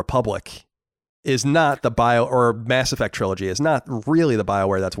the Old Republic, is not the or Mass Effect trilogy is not really the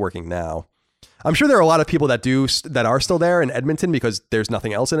BioWare that's working now. I'm sure there are a lot of people that are still there in Edmonton because there's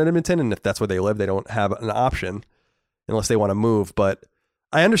nothing else in Edmonton, and if that's where they live, they don't have an option unless they want to move. But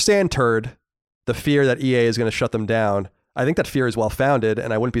I understand, Turd, the fear that EA is going to shut them down. I think that fear is well founded,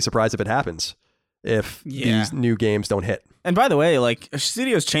 and I wouldn't be surprised if it happens if these new games don't hit. And by the way, like,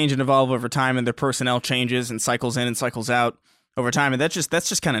 studios change and evolve over time, and their personnel changes and cycles in and cycles out over time, and that's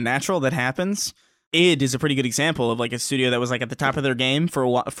just kind of natural. That happens. id is a pretty good example of like a studio that was like at the top of their game for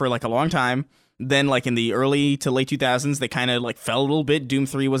like a long time. Then like in the early to late 2000s, they kind of like fell a little bit. Doom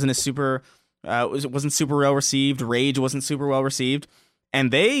 3 wasn't super well received. Rage wasn't super well received,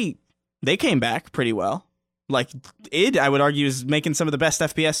 and they came back pretty well. Like id, I would argue, is making some of the best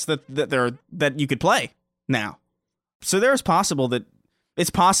FPS that you could play now. So it's possible that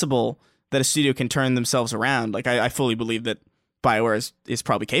a studio can turn themselves around. Like I fully believe that BioWare is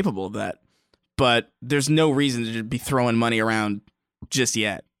probably capable of that, but there's no reason to be throwing money around just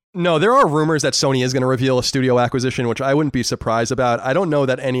yet. No, there are rumors that Sony is going to reveal a studio acquisition, which I wouldn't be surprised about. I don't know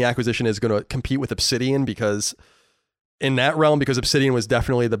that any acquisition is going to compete with Obsidian because Obsidian was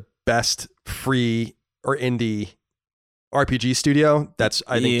definitely the best free or indie RPG studio that's,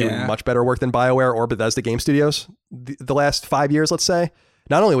 I think, doing much better work than BioWare or Bethesda Game Studios the last 5 years, let's say.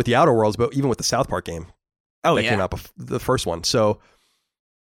 Not only with the Outer Worlds, but even with the South Park game that came out the first one. So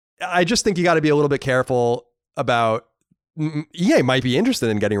I just think you got to be a little bit careful about. EA might be interested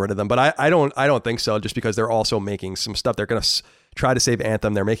in getting rid of them, but I don't think so, just because they're also making some stuff. They're going to try to save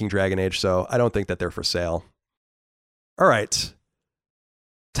Anthem. They're making Dragon Age, so I don't think that they're for sale. All right.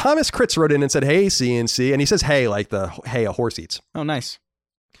 Thomas Kritz wrote in and said, "Hey, CNC," and he says, "Hey," like the hay a horse eats. Oh, nice.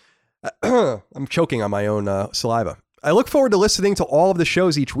 I'm choking on my own saliva. I look forward to listening to all of the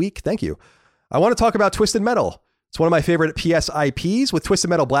shows each week. Thank you. I want to talk about Twisted Metal. It's one of my favorite PS IPs, with Twisted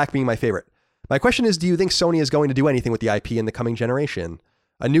Metal Black being my favorite. My question is, do you think Sony is going to do anything with the IP in the coming generation?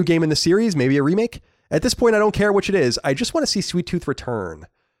 A new game in the series, maybe a remake? At this point, I don't care which it is. I just want to see Sweet Tooth return.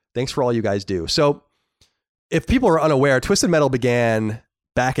 Thanks for all you guys do. So if people are unaware, Twisted Metal began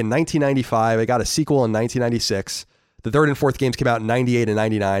back in 1995. It got a sequel in 1996. The third and fourth games came out in 98 and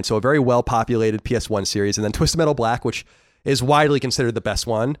 99. So a very well-populated PS1 series. And then Twisted Metal Black, which is widely considered the best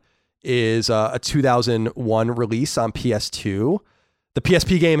one, is a 2001 release on PS2. The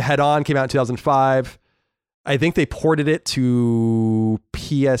PSP game Head On came out in 2005. I think they ported it to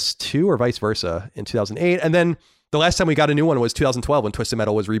PS2 or vice versa in 2008. And then the last time we got a new one was 2012 when Twisted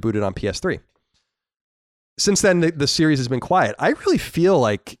Metal was rebooted on PS3. Since then, the series has been quiet. I really feel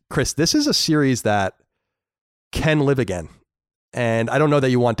like, Chris, this is a series that can live again. And I don't know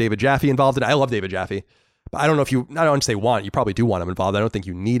that you want David Jaffe involved in it. I love David Jaffe. But I don't know if you, I don't say want, you probably do want him involved. I don't think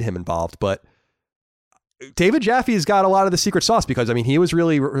you need him involved. But David Jaffe's got a lot of the secret sauce because, I mean, he was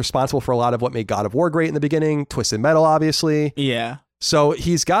really responsible for a lot of what made God of War great in the beginning. Twisted Metal, obviously. Yeah. So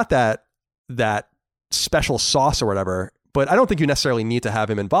he's got that special sauce or whatever. But I don't think you necessarily need to have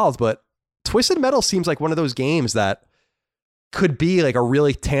him involved. But Twisted Metal seems like one of those games that could be like a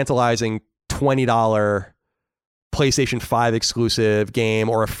really tantalizing $20 PlayStation 5 exclusive game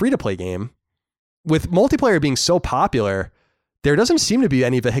or a free-to-play game. With multiplayer being so popular, there doesn't seem to be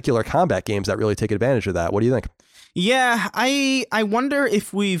any vehicular combat games that really take advantage of that. What do you think? Yeah, I wonder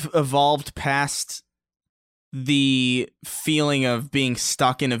if we've evolved past the feeling of being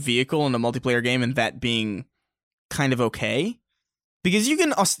stuck in a vehicle in a multiplayer game and that being kind of okay. Because you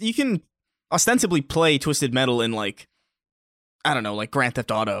can ostensibly play Twisted Metal in like, I don't know, like Grand Theft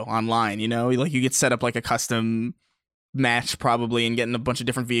Auto online, you know? Like you get set up like a custom match probably and get in a bunch of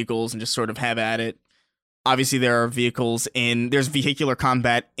different vehicles and just sort of have at it. Obviously there's vehicular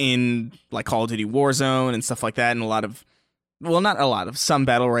combat in like Call of Duty Warzone and stuff like that, and some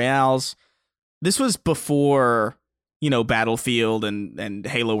battle royales. This was before, Battlefield and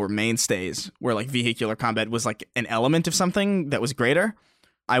Halo were mainstays, where like vehicular combat was like an element of something that was greater.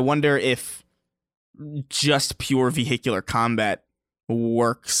 I wonder if just pure vehicular combat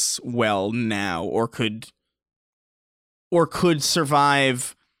works well now, or could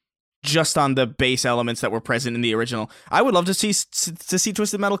survive just on the base elements that were present in the original. I would love to see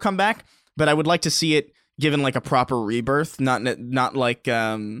Twisted Metal come back, but I would like to see it given like a proper rebirth, not like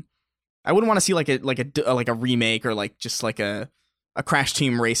I wouldn't want to see like a remake or like just like a Crash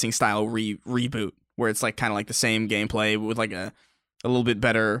Team Racing style reboot where it's like kind of like the same gameplay with like a little bit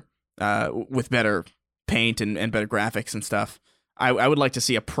better with better paint and better graphics and stuff. I would like to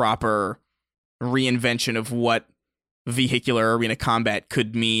see a proper reinvention of what vehicular arena combat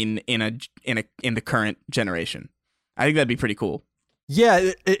could mean in the current generation. I think that'd be pretty cool.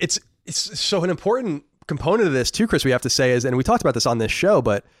 Yeah, it's so an important component of this too, Chris, we have to say is, and we talked about this on this show,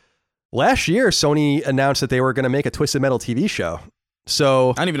 but last year Sony announced that they were going to make a Twisted Metal TV show.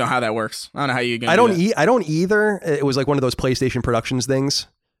 So I don't even know how that works. I don't know how you. I don't either. It was like one of those PlayStation Productions things,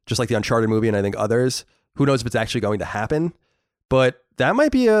 just like the Uncharted movie, and I think others. Who knows if it's actually going to happen? But that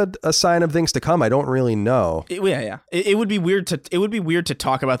might be a sign of things to come. I don't really know. It would be weird to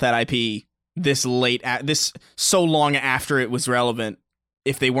talk about that IP this late, this so long after it was relevant,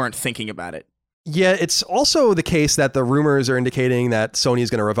 if they weren't thinking about it. Yeah, it's also the case that the rumors are indicating that Sony is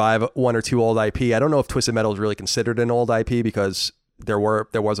going to revive one or two old IP. I don't know if Twisted Metal is really considered an old IP because there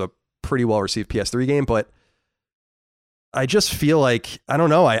was a pretty well received PS3 game, but I just feel like, I don't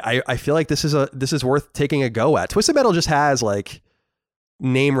know. I feel like this is worth taking a go at. Twisted Metal just has like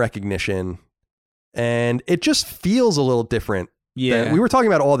name recognition and it just feels a little different. Yeah. We were talking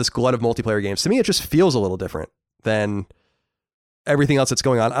about all this glut of multiplayer games. To me, it just feels a little different than everything else that's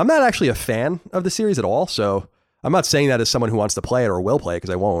going on. I'm not actually a fan of the series at all. So I'm not saying that as someone who wants to play it or will play it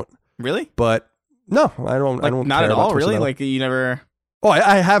because I won't. Really? But no, I don't. Like, I don't. Not care at all. about Really? Metal. Like you never. Oh,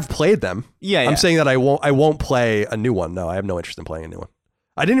 I have played them. Yeah. I'm saying that I won't play a new one. No, I have no interest in playing a new one.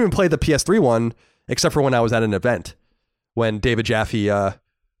 I didn't even play the PS3 one except for when I was at an event when David Jaffe. I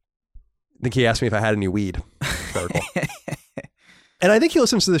think he asked me if I had any weed. And I think he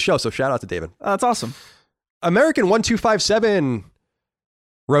listens to the show, so shout out to David. That's awesome. American1257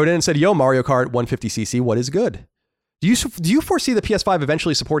 wrote in and said, "Yo, Mario Kart 150cc, what is good? Do you foresee the PS5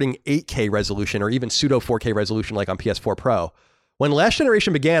 eventually supporting 8K resolution or even pseudo 4K resolution like on PS4 Pro? When last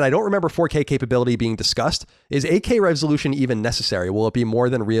generation began, I don't remember 4K capability being discussed. Is 8K resolution even necessary? Will it be more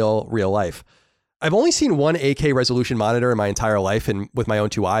than real life? I've only seen one 8K resolution monitor in my entire life and with my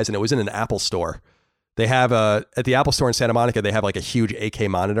own two eyes, and it was in an Apple store. They have at the Apple store in Santa Monica, they have like a huge 8K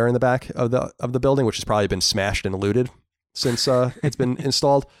monitor in the back of the building, which has probably been smashed and looted since it's been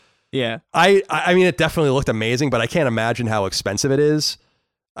installed. Yeah. I mean, it definitely looked amazing, but I can't imagine how expensive it is.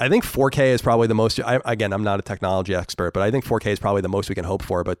 I think 4K is probably the most. Again, I'm not a technology expert, but I think 4K is probably the most we can hope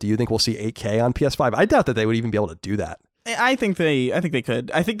for. But do you think we'll see 8K on PS5? I doubt that they would even be able to do that. I think they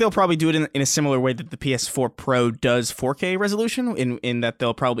could. I think they'll probably do it in a similar way that the PS4 Pro does 4K resolution, in that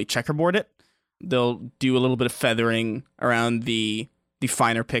they'll probably checkerboard it. They'll do a little bit of feathering around the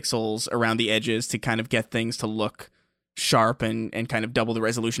finer pixels around the edges to kind of get things to look sharp and kind of double the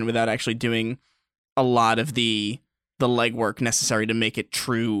resolution without actually doing a lot of the legwork necessary to make it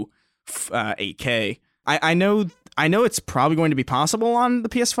true 8K. I know it's probably going to be possible on the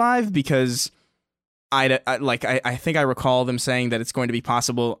PS5 because I think I recall them saying that it's going to be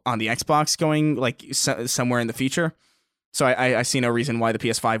possible on the Xbox going like somewhere in the future. So I see no reason why the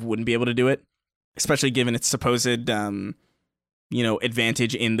PS5 wouldn't be able to do it, especially given its supposed advantage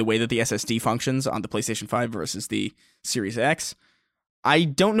in the way that the SSD functions on the PlayStation 5 versus the Series X. I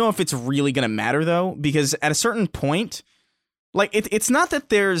don't know if it's really going to matter, though, because at a certain point, like it's not that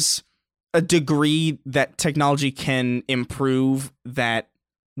there's a degree that technology can improve that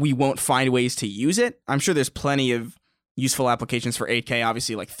we won't find ways to use it. I'm sure there's plenty of useful applications for 8K,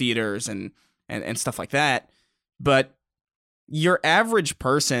 obviously, like theaters and stuff like that. But your average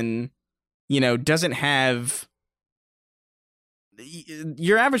person, doesn't have...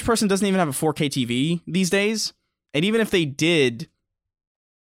 Your average person doesn't even have a 4K TV these days. And even if they did,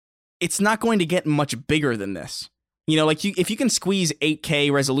 it's not going to get much bigger than this. If you can squeeze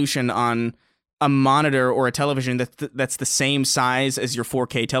 8K resolution on a monitor or a television that's the same size as your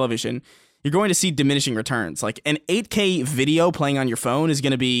 4K television, you're going to see diminishing returns. Like an 8K video playing on your phone is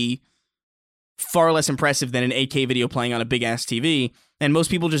going to be far less impressive than an 8K video playing on a big ass TV. And most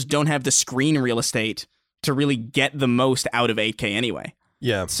people just don't have the screen real estate to really get the most out of 8K anyway.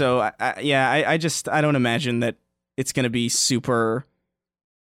 Yeah. So I don't imagine that it's going to be super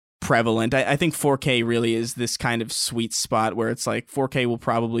prevalent. I think 4K really is this kind of sweet spot where it's like 4K will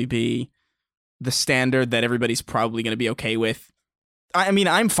probably be the standard that everybody's probably going to be okay with. I mean,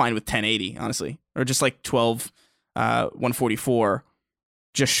 I'm fine with 1080, honestly, or just like 144,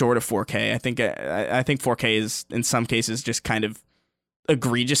 just short of 4K. I think 4K is in some cases just kind of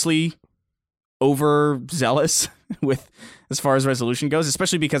egregiously overzealous with as far as resolution goes,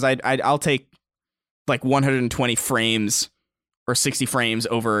 especially because I'll take like 120 frames or 60 frames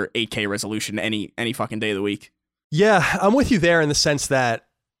over 8K resolution any fucking day of the week. Yeah, I'm with you there in the sense that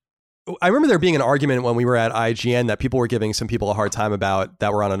I remember there being an argument when we were at IGN that people were giving some people a hard time about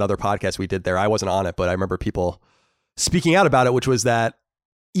that were on another podcast we did there. I wasn't on it, but I remember people speaking out about it, which was that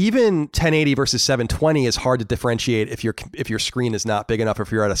even 1080 versus 720 is hard to differentiate if your screen is not big enough,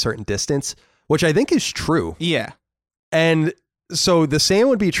 if you're at a certain distance, which I think is true. Yeah. And so the same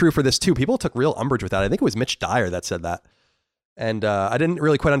would be true for this too. People took real umbrage with that. I think it was Mitch Dyer that said that. And I didn't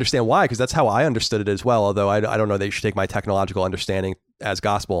really quite understand why, because that's how I understood it as well. Although I don't know that you should take my technological understanding as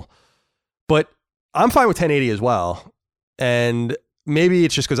gospel. But I'm fine with 1080 as well. And maybe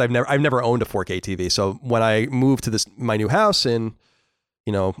it's just because I've never owned a 4K TV. So when I move to my new house in,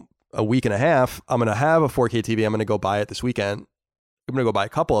 a week and a half, I'm going to have a 4K TV. I'm going to go buy it this weekend. I'm going to go buy a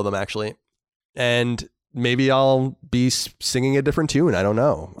couple of them actually. And maybe I'll be singing a different tune. I don't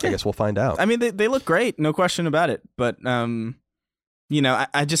know. Yeah. I guess we'll find out. I mean, they look great. No question about it. But,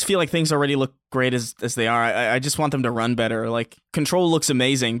 I just feel like things already look great as they are. I just want them to run better. Like, Control looks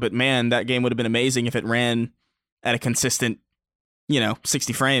amazing, but man, that game would have been amazing if it ran at a consistent,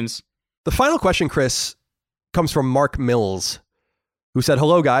 60 frames. The final question, Chris, comes from Mark Mills, who said,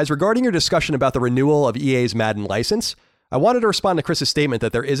 "Hello, guys. Regarding your discussion about the renewal of EA's Madden license, I wanted to respond to Chris's statement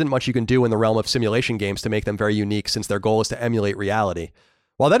that there isn't much you can do in the realm of simulation games to make them very unique since their goal is to emulate reality.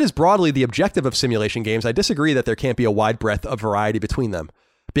 While that is broadly the objective of simulation games, I disagree that there can't be a wide breadth of variety between them.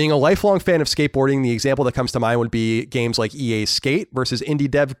 Being a lifelong fan of skateboarding, the example that comes to mind would be games like EA's Skate versus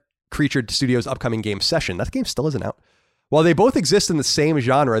indie dev Creature Studios' upcoming game Session. That game still isn't out. While they both exist in the same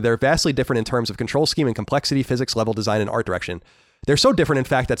genre, they're vastly different in terms of control scheme and complexity, physics, level design, and art direction. They're so different, in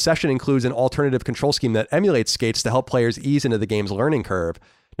fact, that Session includes an alternative control scheme that emulates Skates to help players ease into the game's learning curve.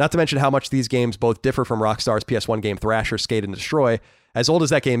 Not to mention how much these games both differ from Rockstar's PS1 game Thrasher, Skate, and Destroy. As old as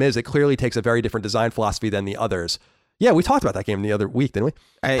that game is, it clearly takes a very different design philosophy than the others." Yeah, we talked about that game the other week, didn't we?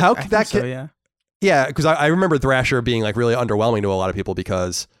 I think so, yeah. Yeah, because I remember Thrasher being like really underwhelming to a lot of people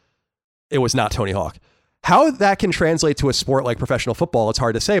because it was not Tony Hawk. How that can translate to a sport like professional football, it's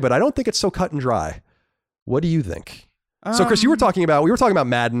hard to say, but I don't think it's so cut and dry. What do you think? So, Chris, we were talking about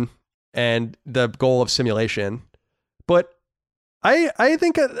Madden and the goal of simulation, but I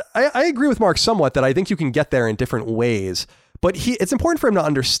think I agree with Mark somewhat that I think you can get there in different ways. But it's important for him to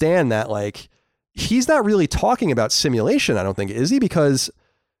understand that, like, he's not really talking about simulation, I don't think, is he? Because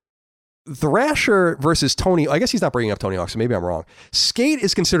Thrasher versus Tony, I guess he's not bringing up Tony Hawk, so maybe I'm wrong. Skate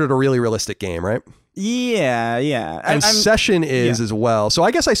is considered a really realistic game, right? Yeah. And Session is as well. So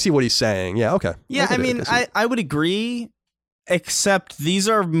I guess I see what he's saying. Yeah, okay. Yeah, I mean, I would agree, except these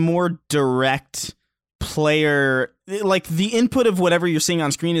are more direct player, like the input of whatever you're seeing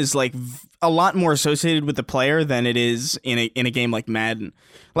on screen is like a lot more associated with the player than it is in a game like Madden.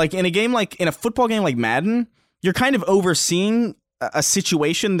 Like in a football game like Madden, you're kind of overseeing a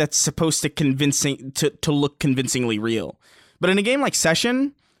situation that's supposed to look convincingly real. But in a game like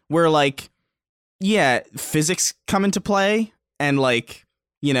Session, where like, yeah, physics come into play and like,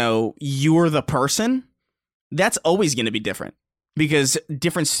 you know, you're the person, that's always going to be different because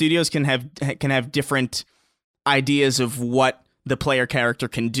different studios can have different ideas of what the player character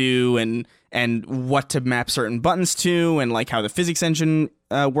can do and what to map certain buttons to and like how the physics engine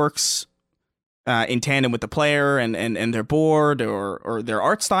works in tandem with the player and their board or their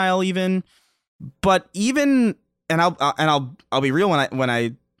art style even. But even I'll be real when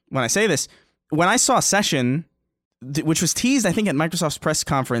I say this, when I saw Session, which was teased I think at Microsoft's press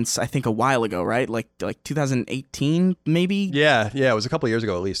conference I think a while ago, right? Like 2018 maybe? Yeah, it was a couple of years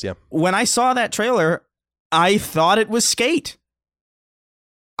ago at least, yeah. When I saw that trailer, I thought it was Skate.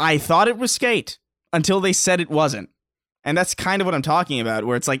 Until they said it wasn't. And that's kind of what I'm talking about,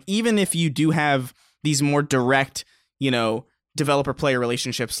 where it's like, even if you do have these more direct, you know, developer-player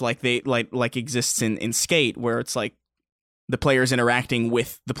relationships like exists in Skate, where it's like the player's interacting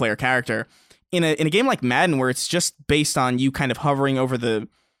with the player character, in a game like Madden, where it's just based on you kind of hovering over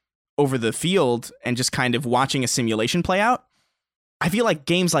the field and just kind of watching a simulation play out, I feel like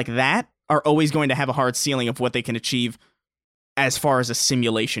games like that are always going to have a hard ceiling of what they can achieve as far as a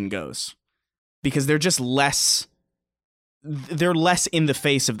simulation goes, because they're just less in the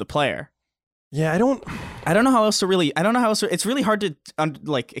face of the player. Yeah, I don't know how else to it's really hard to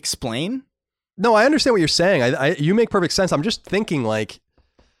like explain. No, I understand what you're saying. You make perfect sense. I'm just thinking like,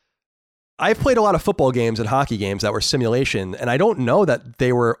 I've played a lot of football games and hockey games that were simulation, and I don't know that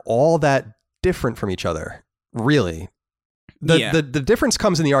they were all that different from each other, really. The difference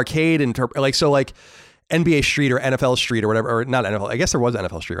comes in the arcade and like NBA Street or NFL Street or whatever, or not NFL. I guess there was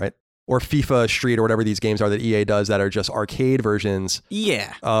NFL Street, right? Or FIFA Street or whatever these games are that EA does that are just arcade versions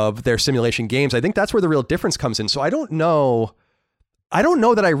of their simulation games. I think that's where the real difference comes in. So I don't know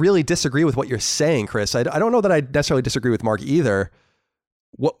that I really disagree with what you're saying, Chris. I don't know that I necessarily disagree with Mark either.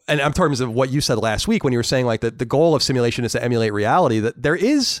 And I'm talking of what you said last week when you were saying like that the goal of simulation is to emulate reality, that there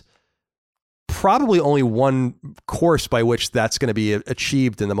is probably only one course by which that's going to be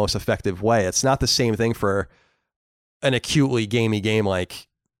achieved in the most effective way. It's not the same thing for an acutely gamey game like,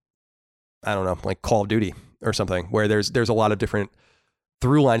 I don't know, like Call of Duty or something, where there's a lot of different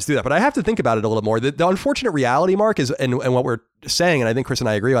through lines through that. But I have to think about it a little more. The unfortunate reality, Mark, is, and what we're saying, and I think Chris and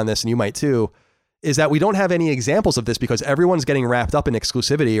I agree on this, and you might too, is that we don't have any examples of this because everyone's getting wrapped up in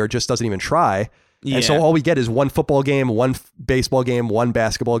exclusivity or just doesn't even try. Yeah. And so all we get is one football game, one baseball game, one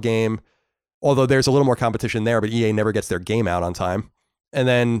basketball game, although there's a little more competition there, but EA never gets their game out on time. And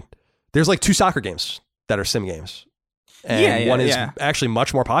then there's like 2 soccer games that are sim games. And one is actually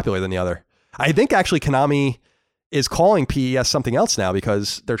much more popular than the other. I think actually Konami is calling PES something else now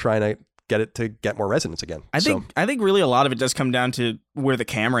because they're trying to get it to get more resonance again. I think really a lot of it does come down to where the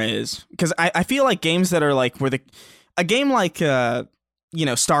camera is, because I feel like games that are like a game like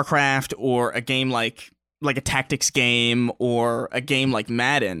StarCraft, or a game like a tactics game, or a game like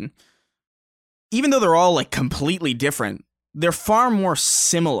Madden, even though they're all like completely different, they're far more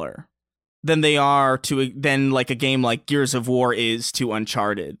similar than they are than like a game like Gears of War is to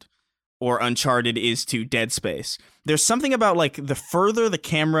Uncharted, or Uncharted is to Dead Space. There's something about like the further the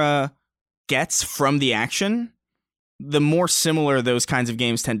camera gets from the action, the more similar those kinds of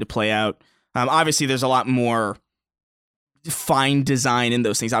games tend to play out. Obviously, there's a lot more fine design in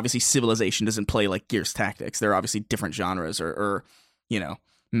those things. Obviously, Civilization doesn't play like Gears Tactics. They're obviously different genres, or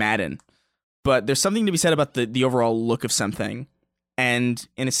Madden. But there's something to be said about the overall look of something. And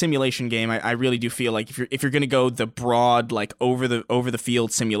in a simulation game, I really do feel like if you're going to go the broad, like over the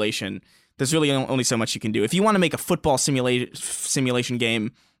field simulation, there's really only so much you can do. If you want to make a football simulation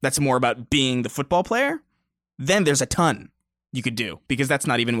game that's more about being the football player, then there's a ton you could do, because that's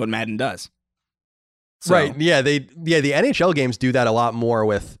not even what Madden does. So. Right. Yeah. The NHL games do that a lot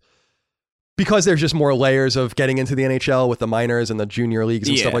more because there's just more layers of getting into the NHL with the minors and the junior leagues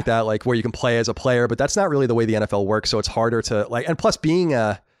and stuff like that, like where you can play as a player, but that's not really the way the NFL works. So it's harder to like, and plus being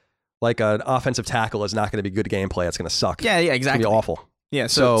an offensive tackle is not going to be good gameplay. It's going to suck. Yeah, exactly. It's going to be awful. Yeah.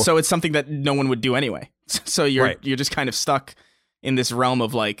 So it's something that no one would do anyway. So you're just kind of stuck in this realm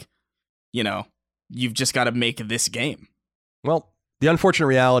of like, you've just got to make this game. Well, The unfortunate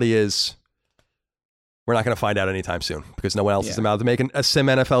reality is we're not going to find out anytime soon because no one else is about to make a sim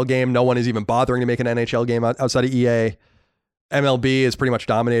NFL game. No one is even bothering to make an NHL game outside of EA. MLB is pretty much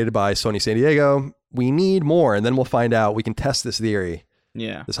dominated by Sony San Diego. We need more, and then we'll find out. We can test this theory,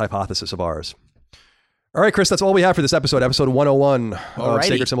 this hypothesis of ours. All right, Chris, that's all we have for this episode 101 of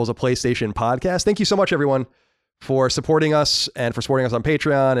Sacred Symbols, a PlayStation podcast. Thank you so much, everyone, for supporting us and for supporting us on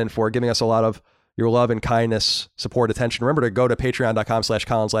Patreon and for giving us a lot of your love and kindness, support, attention. Remember to go to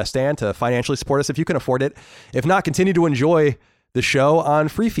patreon.com/ColinsLastStand to financially support us if you can afford it. If not, continue to enjoy the show on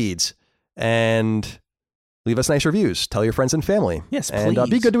free feeds and leave us nice reviews. Tell your friends and family. Yes, please. And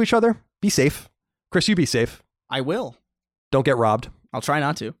be good to each other. Be safe. Chris, you be safe. I will. Don't get robbed. I'll try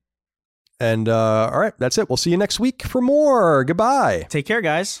not to. And all right, that's it. We'll see you next week for more. Goodbye. Take care,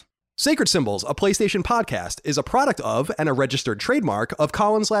 guys. Sacred Symbols, a PlayStation podcast, is a product of and a registered trademark of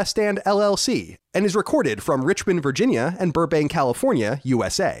Colin's Last Stand, LLC, and is recorded from Richmond, Virginia, and Burbank, California,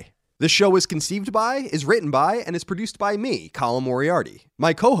 USA. The show is conceived by, is written by, and is produced by me, Colin Moriarty.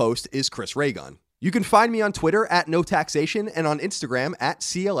 My co-host is Chris Raygun. You can find me on Twitter at NoTaxation and on Instagram at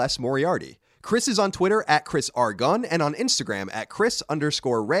CLS Moriarty. Chris is on Twitter at Chris R. Gunn and on Instagram at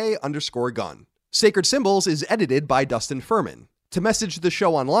Chris_Ray_Gun. Sacred Symbols is edited by Dustin Furman. To message the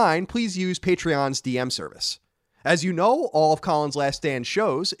show online, please use Patreon's DM service. As you know, all of Colin's Last Stand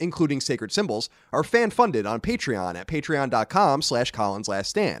shows, including Sacred Symbols, are fan-funded on Patreon at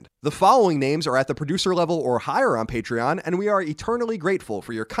patreon.com/ColinsLastStand. The following names are at the producer level or higher on Patreon, and we are eternally grateful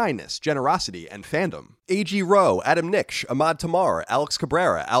for your kindness, generosity, and fandom. A.G. Rowe, Adam Nix, Ahmad Tamar, Alex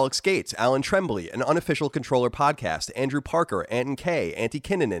Cabrera, Alex Gates, Alan Tremblay, an Unofficial Controller Podcast, Andrew Parker, Anton K, Auntie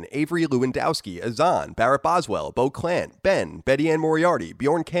Kinnunen, Avery Lewandowski, Azan, Barrett Boswell, Bo Clant, Ben, Betty Ann Moriarty,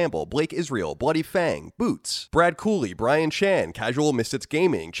 Bjorn Campbell, Blake Israel, Bloody Fang, Boots, Brad Cooley, Brian Chan, Casual Misfits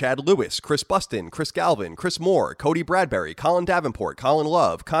Gaming, Chad Lewis, Chris Buston, Chris Galvin, Chris Moore, Cody Bradbury, Colin Davenport, Colin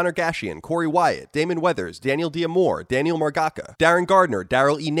Love, Connor Gashian, Corey Wyatt, Damon Weathers, Daniel Diamore, Daniel Margaka, Darren Gardner,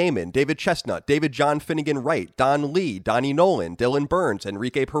 Daryl E. Naiman, David Chestnut, David John Finnegan Wright, Don Lee, Donnie Nolan, Dylan Burns,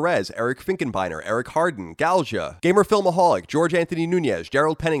 Enrique Perez, Eric Finkenbeiner, Eric Harden, Galja, Gamer Filmaholic, George Anthony Nunez,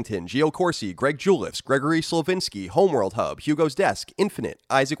 Gerald Pennington, Gio Corsi, Greg Juliffs, Gregory Slovinsky, Homeworld Hub, Hugo's Desk, Infinite,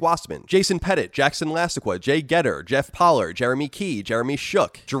 Isaac Wassman, Jason Pettit, Jackson Lastiqua, Jay Getter, Jeff Pollard, Jeremy Key, Jeremy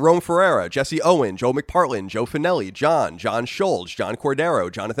Shook, Jerome Ferreira, Jesse Owen, Joe McPartlin, Joe Finelli, John Schultz, John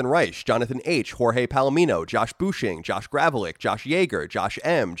Cordero, Jonathan Reich, Jonathan H., Jorge Palomino, Josh Bushing, Josh Gravelick, Josh Yeager, Josh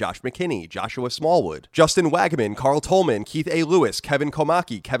M., Josh McKinney, Joshua Smallwood, Justin Wagaman, Carl Tolman, Keith A. Lewis, Kevin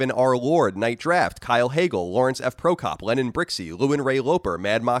Komaki, Kevin R. Lord, Night Draft, Kyle Hagel, Lawrence F. Prokop, Lennon Brixey, Lewin Ray Loper,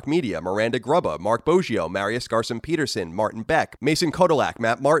 Mad Mock Media, Miranda Grubba, Mark Boggio, Marius Garson Peterson, Martin Beck, Mason Kodalak,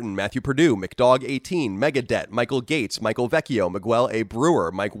 Matt Martin, Matthew Purdue, McDog 18, Megadet, Michael Gates, Michael Vecchio, Miguel A.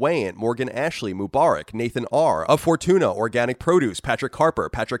 Brewer, Mike Wayant, Morgan Ashley, Mubarak, Nathan R., Of Fortuna, Organic Produce, Patrick Harper,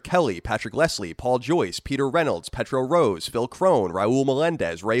 Patrick Kelly, Patrick Leslie, Paul Joyce, Peter Reynolds, Petro Rose, Phil Crone, Raul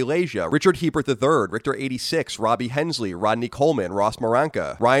Melendez, Ray Leja, Richard Hebert III, Richter 86, Robbie Hensley, Rodney Coleman, Ross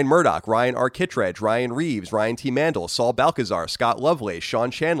Maranka, Ryan Murdoch, Ryan R. Kittredge, Ryan Reeves, Ryan T. Mandel, Saul Balcazar, Scott Lovelace,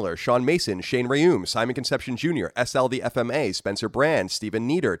 Sean Chandler, Sean Mason, Shane Rayum, Simon Conception Jr., SL the FMA, Spencer Brand, Stephen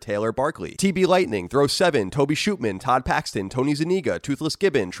Nieder, Taylor Barkley, TB Lightning, Throw 7, Toby Shootman, Todd Paxton, Tony Zuniga, Toothless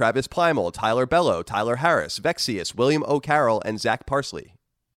Gibbon, Travis Plimal, Tyler Bello, Tyler Harris, Vexius, William O. Carroll, and Zach Parsley.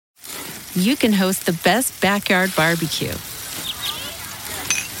 You can host the best backyard barbecue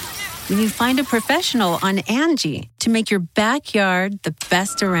when you find a professional on Angie to make your backyard the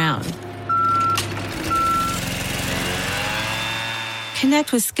best around.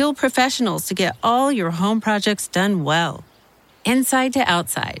 Connect with skilled professionals to get all your home projects done well. Inside to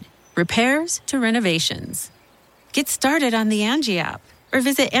outside, repairs to renovations. Get started on the Angie app or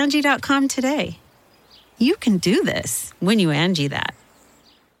visit Angie.com today. You can do this when you Angie that.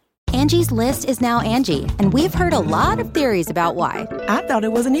 Angie's List is now Angie, and we've heard a lot of theories about why. I thought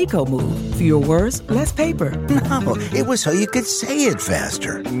it was an eco move. Fewer words, less paper. No, it was so you could say it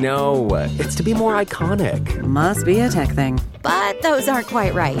faster. No, it's to be more iconic. Must be a tech thing. But those aren't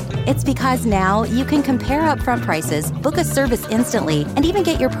quite right. It's because now you can compare upfront prices, book a service instantly, and even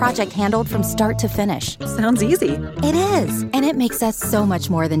get your project handled from start to finish. Sounds easy. It is, and it makes us so much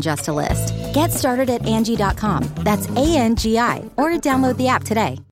more than just a list. Get started at Angie.com. That's ANGI, or download the app today.